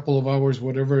in a couple of hours,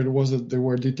 whatever it was that they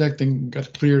were detecting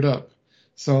got cleared up.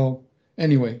 So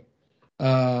anyway,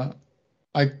 no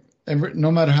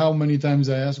matter how many times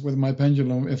I ask with my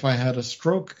pendulum if I had a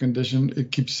stroke condition,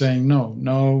 it keeps saying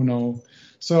no.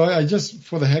 So I just,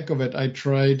 for the heck of it, I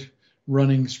tried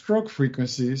running stroke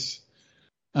frequencies,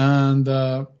 and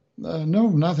no,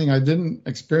 nothing. I didn't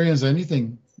experience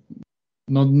anything.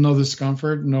 No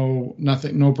discomfort,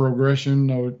 nothing, no progression,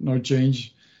 no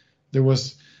change. There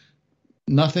was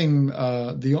nothing.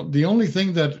 The only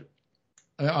thing that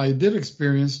I did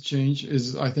experience change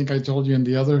is, I think I told you in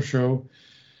the other show,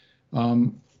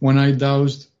 when I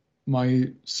doused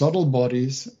my subtle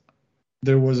bodies,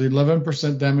 there was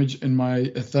 11% damage in my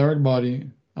etheric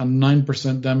body and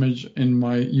 9% damage in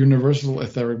my universal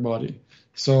etheric body.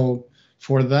 So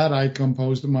for that, I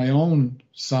composed my own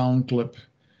sound clip,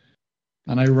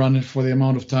 and I run it for the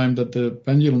amount of time that the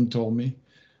pendulum told me.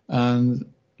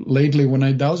 And lately, when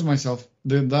I douse myself,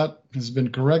 that has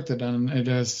been corrected, and it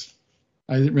has.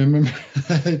 I remember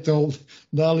I told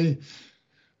Dolly,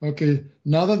 okay,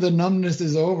 now that the numbness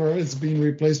is over, it's being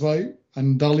replaced by,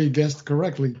 and Dolly guessed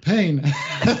correctly, pain.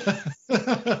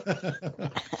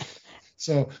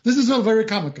 So this is all very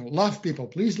comical. Laugh, people,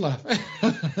 please laugh.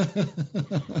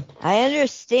 I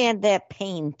understand that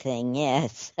pain thing,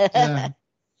 yes. Yeah.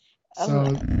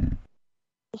 So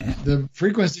the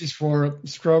frequencies for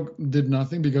stroke did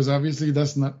nothing, because obviously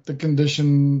that's not the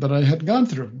condition that I had gone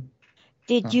through.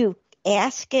 Did you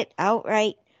ask it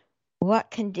outright,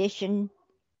 what condition,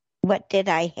 what did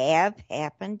I have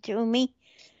happen to me?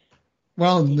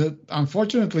 Well,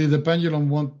 unfortunately, the pendulum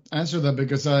won't answer that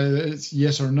because it's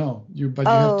yes or no. You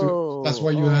have to. That's why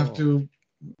you have to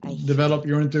develop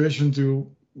your intuition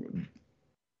to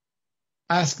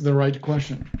ask the right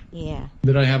question. Yeah.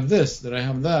 Did I have this? Did I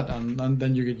have that? And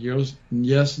then you get yes,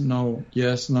 no,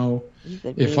 yes, no.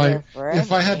 If I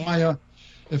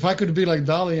could be like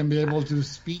Dolly and be able to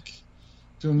speak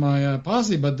to my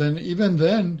posse, but then even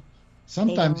then,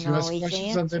 sometimes you ask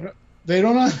questions and they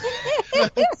don't know.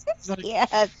 Like,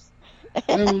 yes.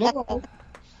 Hello.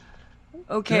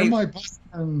 Okay. My posse.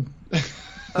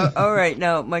 All right.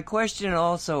 Now, my question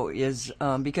also is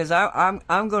because I'm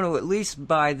going to at least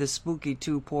buy the Spooky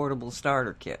 2 portable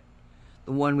starter kit,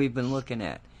 the one we've been looking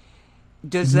at.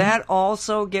 Does that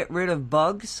also get rid of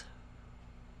bugs?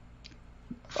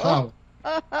 How?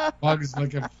 Bugs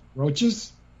like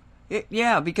roaches?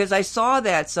 Yeah, because I saw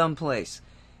that someplace.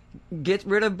 Get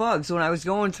rid of bugs. When I was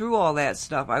going through all that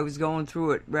stuff, I was going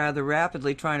through it rather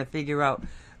rapidly, trying to figure out.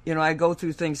 I go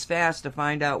through things fast to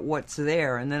find out what's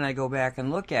there, and then I go back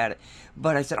and look at it.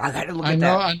 But I said, I got to look at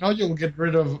that. I know you'll get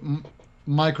rid of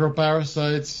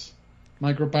microparasites.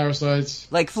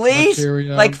 Like fleas?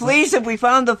 Bacteria. Like fleas? Have we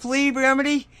found the flea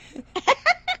remedy?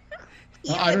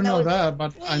 I don't know that,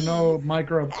 but I know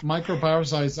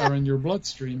microparasites are in your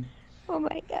bloodstream. Oh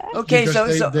my God. Okay, so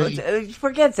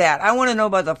forget that. I want to know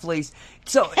about the fleas.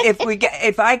 So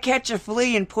if I catch a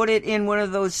flea and put it in one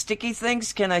of those sticky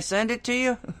things, can I send it to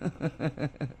you?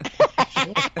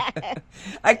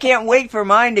 I can't wait for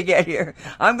mine to get here.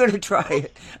 I'm going to try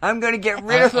it. I'm going to get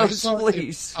rid of those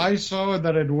fleas. I saw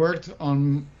that it worked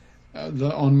on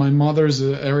my mother's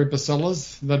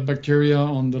Eripacellus, that bacteria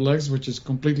on the legs, which is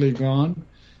completely gone.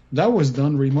 That was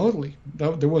done remotely.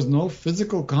 There was no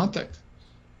physical contact.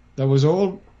 That was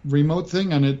all remote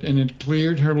thing, and it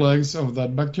cleared her legs of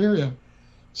that bacteria.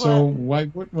 So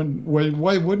why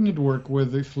wouldn't it work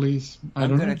with the fleas? I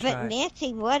don't know. But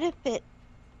Nancy, what if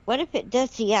it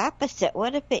does the opposite?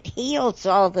 What if it heals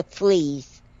all the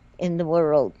fleas in the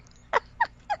world?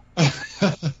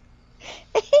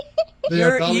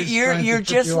 You're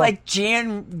just like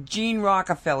Gene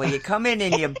Rockefeller. You come in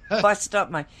and you bust up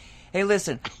my. Hey,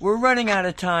 listen, we're running out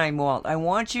of time, Walt. I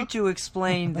want you to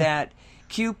explain that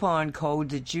coupon code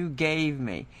that you gave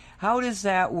me. How does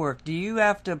that work? Do you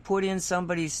have to put in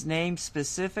somebody's name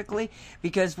specifically?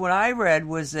 Because what I read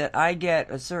was that I get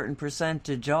a certain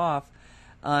percentage off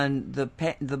on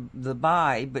the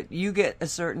buy, but you get a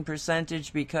certain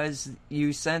percentage because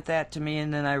you sent that to me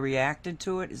and then I reacted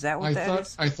to it. Is that what that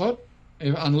is? I thought,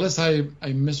 unless I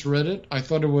misread it, I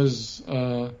thought it was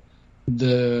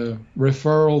the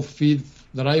referral fee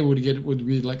that I would get would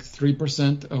be like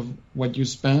 3% of what you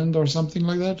spend or something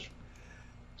like that.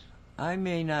 I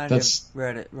may not have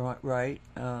read it right.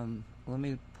 Let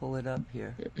me pull it up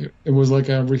here. It was like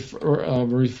a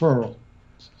referral.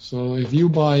 So if you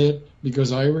buy it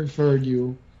because I referred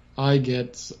you, I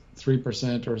get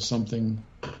 3% or something.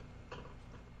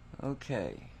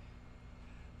 Okay.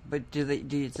 But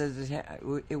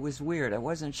it was weird. I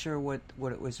wasn't sure what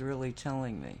it was really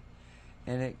telling me.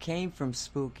 And it came from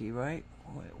Spooky, right?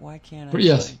 Why can't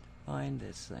I find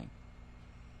this thing?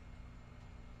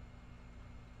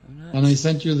 And I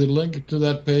sent you the link to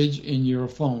that page in your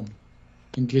phone,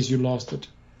 in case you lost it.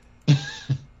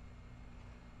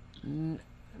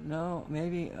 No,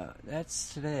 maybe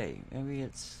that's today. Maybe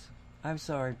it's... I'm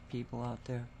sorry, people out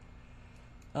there.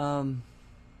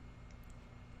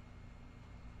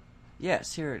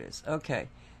 Yes, here it is. Okay.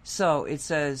 So, it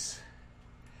says...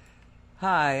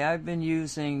 Hi, I've been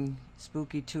using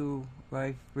Spooky 2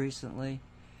 RIFE recently.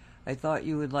 I thought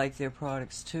you would like their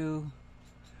products too.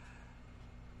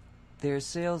 Their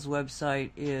sales website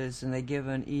is, and they give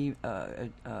an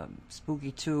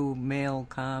Spooky 2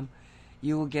 mail.com.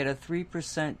 You will get a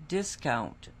 3%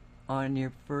 discount on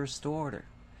your first order.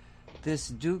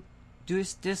 This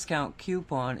discount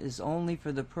coupon is only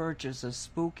for the purchase of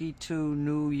Spooky 2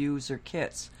 new user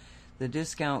kits. The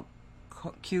discount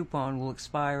coupon will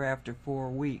expire after 4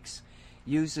 weeks.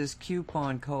 Use this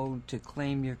coupon code to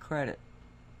claim your credit.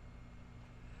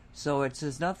 So it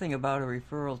says nothing about a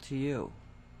referral to you.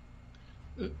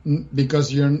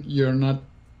 Because you're not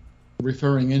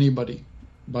referring anybody.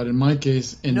 But in my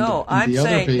case, in the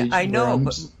other page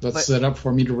that's set up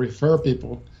for me to refer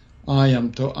people,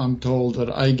 I'm told that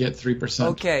I get 3%.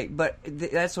 Okay, but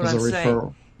that's what I'm saying.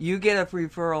 Referral. You get a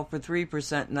referral for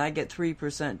 3%, and I get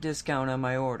 3% discount on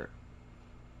my order.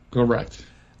 Correct.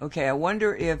 Okay, I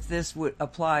wonder if this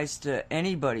applies to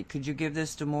anybody. Could you give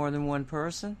this to more than one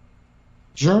person?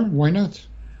 Sure, why not?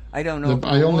 I don't know.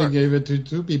 I only gave it to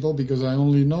 2 people because I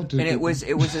only know 2 people. And it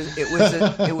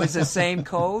was the same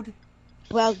code?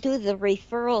 Well, do the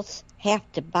referrals have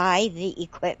to buy the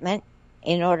equipment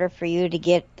in order for you to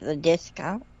get the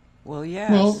discount? Well,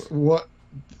 yes. Well,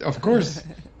 of course.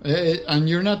 And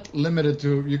you're not limited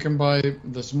to, you can buy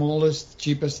the smallest,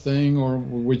 cheapest thing or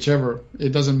whichever. It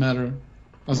doesn't matter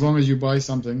as long as you buy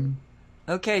something.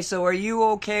 Okay, so are you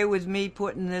okay with me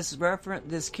putting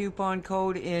this coupon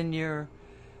code in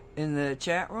the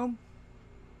chat room?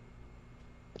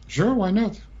 Sure, why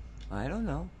not? I don't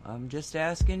know. I'm just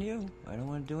asking you. I don't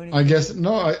want to do anything. I guess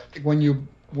when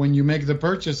you make the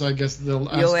purchase, I guess they'll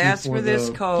ask you for this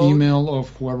the code. email of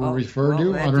whoever referred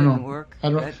you. I don't know. Work. I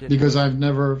don't because I've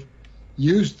never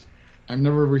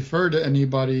referred to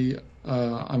anybody.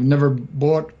 I've never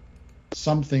bought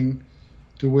something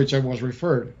to which I was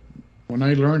referred. When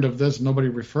I learned of this, nobody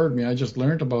referred me. I just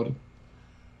learned about it.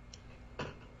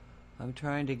 I'm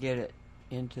trying to get it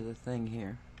into the thing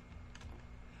here.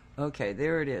 Okay,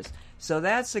 there it is. So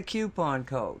that's the coupon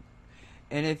code.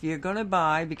 And if you're going to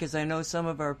buy, because I know some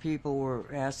of our people were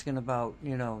asking about,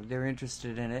 they're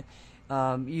interested in it,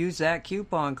 use that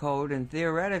coupon code, and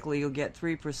theoretically you'll get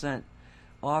 3%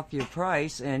 off your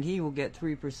price, and he will get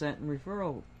 3% in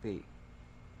referral fee.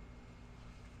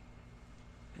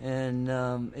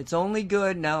 And it's only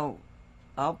good. Now,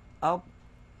 I'll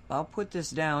put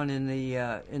this down in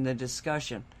the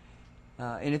discussion.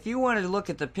 And if you wanted to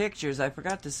look at the pictures, I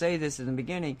forgot to say this in the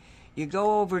beginning. You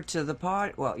go over to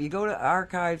you go to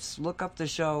archives, look up the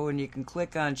show, and you can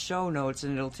click on show notes,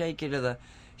 and it'll take you to the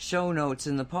show notes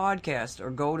in the podcast. Or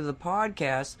go to the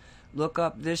podcast, look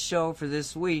up this show for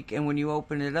this week, and when you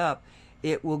open it up,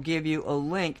 it will give you a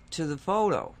link to the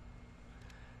photo.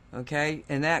 Okay?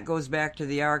 And that goes back to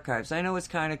the archives. I know it's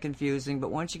kind of confusing,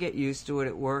 but once you get used to it,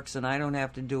 it works, and I don't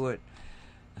have to do it,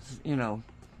 2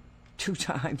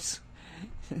 times.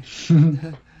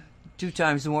 2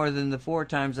 times more than the 4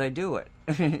 times I do it.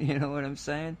 You know what I'm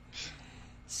saying?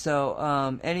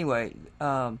 So, anyway,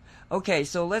 okay,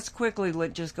 so let's quickly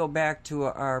just go back to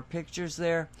our pictures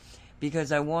there,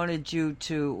 because I wanted you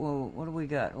to, what do we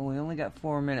got? We only got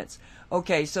 4 minutes.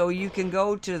 Okay, so you can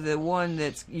go to the one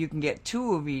you can get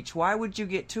 2 of each. Why would you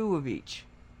get 2 of each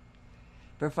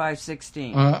for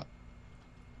 $5.16?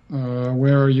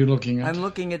 Where are you looking at? I'm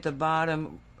looking at the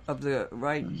bottom of the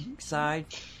right side.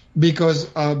 Because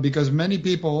many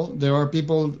people, there are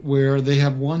people where they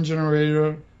have one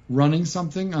generator running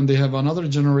something and they have another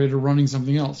generator running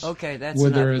something else. Okay, that's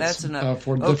whether enough. It's that's enough.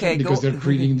 For different, okay, because they're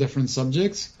treating different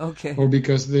subjects. Okay. Or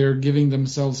because they're giving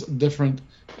themselves different,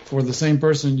 for the same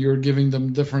person, you're giving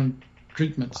them different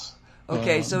treatments.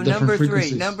 Okay, so number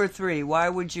 3. Why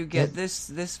would you get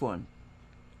this one?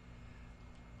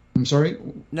 I'm sorry?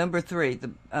 Number 3,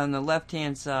 on the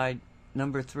left-hand side,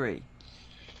 number 3.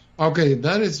 Okay,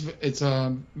 it's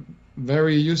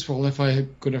very useful. If I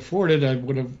could afford it, I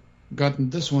would have gotten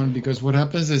this one, because what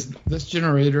happens is this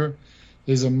generator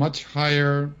is a much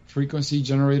higher frequency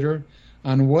generator,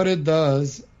 and what it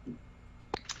does,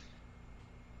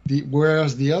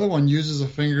 whereas the other one uses a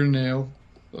fingernail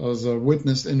as a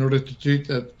witness in order to treat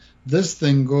that, this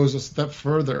thing goes a step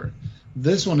further.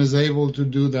 This one is able to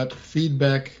do that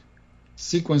feedback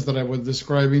sequence that I was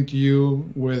describing to you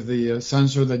with the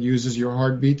sensor that uses your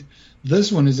heartbeat.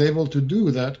 This one is able to do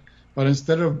that, but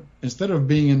instead of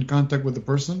being in contact with the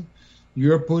person,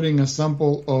 you're putting a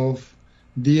sample of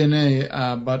DNA,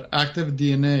 but active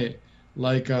DNA,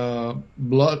 like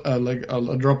blood, like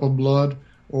a drop of blood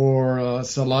or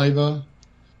saliva,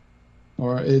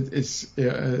 or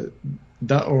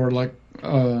that, or like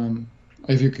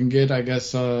if you can get, I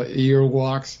guess, ear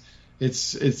wax.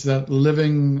 It's that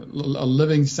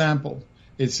living sample.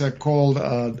 It's called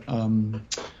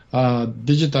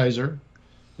digitizer.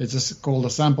 It's called a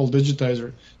sample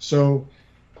digitizer. So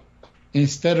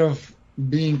instead of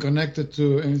having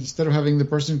the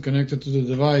person connected to the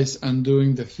device and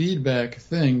doing the feedback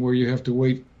thing where you have to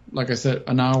wait, like I said,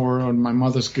 an hour, or in my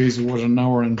mother's case it was an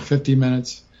hour and 50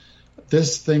 minutes,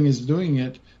 this thing is doing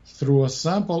it through a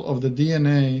sample of the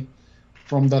DNA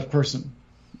from that person,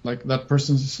 like that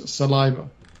person's saliva.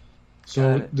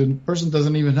 So the person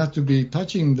doesn't even have to be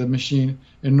touching the machine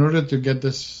in order to get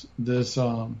this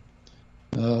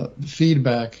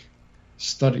feedback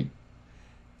study.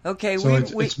 Okay, so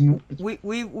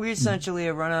we essentially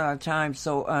have run out of time.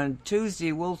 So on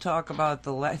Tuesday we'll talk about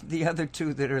the other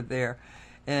 2 that are there,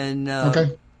 and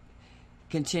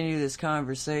continue this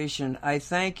conversation. I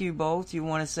thank you both. You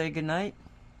want to say good night?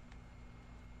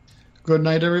 Good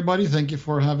night, everybody. Thank you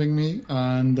for having me,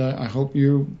 and I hope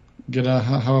you get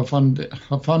have a fun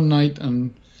night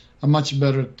and a much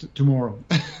better tomorrow.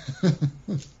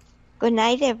 Good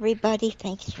night, everybody.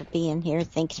 Thanks for being here.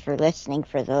 Thanks for listening,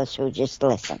 for those who just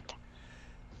listened.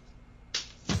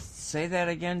 Say that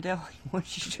again, Deli. What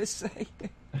did you just say?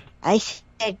 I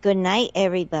said good night,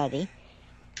 everybody.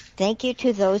 Thank you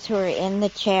to those who are in the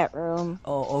chat room.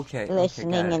 Oh, okay.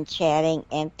 Listening and chatting,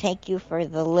 and thank you for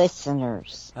the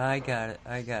listeners. I got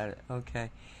it. Okay.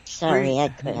 Sorry, I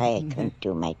couldn't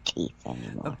do my teeth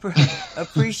anymore.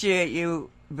 Appreciate you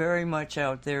very much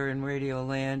out there in Radio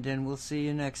Land, and we'll see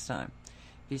you next time.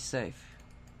 Be safe.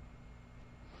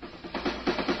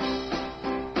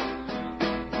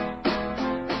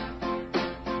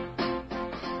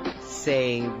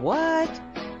 Say what?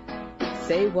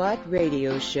 Say What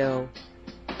radio show.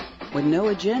 With no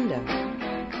agenda.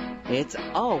 It's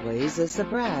always a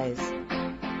surprise.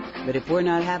 But if we're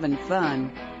not having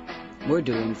fun, we're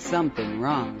doing something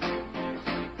wrong.